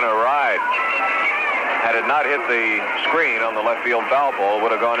gave that one a ride. Had it not hit the screen on the left field foul pole, would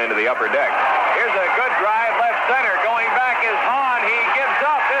have gone into the upper deck. Here's a good drive left center. Going back is Hahn. He gives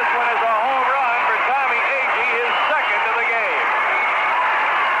up. This one is a home run for Tommy Agee, his 2nd of the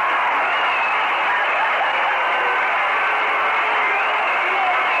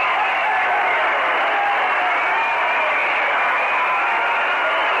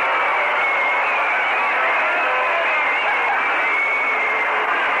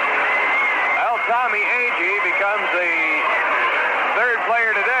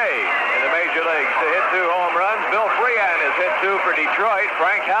player today in the major leagues to hit 2 home runs. Bill Freehan has hit 2 for Detroit.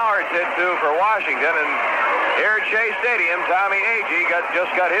 Frank Howard's hit 2 for Washington. And here at Shea Stadium, Tommy Agee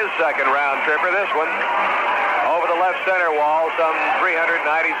just got his second round tripper. This one over the left center wall, some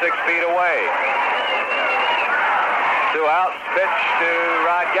 396 feet away. 2 outs, pitch to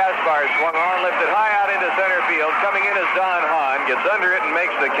Rod Gaspar, swung on, lifted high out into center field. Coming in is Don Hahn, gets under it and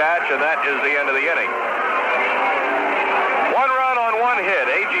makes the catch, and that is the end of the inning. 1 run on 1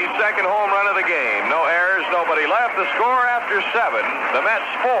 hit, Agee's second home run of the game. No errors, nobody left. The score after 7, the Mets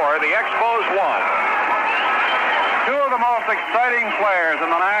 4, the Expos 1. 2 of the most exciting players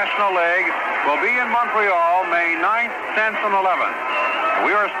in the National League will be in Montreal May 9th, 10th, and 11th.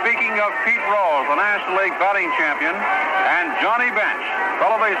 We are speaking of Pete Rose, the National League batting champion, and Johnny Bench,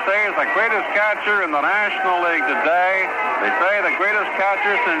 fellow they say is the greatest catcher in the National League today. They say the greatest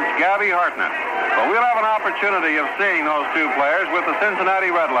catcher since Gabby Hartnett. But we'll have an opportunity of seeing those 2 players with the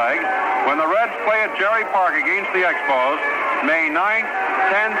Cincinnati Redlegs when the Reds play at Jerry Park against the Expos May 9th,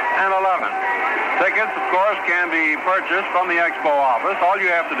 10th, and 11th. Tickets, of course, can be purchased from the Expo office. All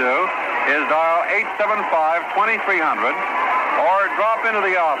you have to do is dial 875-2300 or drop into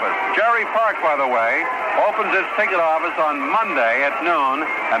the office. Jerry Park, by the way, opens its ticket office on Monday at noon,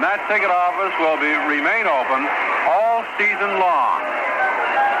 and that ticket office will remain open all season long.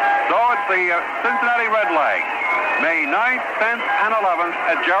 So it's the Cincinnati Redlegs, May 9th, 10th, and 11th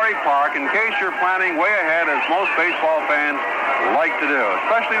at Jerry Park, in case you're planning way ahead, as most baseball fans like to do,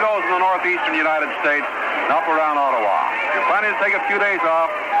 especially those in the northeastern United States and up around Ottawa. If you're planning to take a few days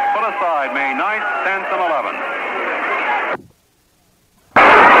off, put aside May 9th, 10th, and 11th.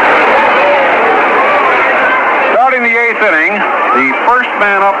 Starting the 8th inning, the first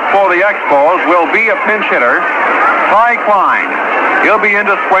man up for the Expos will be a pinch hitter, Ty Klein. He'll be in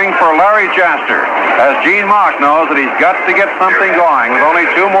to swing for Larry Jaster, as Gene Mock knows that he's got to get something going with only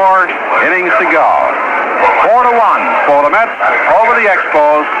 2 more innings to go. 4-1 for the Mets over the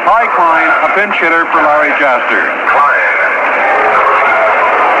Expos. Ty Klein, a pinch hitter for Larry Jaster.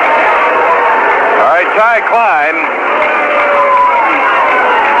 All right, Ty Klein,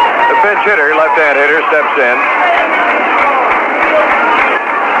 the pinch hitter, left-hand hitter, steps in.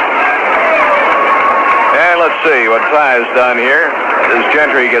 And let's see what Ty's done here as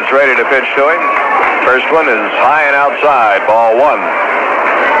Gentry gets ready to pitch to him. First one is high and outside, ball 1.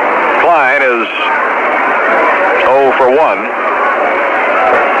 Klein is 0 for 1.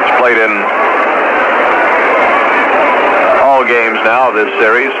 He's played in all games now of this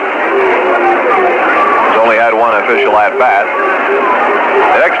series. He's only had 1 official at-bat.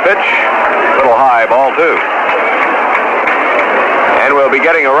 The next pitch, little high, ball 2. And we'll be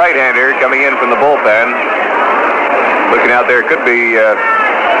getting a right-hander coming in from the bullpen. Looking out there could be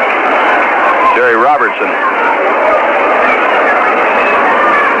Jerry Robertson.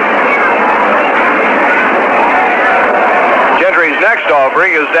 Gentry's next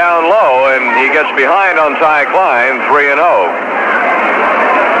offering is down low, and he gets behind on Ty Klein, 3-0.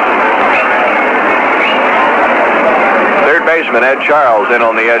 Third baseman Ed Charles in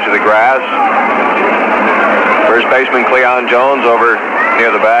on the edge of the grass. First baseman Cleon Jones over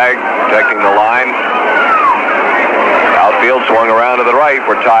near the bag, protecting the line. Outfield swung around to the right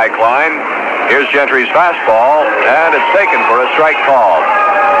for Ty Klein. Here's Gentry's fastball, and it's taken for a strike call.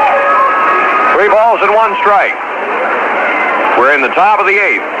 3 balls and 1 strike. We're in the top of the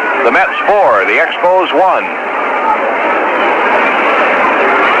 8th. The Mets 4, the Expos 1.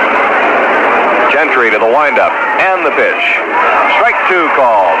 Gentry to the windup and the pitch. Strike 2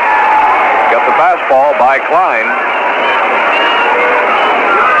 called. Got the fastball by Klein.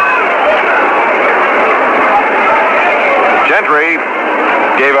 Gentry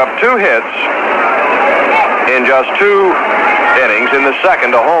gave up 2 hits in just 2 innings. In the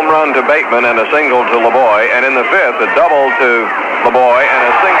second, a home run to Bateman and a single to LeBoy. And in the 5th, a double to LeBoy and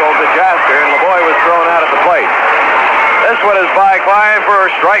a single to Jaster. And LeBoy was thrown out at the plate. This one is by Klein for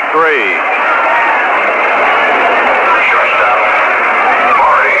strike 3.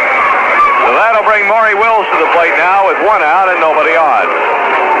 So that'll bring Maury Wills to the plate now with 1 out and nobody on.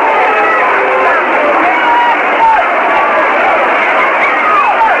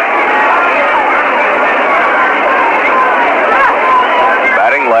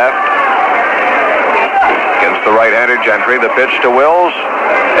 Batting left against the right-hander Gentry. The pitch to Wills.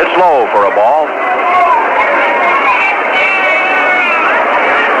 It's low for a ball.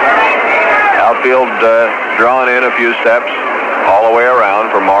 Outfield drawn in a few steps all the way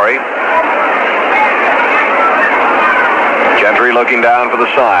around for Maury. Gentry looking down for the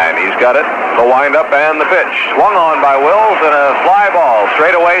sign. He's got it. The windup and the pitch. Swung on by Wills and a fly ball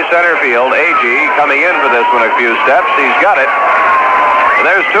straight away center field. Agee coming in for this one a few steps. He's got it. And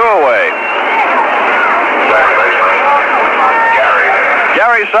there's 2 away. Second baseman, Gary.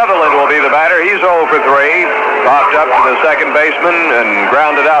 Gary Sutherland will be the batter. He's 0 for 3. Popped up to the second baseman and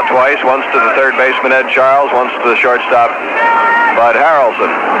grounded out twice. Once to the third baseman, Ed Charles. Once to the shortstop, Bud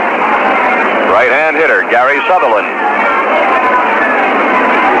Harrelson. Right-hand hitter, Gary Sutherland.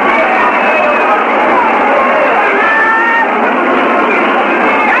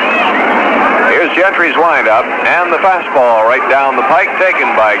 Here's Gentry's windup, and the fastball right down the pike,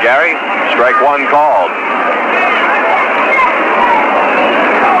 taken by Gary. Strike 1 called.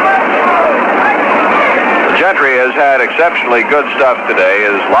 Gentry has had exceptionally good stuff today.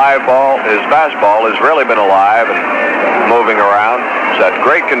 His fastball has really been alive and moving around. He's had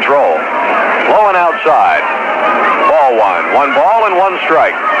great control. Blowing outside. Ball 1. 1 ball and 1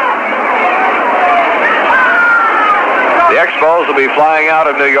 strike. The Expos will be flying out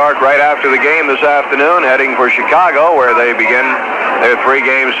of New York right after the game this afternoon, heading for Chicago, where they begin their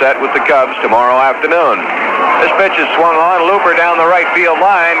 3-game set with the Cubs tomorrow afternoon. This pitch is swung on. Looper down the right field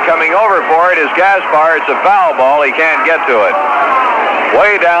line. Coming over for it is Gaspar. It's a foul ball. He can't get to it.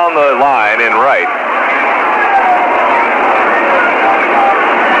 Way down the line in right.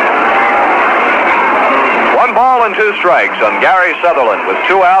 One ball and 2 strikes on Gary Sutherland with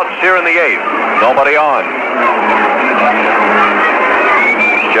 2 outs here in the 8th. Nobody on.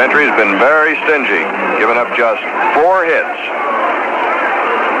 Gentry's been very stingy, giving up just 4 hits.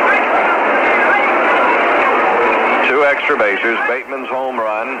 2 extra bases, Bateman's home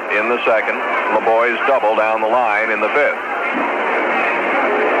run in the 2nd, LeBoy's double down the line in the 5th.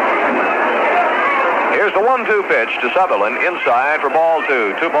 Here's the 1-2 pitch to Sutherland, inside for ball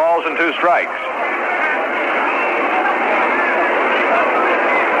 2. 2 balls and 2 strikes.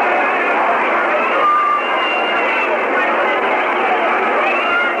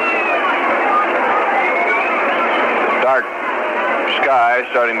 Dark sky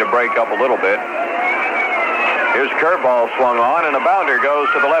starting to break up a little bit. Here's a curveball swung on, and a bounder goes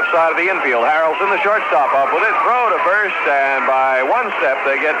to the left side of the infield. Harrelson, the shortstop, up with it. Throw to first, and by 1 step,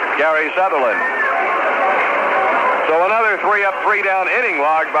 they get Gary Sutherland. So another 3-up, 3-down inning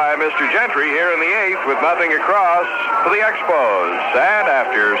logged by Mr. Gentry here in the 8th with nothing across for the Expos. And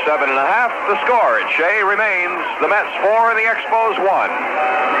after 7.5, the score at Shea remains the Mets 4 and the Expos 1.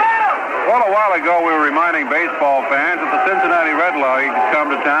 Well, a while ago, we were reminding baseball fans that the Cincinnati Red League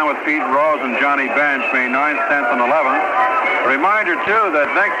come to town with Pete Rose and Johnny Bench May 9th, 10th, and 11th. A reminder, too, that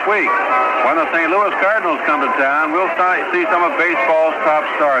next week, when the St. Louis Cardinals come to town, we'll see some of baseball's top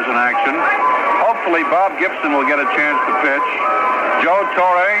stars in action. Hopefully, Bob Gibson will get a chance to pitch. Joe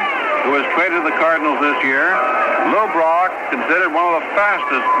Torre, who was traded to the Cardinals this year. Lou Brock, considered one of the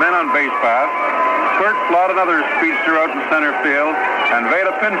fastest men on base path. Kurt Flood, another speedster out in center field, and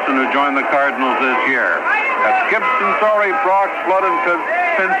Veda Pinson, who joined the Cardinals this year. That's Gibson, Torrey, Brock, Flood, and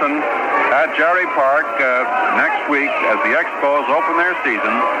Pinson at Jarry Park next week as the Expos open their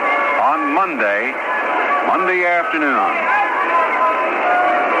season on Monday afternoon.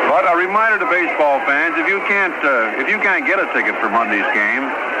 But a reminder to baseball fans, if you can't get a ticket for Monday's game,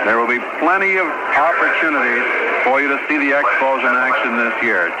 there will be plenty of opportunities for you to see the Expos in action this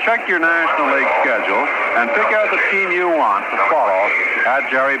year. Check your National League schedule and pick out the team you want to follow at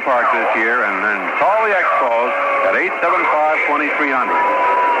Jarry Park this year, and then call the Expos at 875-2300.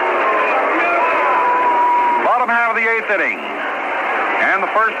 Bottom half of the 8th inning, and the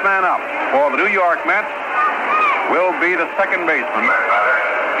first man up for the New York Mets will be the second baseman,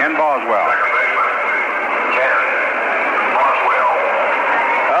 Ken Boswell.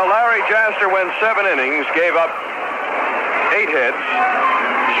 Larry Jaster went 7 innings, gave up 8 hits,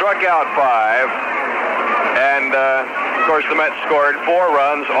 struck out 5, and of course the Mets scored 4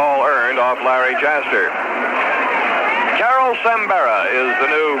 runs, all earned off Larry Jaster. Carol Sambera is the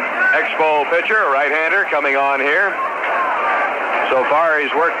new Expo pitcher, a right-hander coming on here. So far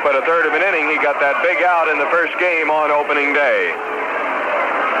he's worked but a third of an inning. He got that big out in the first game on opening day.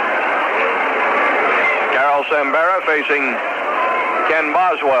 Carol Sambera facing Ken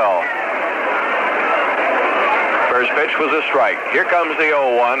Boswell. First pitch was a strike. Here comes the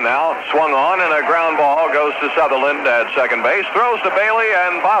 0-1 now. Swung on, and a ground ball goes to Sutherland at second base. Throws to Bailey,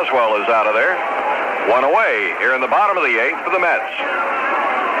 and Boswell is out of there. 1 away here in the bottom of the 8th for the Mets.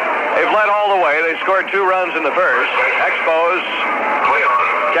 They've led all the way. They scored 2 runs in the first. Expos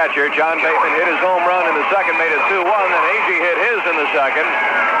catcher John Bateman hit his home run in the second, made it 2-1, and Agee hit his in the second.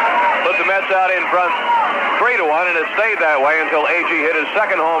 Put the Mets out in front 3-1, and it stayed that way until Agee hit his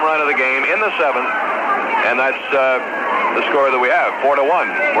second home run of the game in the 7th. And that's the score that we have, 4-1.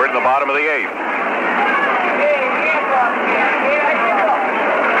 We're in the bottom of the 8th.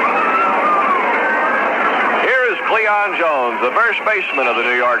 Here is Cleon Jones, the first baseman of the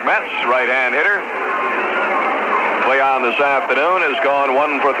New York Mets, right-hand hitter. Cleon this afternoon has gone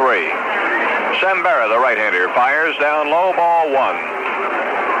 1 for 3. Sembera, the right-hander, fires down low, ball 1.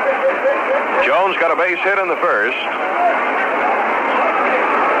 Jones got a base hit in the first.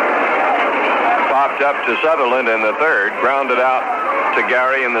 Popped up to Sutherland in the third, grounded out to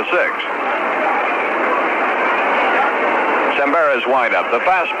Gary in the sixth. Sembera's windup, the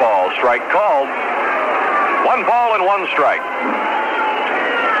fastball, strike called. 1 ball and 1 strike.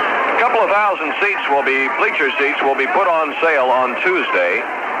 A couple of thousand bleacher seats will be put on sale on Tuesday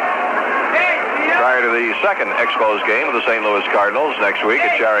prior to the second Expos game of the St. Louis Cardinals next week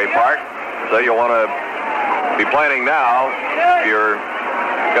at Cherry Park. So you'll want to be planning now if you're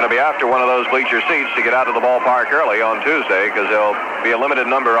going to be after one of those bleacher seats to get out of the ballpark early on Tuesday, because there'll be a limited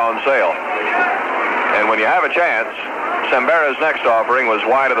number on sale. And when you have a chance, Sembera's next offering was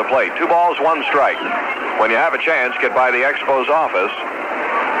wide of the plate. 2 balls, 1 strike. When you have a chance, get by the Expos office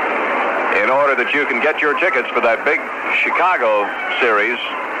in order that you can get your tickets for that big Chicago series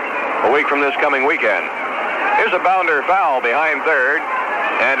a week from this coming weekend. Here's a bounder foul behind third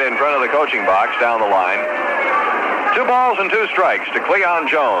and in front of the coaching box down the line. 2 balls and 2 strikes to Cleon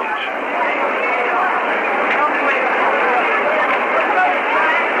Jones.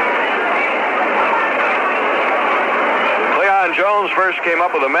 Cleon Jones first came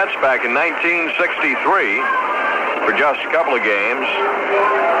up with the Mets back in 1963 for just a couple of games.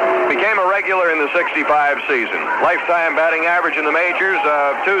 Became a regular in the 65 season. Lifetime batting average in the majors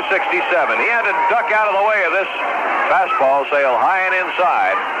of .267. He had to duck out of the way of this fastball, sail high and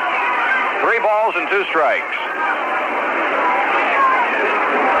inside. 3 balls and 2 strikes.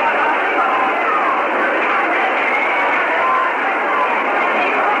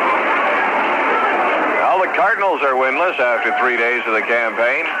 Well, the Cardinals are winless after 3 days of the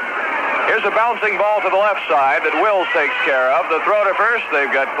campaign. Here's a bouncing ball to the left side that Wills takes care of. The throw to first,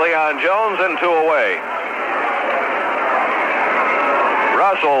 they've got Cleon Jones and 2 away.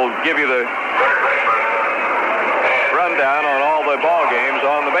 Russ will give you the rundown on all the ball games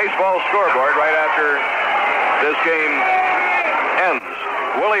on the baseball scoreboard right after this game ends.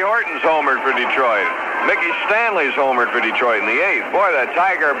 Willie Horton's homered for Detroit. Mickey Stanley's homered for Detroit in the 8th. Boy, the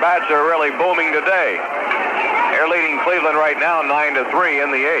Tiger bats are really booming today. They're leading Cleveland right now 9-3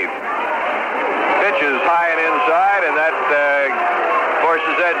 in the 8th. Pitches high and inside, and that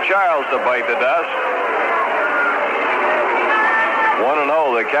forces Ed Charles to bite the dust.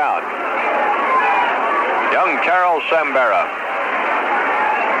 1-0 the count. Young Carol Sembera.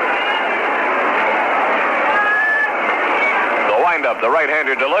 The windup, the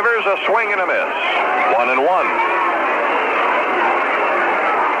right-hander delivers a swing and a miss. 1-1.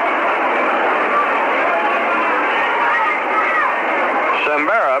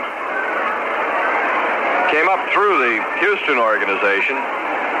 Sembera came up through the Houston organization.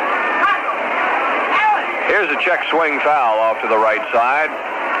 Here's a check swing foul off to the right side.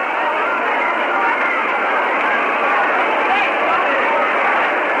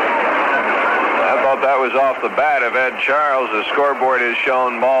 I thought that was off the bat of Ed Charles. The scoreboard has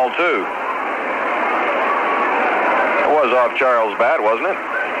shown ball 2. It was off Charles' bat, wasn't it?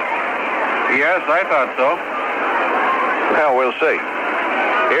 Yes, I thought so. Well, we'll see.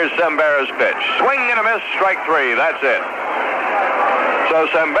 Here's Sembera's pitch. Swing and a miss, strike 3. That's it. So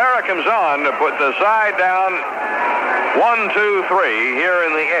Sembera comes on to put the side down 1, 2, 3 here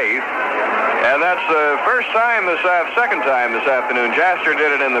in the 8th. And that's the second time this afternoon. Jaster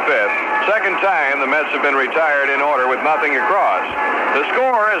did it in the 5th. Second time the Mets have been retired in order with nothing across. The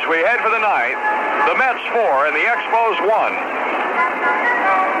score as we head for the 9th, the Mets 4 and the Expos 1.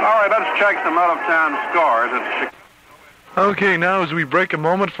 All right, let's check some out-of-town scores. Okay, now as we break a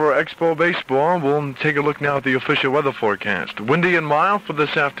moment for Expo Baseball, we'll take a look now at the official weather forecast. Windy and mild for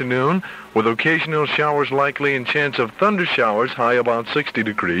this afternoon, with occasional showers likely and chance of thunder showers, high about 60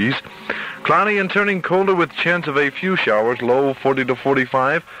 degrees. Cloudy and turning colder with chance of a few showers, low 40 to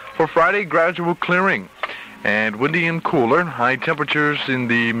 45. For Friday, gradual clearing. And windy and cooler, high temperatures in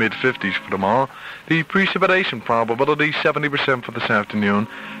the mid-50s for tomorrow. The precipitation probability 70% for this afternoon,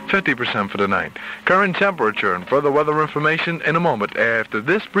 50% for tonight. Current temperature and further weather information in a moment after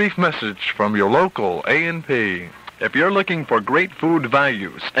this brief message from your local A&P. If you're looking for great food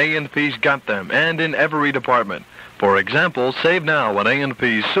values, A&P's got them, and in every department. For example, save now on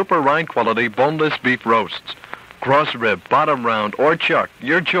A&P's super rye quality boneless beef roasts. Cross rib, bottom round, or chuck,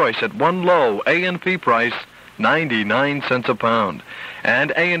 your choice at one low A&P price, 99 cents a pound.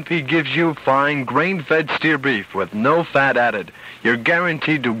 And A&P gives you fine grain-fed steer beef with no fat added. You're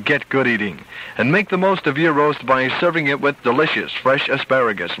guaranteed to get good eating. And make the most of your roast by serving it with delicious fresh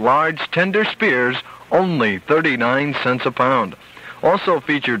asparagus, large tender spears, only 39 cents a pound. Also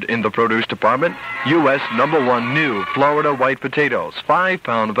featured in the produce department, U.S. #1 new Florida white potatoes,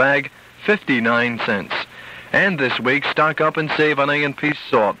 5-pound bag, 59 cents. And this week, stock up and save on A&P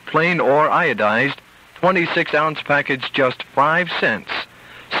salt, plain or iodized, 26-ounce package, just 5 cents.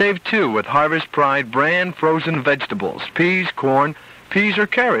 Save 2 with Harvest Pride brand frozen vegetables, peas, corn, peas or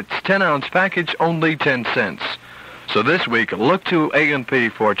carrots, 10-ounce package, only 10 cents. So this week, look to A&P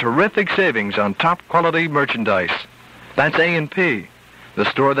for terrific savings on top quality merchandise. That's A&P, the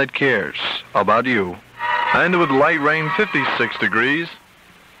store that cares about you. And with light rain, 56 degrees.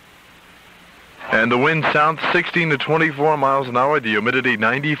 And the wind south 16 to 24 miles an hour, the humidity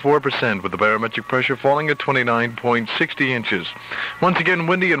 94%, with the barometric pressure falling at 29.60 inches. Once again,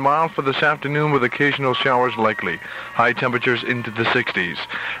 windy and mild for this afternoon with occasional showers likely. High temperatures into the 60s.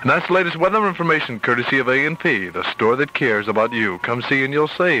 And that's the latest weather information courtesy of A&P, the store that cares about you. Come see and you'll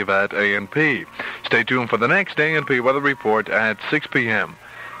save at A&P. Stay tuned for the next A&P weather report at 6 p.m.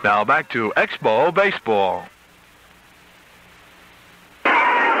 Now back to Expo Baseball.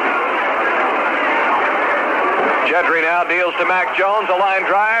 Gentry now deals to Mac Jones, a line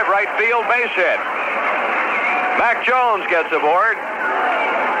drive, right field, base hit. Mac Jones gets aboard.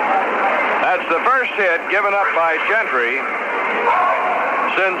 That's the first hit given up by Gentry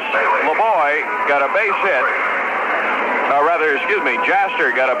since LeBoy got a base hit.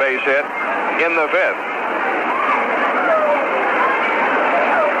 Jaster got a base hit in the 5th.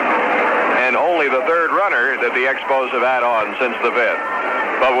 And only the 3rd runner that the Expos have had on since the 5th.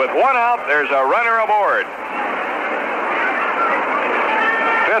 But with 1 out, there's a runner aboard.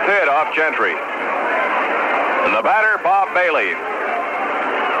 5th hit off Gentry. And the batter, Bob Bailey.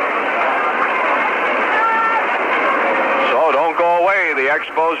 So don't go away. The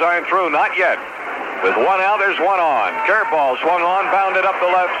Expos aren't through. Not yet. With 1 out, there's 1 on. Curveball swung on, bounded up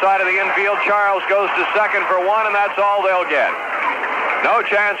the left side of the infield. Charles goes to second for 1, and that's all they'll get. No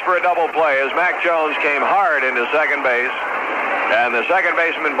chance for a double play as Mac Jones came hard into second base. And the second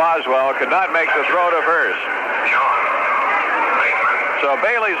baseman, Boswell, could not make the throw to first. So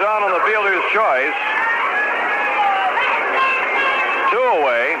Bailey's on the fielder's choice. 2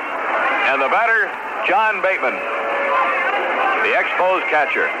 away. And the batter, John Bateman, the Expos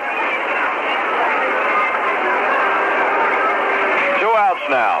catcher. 2 outs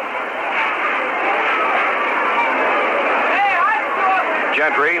now.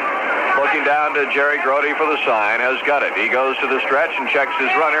 Gentry looking down to Jerry Grody for the sign, has got it. He goes to the stretch and checks his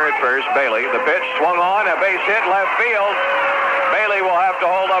runner at first, Bailey. The pitch swung on, a base hit, left field. Bailey will have to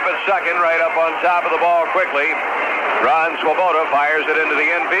hold up at second, right up on top of the ball quickly. Ron Swoboda fires it into the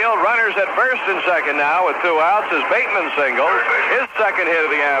infield. Runners at first and second now with 2 outs as Bateman singles. His second hit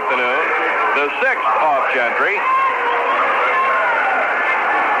of the afternoon. The 6th off Gentry.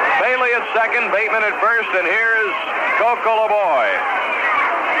 Bailey at second, Bateman at first, and here's Coco LeBoy.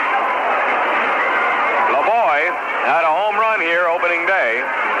 LeBoy had a home run here opening day.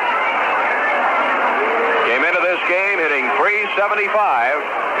 Came into this game hitting .375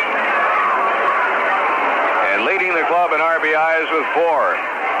 and leading the club in RBIs with 4.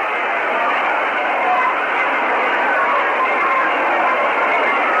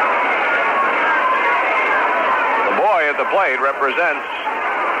 LeBoy at the plate represents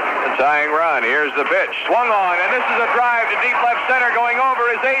the tying run. Here's the pitch. Swung on, and this is a drive to deep left center. Going over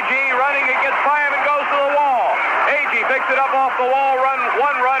is A.G. running. It gets by him and goes to the wall. A.G. picks it up off the wall.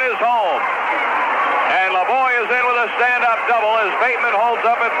 One run is home. And LeBoy is in with a stand-up double as Bateman holds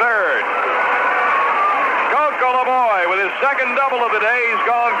up at third. Coco LeBoy with his second double of the day. He's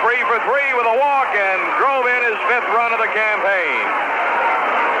gone 3 for 3 with a walk and drove in his 5th run of the campaign.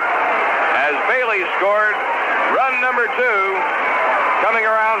 As Bailey scored run number 2, coming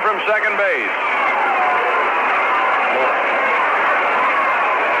around from second base.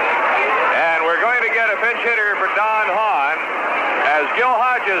 And we're going to get a pinch hitter for Don Hahn as Gil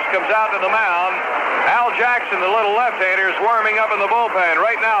Hodges comes out to the mound. Al Jackson, the little left-hander, is warming up in the bullpen.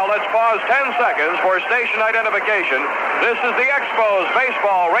 Right now, let's pause 10 seconds for station identification. This is the Expos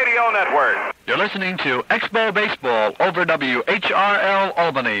Baseball Radio Network. You're listening to Expo Baseball over WHRL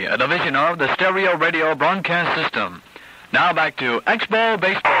Albany, a division of the Stereo Radio Broadcast System. Now back to Expo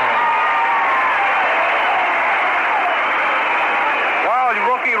Baseball. Well,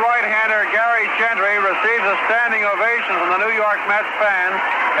 rookie right-hander Gary Gentry receives a standing ovation from the New York Mets fans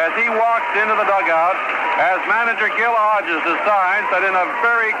as he walks into the dugout, as manager Gil Hodges decides that in a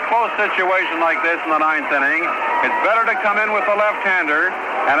very close situation like this in the 9th inning, it's better to come in with the left-hander,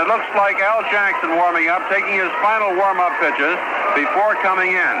 and it looks like Al Jackson warming up, taking his final warm-up pitches before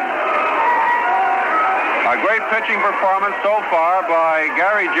coming in. A great pitching performance so far by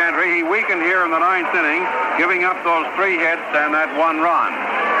Gary Gentry. He weakened here in the ninth inning, giving up those 3 hits and that 1 run.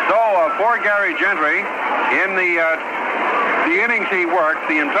 So for Gary Gentry, in the innings he worked,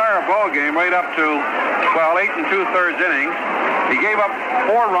 the entire ball game, right up to, 8 2/3 innings, he gave up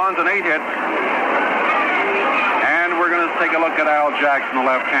 4 runs and 8 hits. And we're going to take a look at Al Jackson, the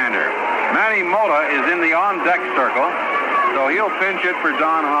left-hander. Manny Mota is in the on-deck circle, so he'll pinch it for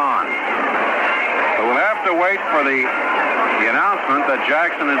Don Hahn. So we'll have to wait for the announcement that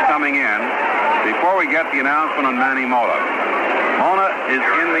Jackson is coming in before we get the announcement on Manny Mota. Mota is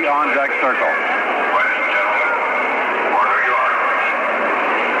in the on-deck circle. Ladies and gentlemen, for New York,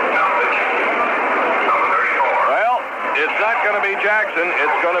 now pitching, number 34. Well, it's not going to be Jackson.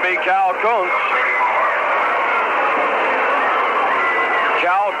 It's going to be Cal Kuntz.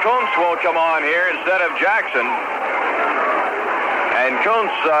 Cal Kuntz will come on here instead of Jackson. And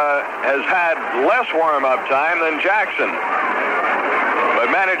Kuntz has had less warm-up time than Jackson.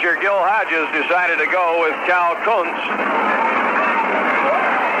 But manager Gil Hodges decided to go with Cal Kuntz.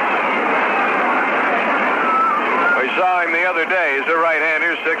 We saw him the other day. He's a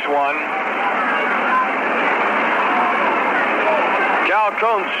right-hander, 6'1". Cal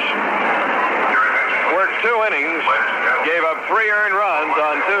Kuntz worked 2 innings, gave up 3 earned runs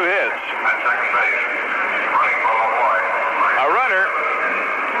on 2 hits. At second base, running for LaBoy. A runner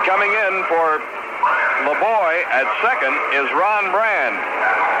coming in for LaBoy at second is Ron Brand.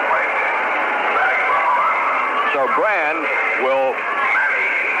 So Brand will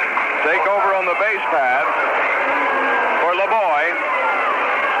take over on the base path for LaBoy.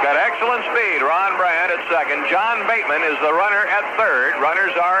 He's got excellent speed. Ron Brand at second. John Bateman is the runner at third.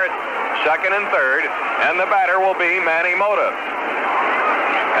 Runners are at second and third. And the batter will be Manny Mota.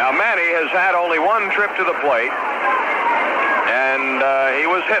 Now Manny has had only 1 trip to the plate. And he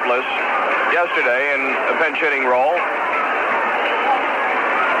was hitless yesterday in a pinch hitting role.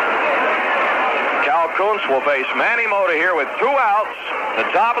 Cal Kuntz will face Manny Mota here with 2 outs, the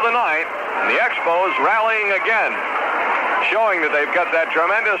top of the 9th. The Expos rallying again, showing that they've got that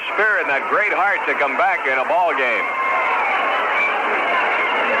tremendous spirit and that great heart to come back in a ball game.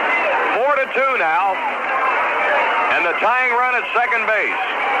 4-2 now, and the tying run at second base.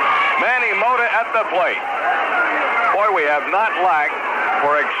 Manny Mota at the plate. Boy, we have not lacked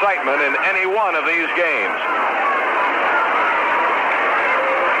for excitement in any one of these games.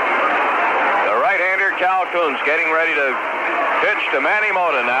 The right-hander Cal Kuntz getting ready to pitch to Manny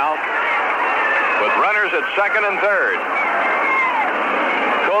Mota now, with runners at second and third.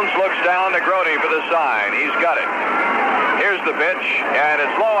 Kuntz looks down to Grody for the sign. He's got it. Here's the pitch, and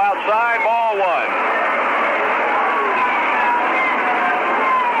it's low outside, ball 1.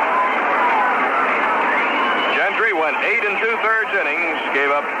 Gentry went 8 2/3 innings, gave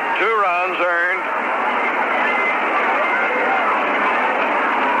up 2 runs earned,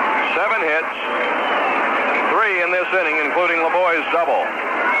 7 hits, 3 in this inning, including LaBoy's double.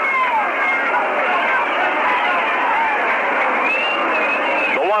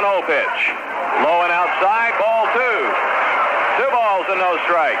 The 1-0 pitch, low and outside, ball 2. 2 balls and no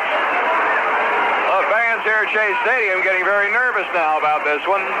strikes. The fans here at Shea Stadium getting very nervous now about this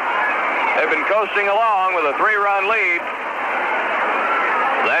one. They've been coasting along with a 3-run lead.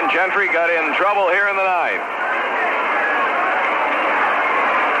 Then Gentry got in trouble here in the 9th.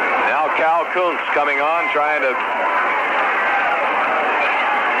 Now Cal Kuntz coming on, trying to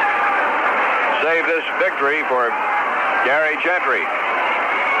save this victory for Gary Gentry.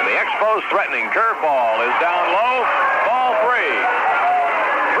 And the Expos threatening. Curveball is down low. Ball 3.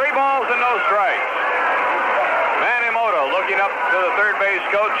 3 balls and no strikes. Manny Mota looking up to the third base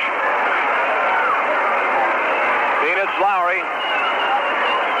coach. It's Lowry.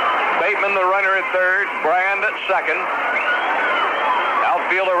 Bateman the runner at third. Brand at second.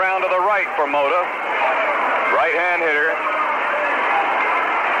 Outfield around to the right for Mota. Right-hand hitter.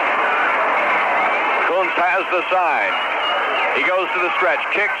 Kuntz has the sign. He goes to the stretch.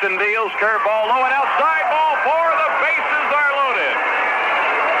 Kicks and deals. Curveball low and outside. Ball 4. The bases are loaded.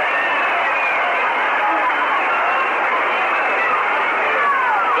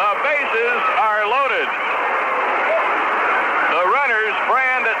 The bases are loaded. The runners,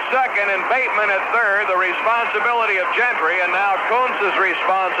 Brand at second and Bateman at third, the responsibility of Gentry, and now Kuntz is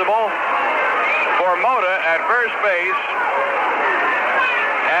responsible for Mota at first base.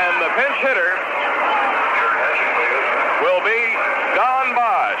 And the pinch hitter will be Don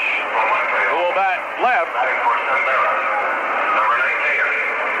Bosch, who will bat left.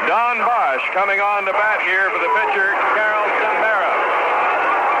 Don Bosch coming on to bat here for the pitcher, Carol Sembera.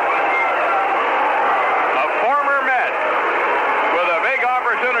 A former Met with a big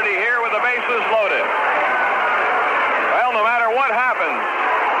opportunity here with the bases loaded.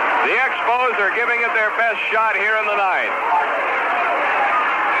 their best shot here in the ninth.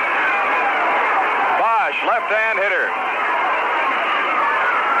 Bosch, left-hand hitter.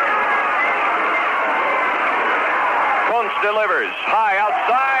 Kuntz delivers. High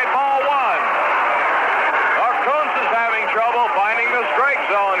outside, ball one. Kuntz is having trouble finding the strike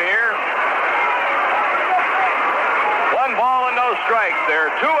zone here. 1 ball and no strikes. There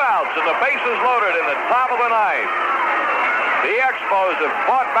are 2 outs and the bases loaded in the top of the ninth. The Expos have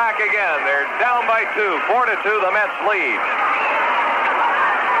fought back again. They're down by 2. 4-2, the Mets lead.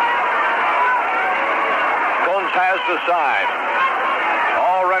 Kuntz has the sign.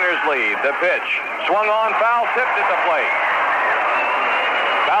 All runners lead. The pitch. Swung on, foul, tipped at the plate.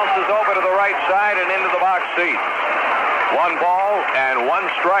 Bounces over to the right side and into the box seats. 1 ball and 1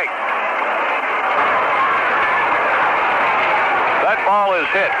 strike. That ball is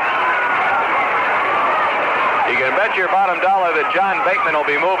hit. You can bet your bottom dollar that John Bateman will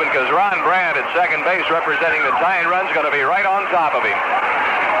be moving because Ron Brandt at second base representing the tying run is going to be right on top of him.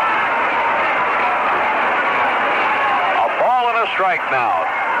 A ball and a strike now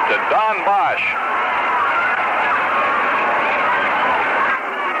to Don Bosch.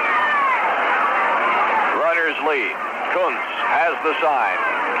 Runners lead. Kuntz has the sign.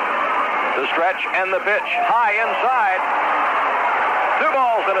 The stretch and the pitch. High inside. 2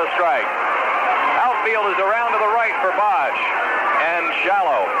 balls and a strike. Outfield is around to the right for Bosch. And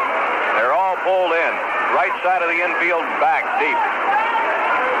shallow. They're all pulled in. Right side of the infield, back deep.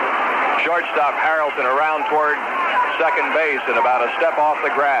 Shortstop Harrelson around toward second base and about a step off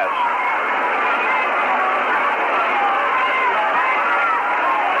the grass.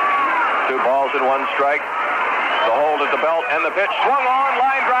 Two balls and 1 strike. The hold at the belt and the pitch swung on.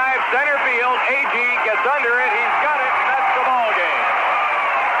 Line drive, center field. A.G. gets under it. He's got it, and that's the ball game.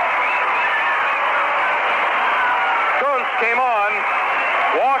 Kuntz came on,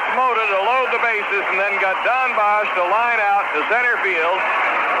 walked Mota to load the bases, and then got Don Bosch to line out to center field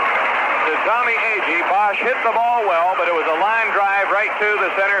to Tommy A.G. Bosch hit the ball well, but it was a line drive right to the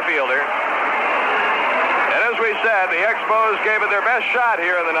center fielder. And as we said, the Expos gave it their best shot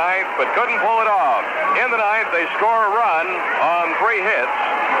here in the ninth, but couldn't pull it off. In the ninth, they score a run on 3 hits,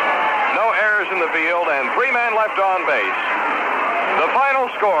 no errors in the field, and 3 men left on base. The final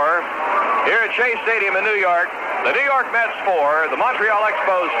score here at Shea Stadium in New York, the New York Mets 4, the Montreal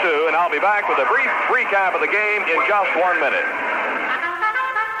Expos 2, and I'll be back with a brief recap of the game in just 1 minute.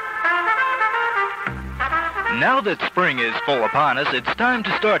 Now that spring is full upon us, it's time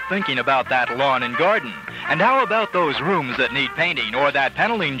to start thinking about that lawn and garden. And how about those rooms that need painting or that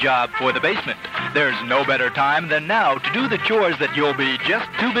paneling job for the basement? There's no better time than now to do the chores that you'll be just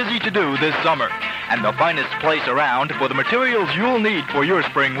too busy to do this summer. And the finest place around for the materials you'll need for your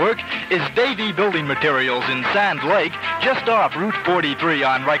spring work is Davy Building Materials in Sand Lake, just off Route 43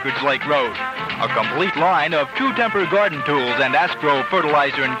 on Rikers Lake Road. A complete line of True Temper garden tools and Astro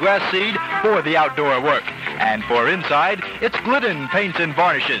fertilizer and grass seed for the outdoor work. And for inside, it's Glidden paints and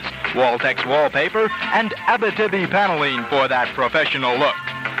varnishes, Waltex wallpaper, and Abitibi paneling for that professional look.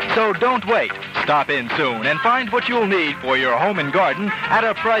 So don't wait. Stop in soon and find what you'll need for your home and garden at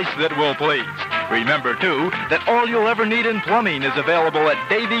a price that will please. Remember, too, that all you'll ever need in plumbing is available at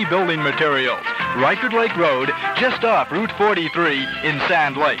Davy Building Materials, Rikers Lake Road, just off Route 43 in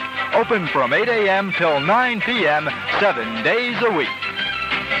Sand Lake. Open from 8 a.m. till 9 p.m., 7 days a week.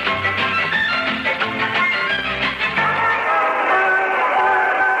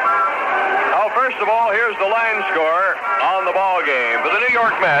 First of all, here's the line score on the ball game. For the New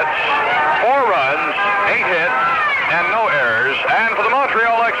York Mets, 4 runs, 8 hits, and no errors. And for the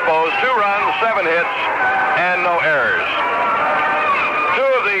Montreal Expos, 2 runs, 7 hits, and no errors. 2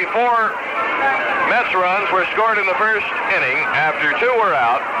 of the 4 Mets runs were scored in the first inning after 2 were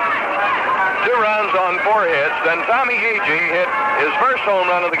out. 2 runs on 4 hits. Then Tommy A.G. hit his first home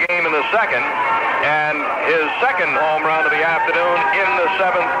run of the game in the second, and his second home run of the afternoon in the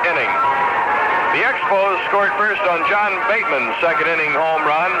 7th inning. The Expos scored first on John Bateman's second inning home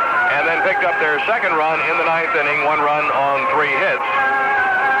run and then picked up their second run in the 9th inning, 1 run on 3 hits.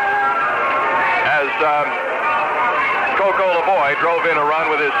 As Coco LeBoy drove in a run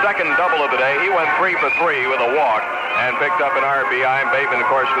with his second double of the day, he went 3 for 3 with a walk and picked up an RBI, and Bateman,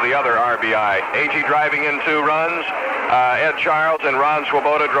 of course, with the other RBI. A.G. driving in 2 runs. Ed Charles and Ron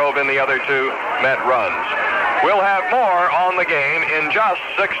Swoboda drove in the other 2 Met runs. We'll have more on the game in just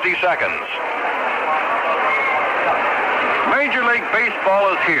 60 seconds. Major League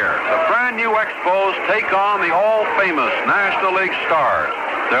Baseball is here. The brand new Expos take on the all-famous National League stars.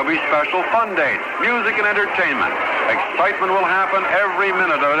 There'll be special fun dates, music and entertainment. Excitement will happen every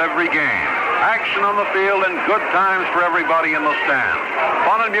minute of every game. action on the field, and good times for everybody in the stands.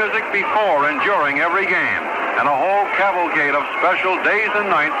 Fun and music before and during every game. And a whole cavalcade of special days and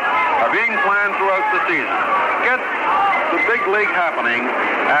nights are being planned throughout the season. Get the big league happening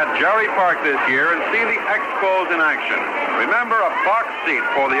at Jerry Park this year and see the Expos in action. Remember, a box seat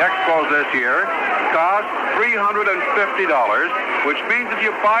for the Expos this year costs $350, which means if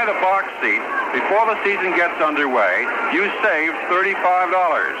you buy the box seat before the season gets underway, you save $35.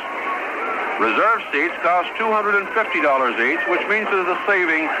 Reserve seats cost $250 each, which means there's a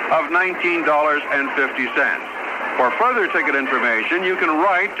saving of $19.50. For further ticket information, you can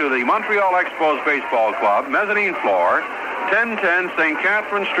write to the Montreal Expos Baseball Club, Mezzanine Floor, 1010 St.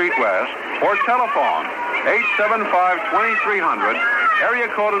 Catherine Street West, or telephone 875-2300, area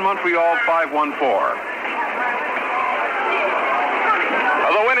code in Montreal 514.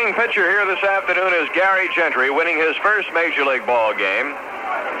 The winning pitcher here this afternoon is Gary Gentry, winning his first Major League ball game.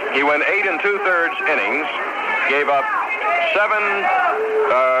 He went 8 2/3 innings, gave up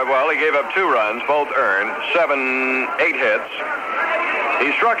he gave up 2 runs, both earned, 8 hits.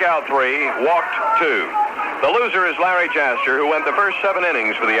 He struck out 3, walked 2. The loser is Larry Jaster, who went the first 7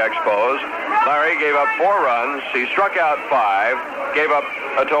 innings for the Expos. Larry gave up 4 runs. He struck out 5, gave up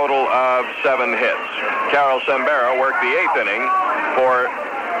a total of 7 hits. Carol Sembera worked the 8th inning for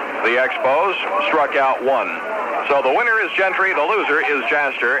the Expos, struck out 1. So the winner is Gentry, the loser is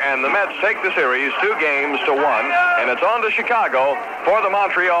Jaster, and the Mets take the series 2-1, and it's on to Chicago for the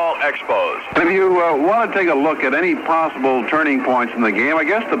Montreal Expos. If you want to take a look at any possible turning points in the game, I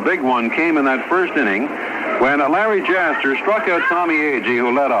guess the big one came in that first inning when Larry Jaster struck out Tommy Agee,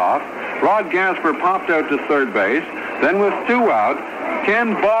 who led off. Rod Gasper popped out to third base. Then with 2 out,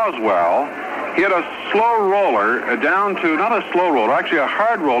 Ken Boswell hit a slow roller down to, not a slow roller, actually a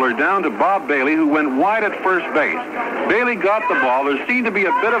hard roller down to Bob Bailey, who went wide at first base. Bailey got the ball. There seemed to be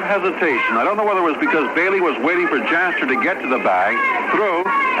a bit of hesitation. I don't know whether it was because Bailey was waiting for Jaster to get to the bag, threw,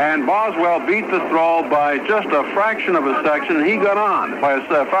 and Boswell beat the throw by just a fraction of a second, and he got on. By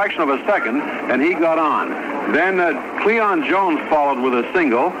a fraction of a second, and he got on. Then Cleon Jones followed with a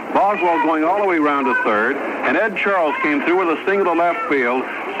single, Boswell going all the way around to third, and Ed Charles came through with a single to left field,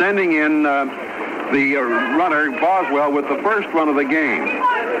 sending in the runner, Boswell, with the first run of the game.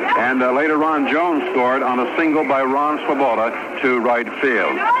 And later on, Jones scored on a single by Ron Swoboda to right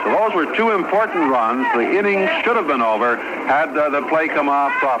field. So those were 2 important runs. The inning should have been over had the play come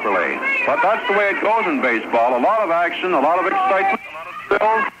off properly. But that's the way it goes in baseball. A lot of action, a lot of excitement, a lot of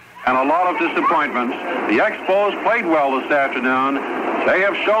thrills, and a lot of disappointments. The Expos played well this afternoon. They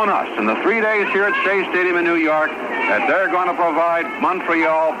have shown us in the 3 days here at Shea Stadium in New York that they're going to provide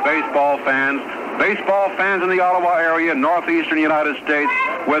Montreal baseball fans in the Ottawa area, northeastern United States,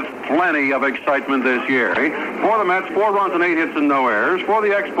 with plenty of excitement this year. For the Mets, 4 runs and 8 hits and no errors. For the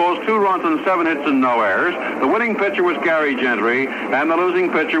Expos, 2 runs and 7 hits and no errors. The winning pitcher was Gary Gentry, and the losing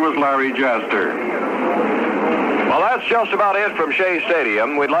pitcher was Larry Jaster. Well, that's just about it from Shea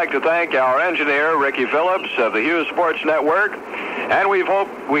Stadium. We'd like to thank our engineer, Ricky Phillips of the Hughes Sports Network. And we hope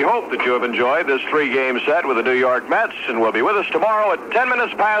that you have enjoyed this 3-game set with the New York Mets, and will be with us tomorrow at 10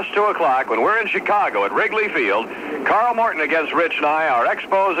 minutes past 2 o'clock when we're in Chicago at Wrigley Field. Carl Morton against Rich Nye, our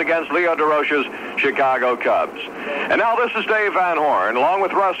Expos against Leo DeRocha's Chicago Cubs. And now this is Dave Van Horn, along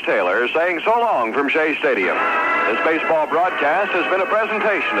with Russ Taylor, saying so long from Shea Stadium. This baseball broadcast has been a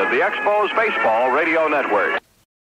presentation of the Expos Baseball Radio Network.